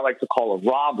 right? What I like to call a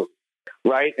robbery,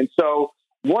 right? And so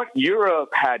what Europe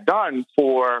had done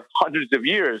for hundreds of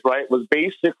years, right, was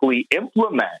basically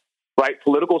implement, right,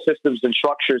 political systems and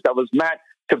structures that was meant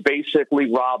to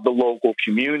basically rob the local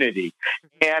community.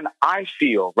 And I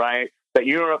feel, right, that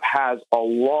Europe has a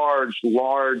large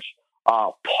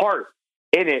part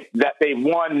in it that they,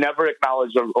 one, never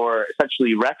acknowledged or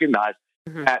essentially recognized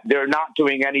that they're not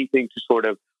doing anything to sort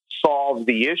of solve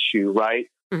the issue, right?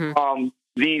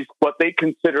 These, what they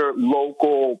consider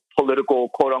local political,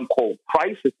 quote unquote,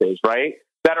 crises, right,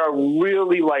 that are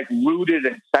really like rooted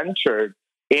and centered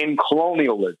in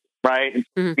colonialism, right?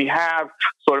 And we have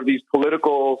sort of these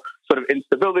political sort of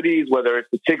instabilities, whether it's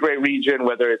the Tigray region,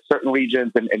 whether it's certain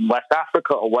regions in West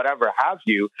Africa or whatever have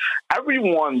you.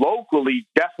 Everyone locally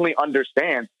definitely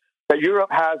understands that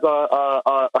Europe has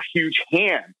a huge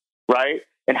hand, right,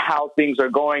 in how things are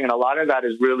going. And a lot of that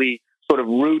is really sort of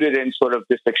rooted in sort of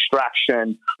this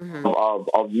extraction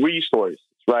of resources,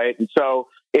 right? And so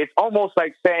it's almost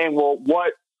like saying, well,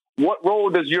 what role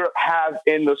does Europe have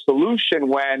in the solution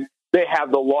when they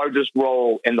have the largest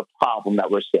role in the problem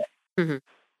that we're seeing?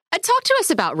 Talk to us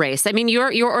about race. I mean,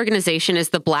 your organization is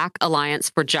the Black Alliance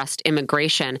for Just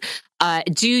Immigration.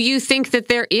 Do you think that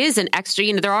there is an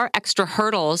extra, there are extra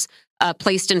hurdles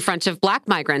placed in front of Black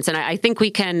migrants? And I think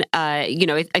we can,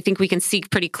 I think we can see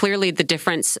pretty clearly the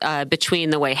difference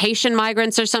between the way Haitian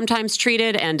migrants are sometimes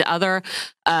treated and other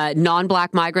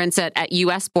non-Black migrants at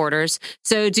U.S. borders.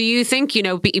 So do you think,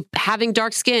 having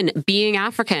dark skin, being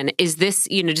African, is this,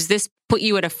 does this put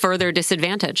you at a further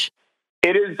disadvantage?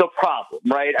 It is the problem,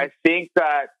 right? I think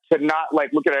that to not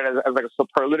like look at it as like a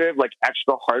superlative, like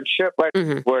extra hardship,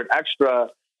 right? Word extra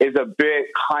is a bit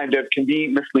kind of can be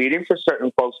misleading for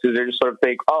certain folks because they just sort of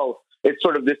think, oh, it's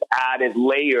sort of this added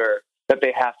layer that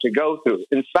they have to go through.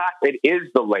 In fact, it is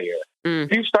the layer.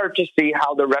 If you start to see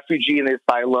how the refugee and the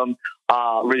asylum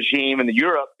regime in the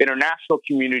Europe international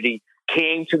community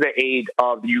came to the aid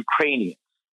of the Ukrainians,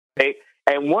 okay?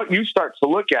 And what you start to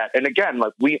look at, and again,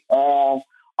 like we all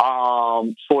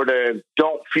sort of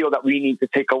don't feel that we need to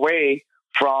take away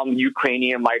from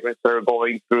Ukrainian migrants that are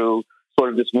going through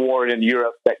sort of this war in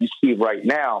Europe that you see right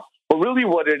now. But really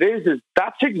what it is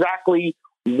that's exactly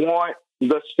what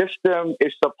the system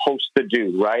is supposed to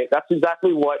do, right? That's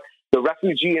exactly what the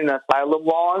refugee and asylum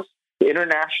laws, the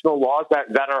international laws that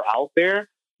are out there,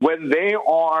 when they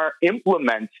are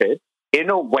implemented in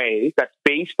a way that's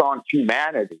based on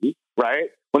humanity, right?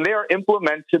 When they are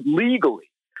implemented legally,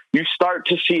 you start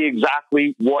to see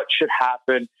exactly what should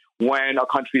happen when a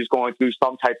country is going through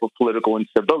some type of political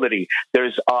instability.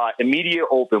 There's immediate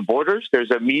open borders.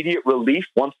 There's immediate relief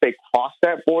once they cross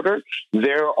that border.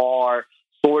 There are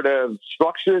sort of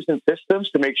structures and systems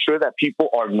to make sure that people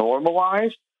are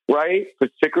normalized, right?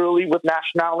 Particularly with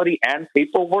nationality and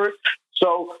paperwork.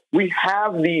 So we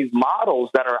have these models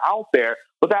that are out there,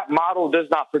 but that model does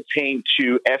not pertain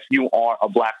to if you are a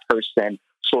Black person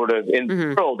sort of in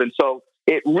the world. And so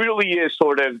it really is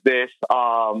sort of this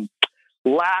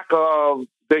lack of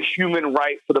the human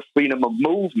right for the freedom of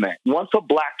movement. Once a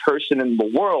Black person in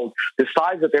the world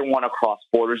decides that they want to cross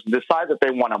borders, decides that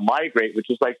they want to migrate, which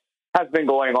is like has been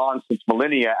going on since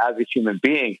millennia as a human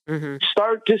being,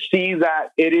 start to see that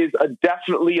it is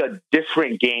definitely a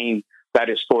different game that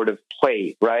is sort of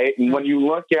played, right? And when you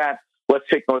look at, let's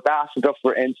take North Africa,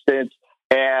 for instance,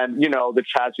 and, the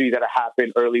tragedy that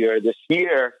happened earlier this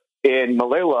year in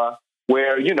Malala,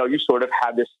 where, you sort of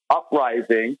had this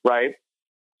uprising, right,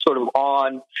 sort of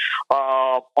on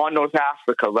North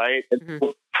Africa, right? And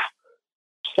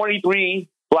 23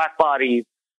 Black bodies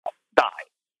died,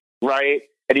 right?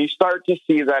 And you start to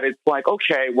see that it's like,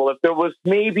 okay, well, if there was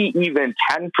maybe even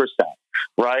 10%,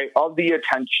 right, of the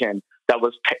attention that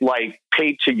was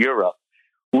paid to Europe,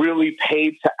 really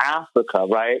paid to Africa,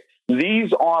 right?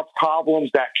 These are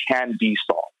problems that can be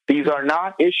solved. These are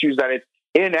not issues that it's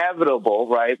inevitable,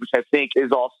 right? Which I think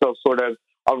is also sort of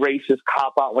a racist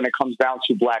cop-out when it comes down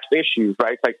to Black issues,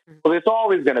 right? It's like, well, it's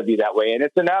always going to be that way. And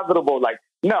it's inevitable. Like,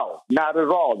 no, not at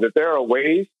all. That there are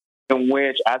ways in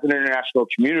which, as an international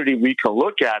community, we can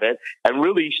look at it and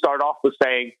really start off with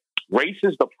saying, race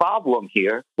is the problem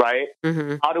here, right?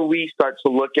 Mm-hmm. How do we start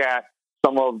to look at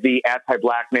some of the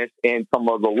anti-Blackness in some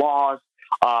of the laws,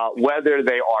 whether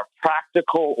they are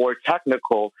practical or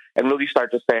technical, and really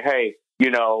start to say, hey, you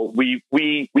know, we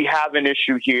have an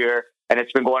issue here, and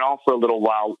it's been going on for a little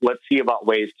while. Let's see about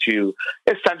ways to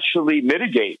essentially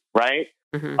mitigate, right,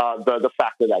 the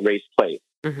factor that race plays.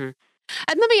 Mm-hmm.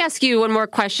 And let me ask you one more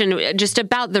question, just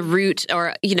about the route,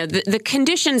 or the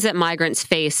conditions that migrants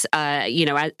face,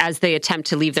 as they attempt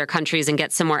to leave their countries and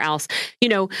get somewhere else.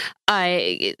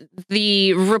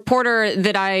 The reporter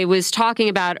that I was talking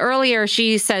about earlier,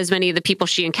 she says many of the people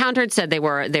she encountered said they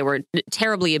were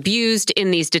terribly abused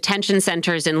in these detention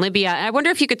centers in Libya. I wonder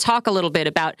if you could talk a little bit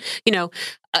about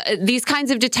these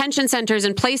kinds of detention centers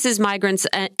and places migrants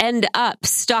end up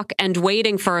stuck and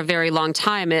waiting for a very long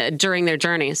time during their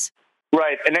journeys.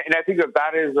 Right, and I think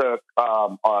that is a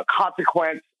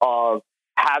consequence of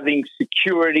having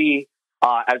security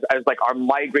as like our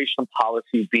migration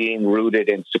policy being rooted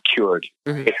in security.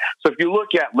 Mm-hmm. Right? So if you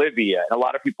look at Libya, and a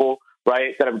lot of people,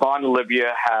 right, that have gone to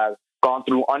Libya have gone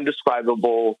through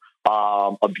undescribable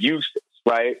abuses,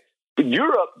 right?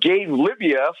 Europe gave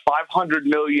Libya $500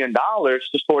 million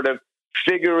to sort of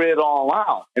figure it all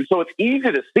out. And so it's easy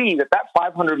to see that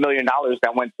 $500 million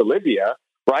that went to Libya,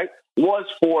 right, was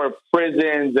for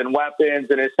prisons and weapons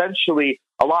and essentially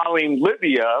allowing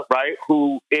Libya, right,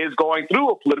 who is going through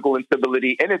a political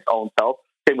instability in its own self,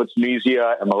 same with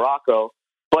Tunisia and Morocco.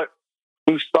 But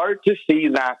we start to see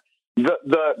that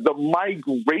the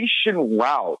migration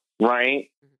route, right,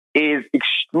 is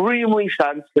extremely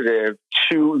sensitive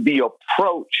to the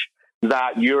approach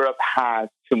that Europe has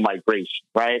to migration,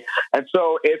 right? And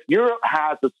so if Europe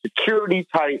has a security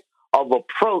type of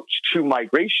approach to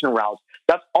migration routes,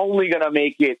 that's only going to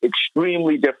make it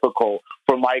extremely difficult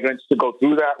for migrants to go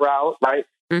through that route, right?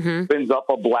 Mm-hmm. Opens up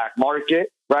a black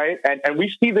market, right? And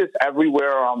we see this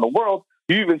everywhere around the world.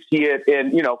 You even see it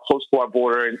in, close to our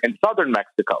border in southern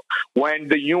Mexico, when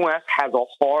the U.S. has a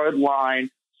hard line,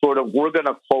 sort of, we're going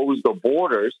to close the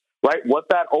borders, right? What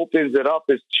that opens it up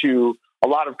is to a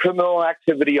lot of criminal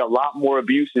activity, a lot more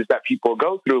abuses that people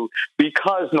go through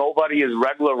because nobody is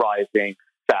regularizing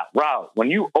that route.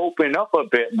 When you open up a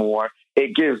bit more,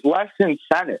 it gives less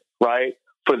incentive, right,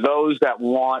 for those that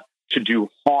want to do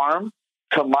harm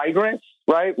to migrants,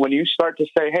 right? When you start to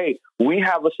say, hey, we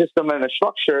have a system and a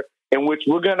structure in which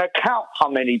we're going to count how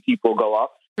many people go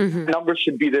up. Mm-hmm. The numbers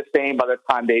should be the same by the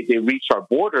time they reach our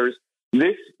borders.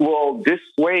 This will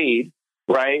dissuade,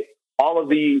 right, all of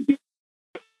the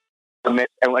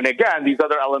elements. And again, these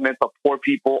other elements of poor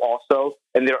people also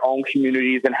in their own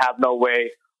communities and have no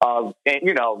way of,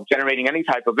 generating any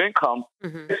type of income.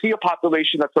 Mm-hmm. They see a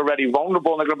population that's already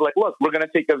vulnerable, and they're going to be like, look, we're going to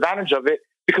take advantage of it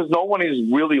because no one is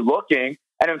really looking.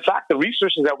 And in fact, the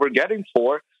resources that we're getting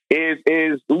for is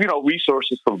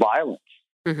resources for violence.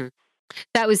 Mm-hmm.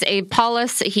 That was Abe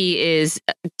Paulos. He is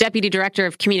Deputy Director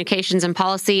of Communications and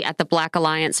Policy at the Black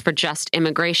Alliance for Just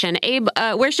Immigration. Abe,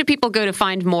 where should people go to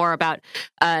find more about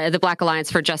the Black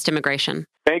Alliance for Just Immigration?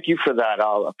 Thank you for that.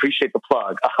 I'll appreciate the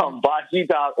plug.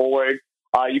 Baji.org.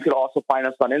 You can also find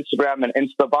us on Instagram and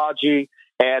InstaBaji,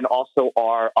 and also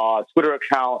our Twitter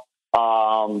account.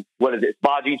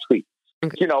 Baji Tweets.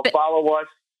 Okay. Follow us,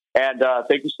 and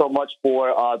thank you so much for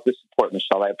the support,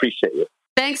 Michelle. I appreciate it.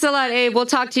 Thanks a lot, Abe. We'll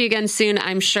talk to you again soon,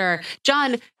 I'm sure.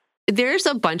 Jon, there's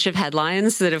a bunch of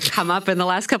headlines that have come up in the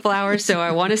last couple hours, so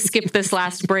I want to skip this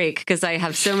last break because I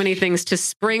have so many things to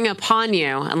spring upon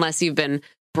you, unless you've been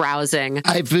browsing.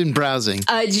 I've been browsing.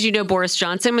 Did you know Boris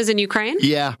Johnson was in Ukraine?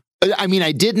 Yeah. I mean,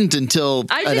 I didn't until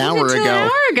an hour ago.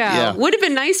 Yeah. Would have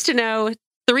been nice to know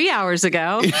 3 hours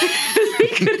ago. We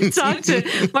could have talked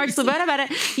to Mark Sleboda about it.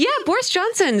 Yeah, Boris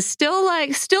Johnson still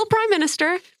prime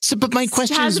minister. So, but my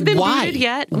question hasn't is been why? Booted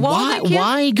yet.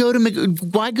 Why go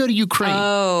to Ukraine?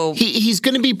 Oh, he's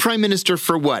going to be prime minister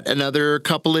for what? Another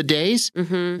couple of days?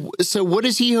 Mm-hmm. So, what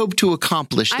does he hope to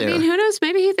accomplish there? I mean, who knows?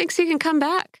 Maybe he thinks he can come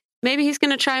back. Maybe he's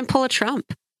going to try and pull a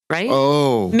Trump. Right?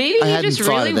 Oh, maybe he just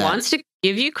really wants to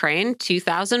give Ukraine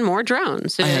 2,000 more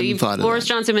drones. Boris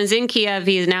Johnson was in Kiev.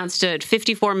 He announced a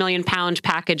 £54 million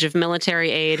package of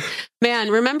military aid. Man,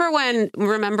 remember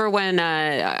when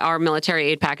our military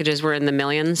aid packages were in the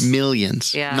millions?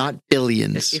 Millions, not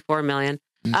billions. 54 million.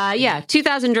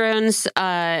 2,000 drones,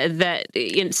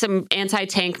 some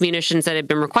anti-tank munitions that had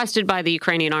been requested by the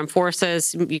Ukrainian armed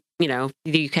forces. You know,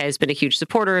 the UK has been a huge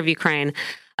supporter of Ukraine.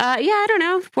 I don't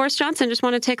know. Boris Johnson just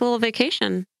wanted to take a little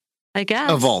vacation, I guess.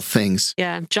 Of all things.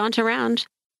 Yeah, jaunt around.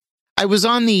 I was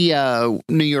on the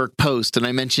New York Post, and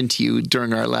I mentioned to you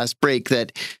during our last break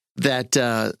that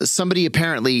somebody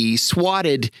apparently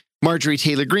swatted Marjorie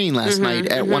Taylor Greene last night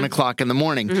at 1 o'clock in the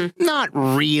morning. Not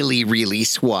really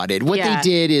swatted. What they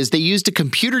did is they used a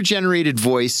computer-generated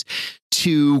voice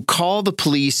to call the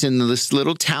police in this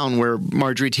little town where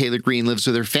Marjorie Taylor Greene lives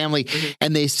with her family.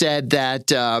 And they said that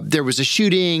there was a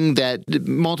shooting, that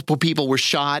multiple people were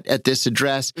shot at this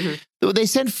address. They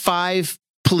sent 5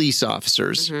 police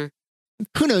officers.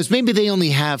 Who knows? Maybe they only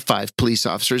have 5 police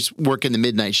officers working the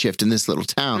midnight shift in this little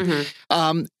town.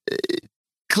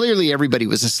 Clearly, everybody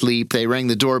was asleep. They rang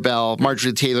the doorbell.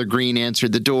 Marjorie Taylor Greene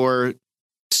answered the door,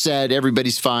 said,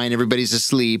 everybody's fine, everybody's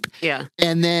asleep. Yeah.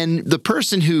 And then the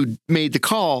person who made the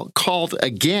call called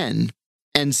again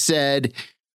and said,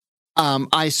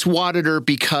 I swatted her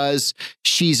because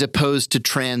she's opposed to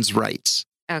trans rights.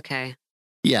 Okay.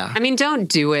 Yeah. I mean, don't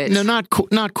do it. No, not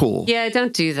cool. Yeah,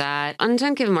 don't do that. And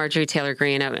don't give Marjorie Taylor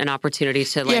Greene an opportunity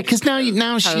to because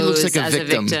now she looks like a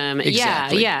victim.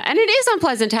 Exactly. Yeah. And it is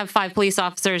unpleasant to have 5 police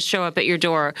officers show up at your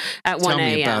door at 1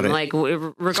 a.m. Like,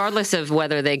 regardless of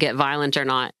whether they get violent or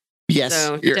not. Yes,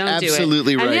 so you're don't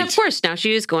absolutely do it. right. And of course, now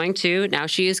she is going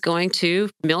to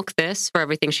milk this for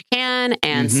everything she can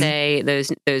and say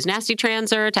those nasty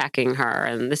trans are attacking her,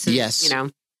 and this is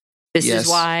This is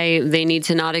why they need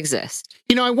to not exist.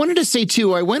 You know, I wanted to say,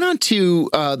 too, I went on to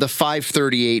the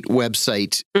 538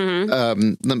 website.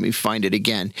 Let me find it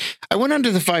again. I went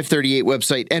onto the 538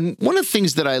 website, and one of the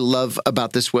things that I love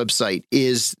about this website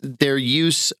is their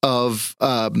use of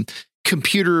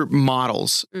computer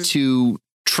models to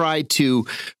try to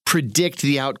predict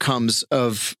the outcomes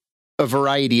of a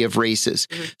variety of races.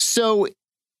 So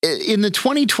in the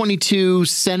 2022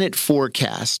 Senate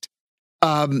forecast,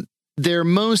 their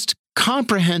most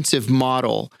comprehensive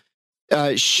model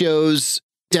shows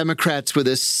Democrats with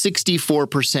a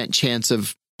 64% chance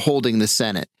of holding the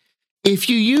Senate. If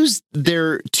you use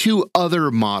their 2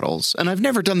 other models, and I've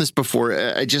never done this before,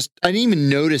 I didn't even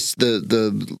notice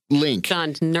the link.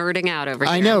 John's nerding out over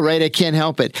here. I know, right? I can't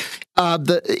help it.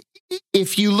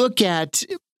 If you look at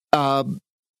the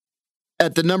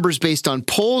numbers based on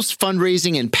polls,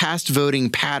 fundraising, and past voting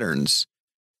patterns,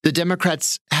 the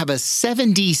Democrats have a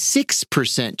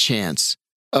 76% chance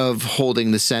of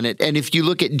holding the Senate. And if you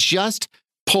look at just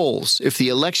polls, if the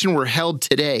election were held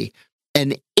today,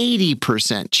 an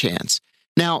 80% chance.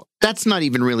 Now, that's not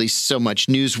even really so much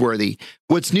newsworthy.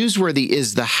 What's newsworthy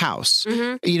is the House.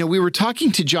 You know, we were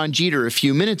talking to Jon Jeter a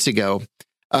few minutes ago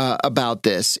about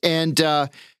this, and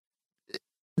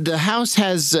the House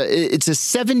has, it's a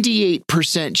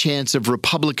 78% chance of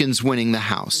Republicans winning the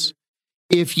House.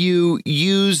 If you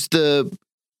use the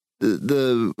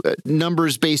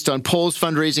numbers based on polls,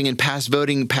 fundraising, and past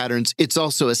voting patterns, it's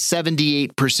also a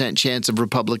 78% chance of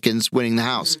Republicans winning the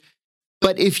House.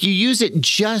 But if you use it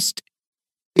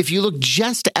if you look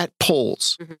just at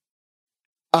polls,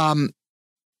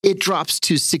 it drops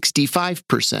to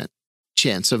 65%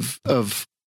 chance of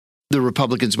the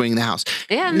Republicans winning the House.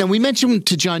 Yeah. Now, we mentioned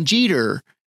to Jon Jeter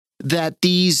that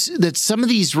some of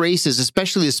these races,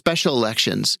 especially the special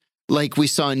elections, like we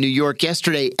saw in New York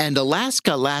yesterday and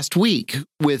Alaska last week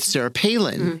with Sarah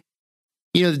Palin,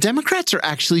 you know, the Democrats are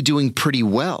actually doing pretty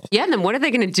well. Yeah, and then what are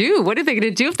they going to do? What are they going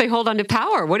to do if they hold on to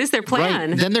power? What is their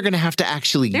plan? Right. Then they're going to have to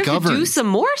actually govern. They have to do some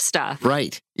more stuff.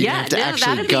 Right.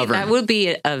 That would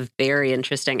be a very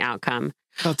interesting outcome.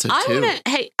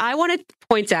 I want to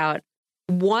point out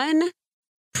one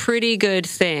pretty good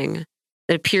thing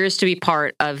that appears to be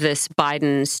part of this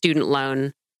Biden student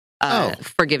loan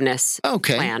forgiveness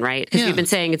plan, right? Because we've been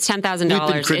saying it's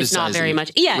 $10,000. It's not very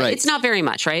much. Yeah, right. It's not very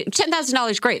much, right?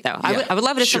 $10,000, great though. I would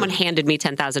love it if someone handed me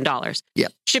 $10,000. Yeah,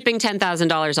 shipping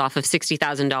 $10,000 off of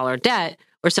 $60,000 debt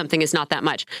or something is not that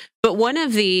much. But one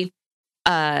of the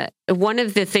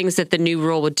things that the new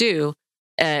rule would do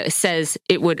says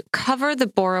it would cover the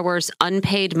borrower's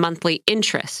unpaid monthly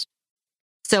interest.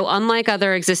 So unlike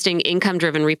other existing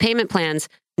income-driven repayment plans,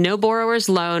 no borrower's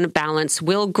loan balance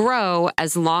will grow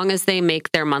as long as they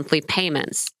make their monthly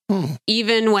payments,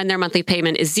 even when their monthly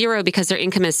payment is zero because their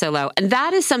income is so low. And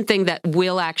that is something that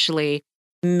will actually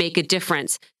make a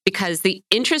difference because the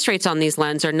interest rates on these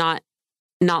loans are not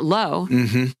low.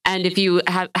 And if you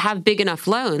have big enough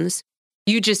loans,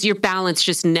 your balance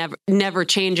just never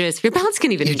changes. Your balance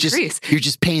can even increase. You're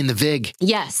just paying the vig.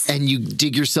 Yes. And you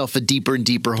dig yourself a deeper and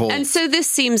deeper hole. And so this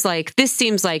seems like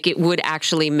it would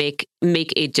actually make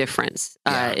a difference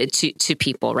to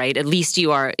people, right? At least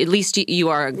you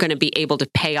are going to be able to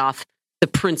pay off the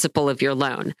principal of your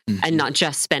loan and not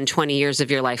just spend 20 years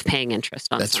of your life paying interest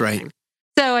on That's something. right.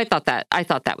 So I thought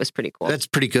that was pretty cool. That's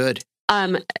pretty good.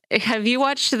 Have you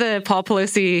watched the Paul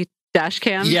Pelosi dash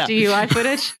cam DUI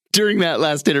footage? During that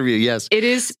last interview, yes. It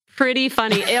is pretty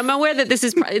funny. I'm aware that this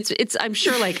is, it's I'm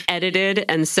sure, like, edited.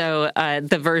 And so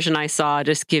the version I saw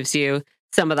just gives you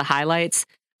some of the highlights.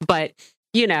 But,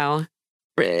 you know,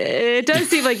 it does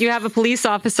seem like you have a police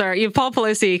officer, you have Paul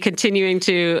Pelosi continuing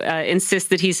to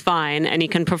insist that he's fine and he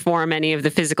can perform any of the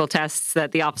physical tests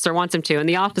that the officer wants him to. And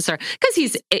the officer, because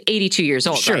he's 82 years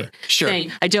old, right? Sure.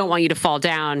 Saying, I don't want you to fall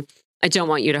down. I don't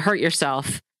want you to hurt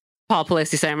yourself. Paul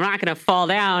Pelosi saying, I'm not going to fall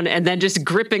down, and then just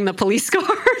gripping the police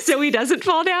car so he doesn't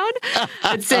fall down.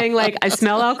 And saying, like, I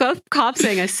smell alcohol. Cop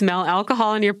saying, I smell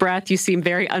alcohol in your breath. You seem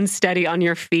very unsteady on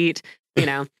your feet, you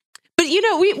know. But, you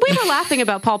know, we were laughing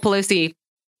about Paul Pelosi,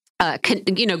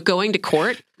 going to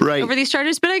court over these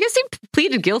charges. But I guess he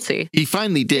pleaded guilty. He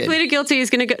finally did. He pleaded guilty. He's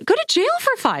going to go to jail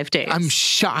for 5 days. I'm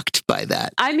shocked by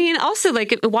that. I mean, also,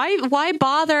 like, why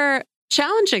bother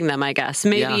challenging them, I guess.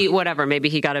 Maybe whatever. Maybe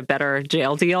he got a better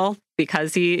jail deal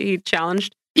because he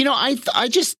challenged. You know, I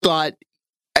just thought,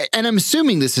 and I'm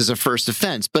assuming this is a first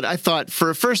offense, but I thought for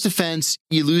a first offense,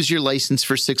 you lose your license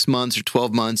for 6 months or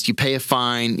 12 months, you pay a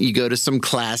fine, you go to some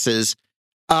classes.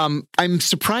 I'm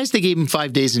surprised they gave him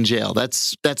 5 days in jail.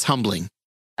 That's humbling.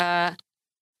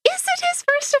 Is it his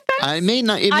first offense? It may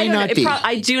not be.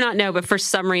 I do not know, but for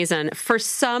some reason,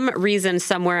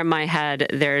 somewhere in my head,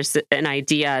 there's an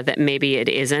idea that maybe it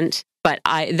isn't. But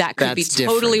that could be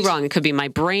totally wrong. It could be my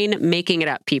brain making it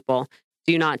up. People,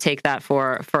 do not take that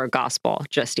for a gospel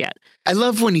just yet. I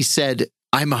love when he said,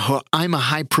 I'm a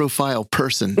high profile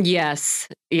person. Yes.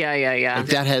 Yeah. If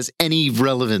that has any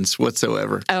relevance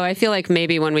whatsoever. Oh, I feel like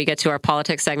maybe when we get to our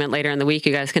politics segment later in the week,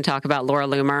 you guys can talk about Laura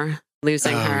Loomer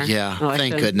losing her. Yeah,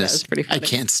 thank goodness. That was pretty funny. I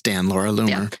can't stand Laura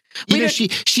Loomer. Yeah.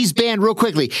 She's banned, real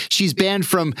quickly, she's banned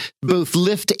from both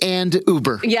Lyft and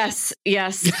Uber. Yes.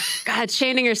 God,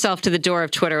 chaining yourself to the door of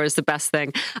Twitter was the best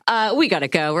thing. We got to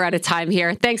go. We're out of time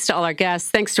here. Thanks to all our guests.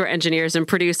 Thanks to our engineers and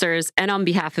producers. And on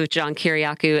behalf of John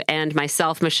Kiriakou and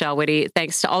myself, Michelle Witte,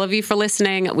 thanks to all of you for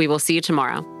listening. We will see you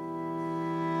tomorrow.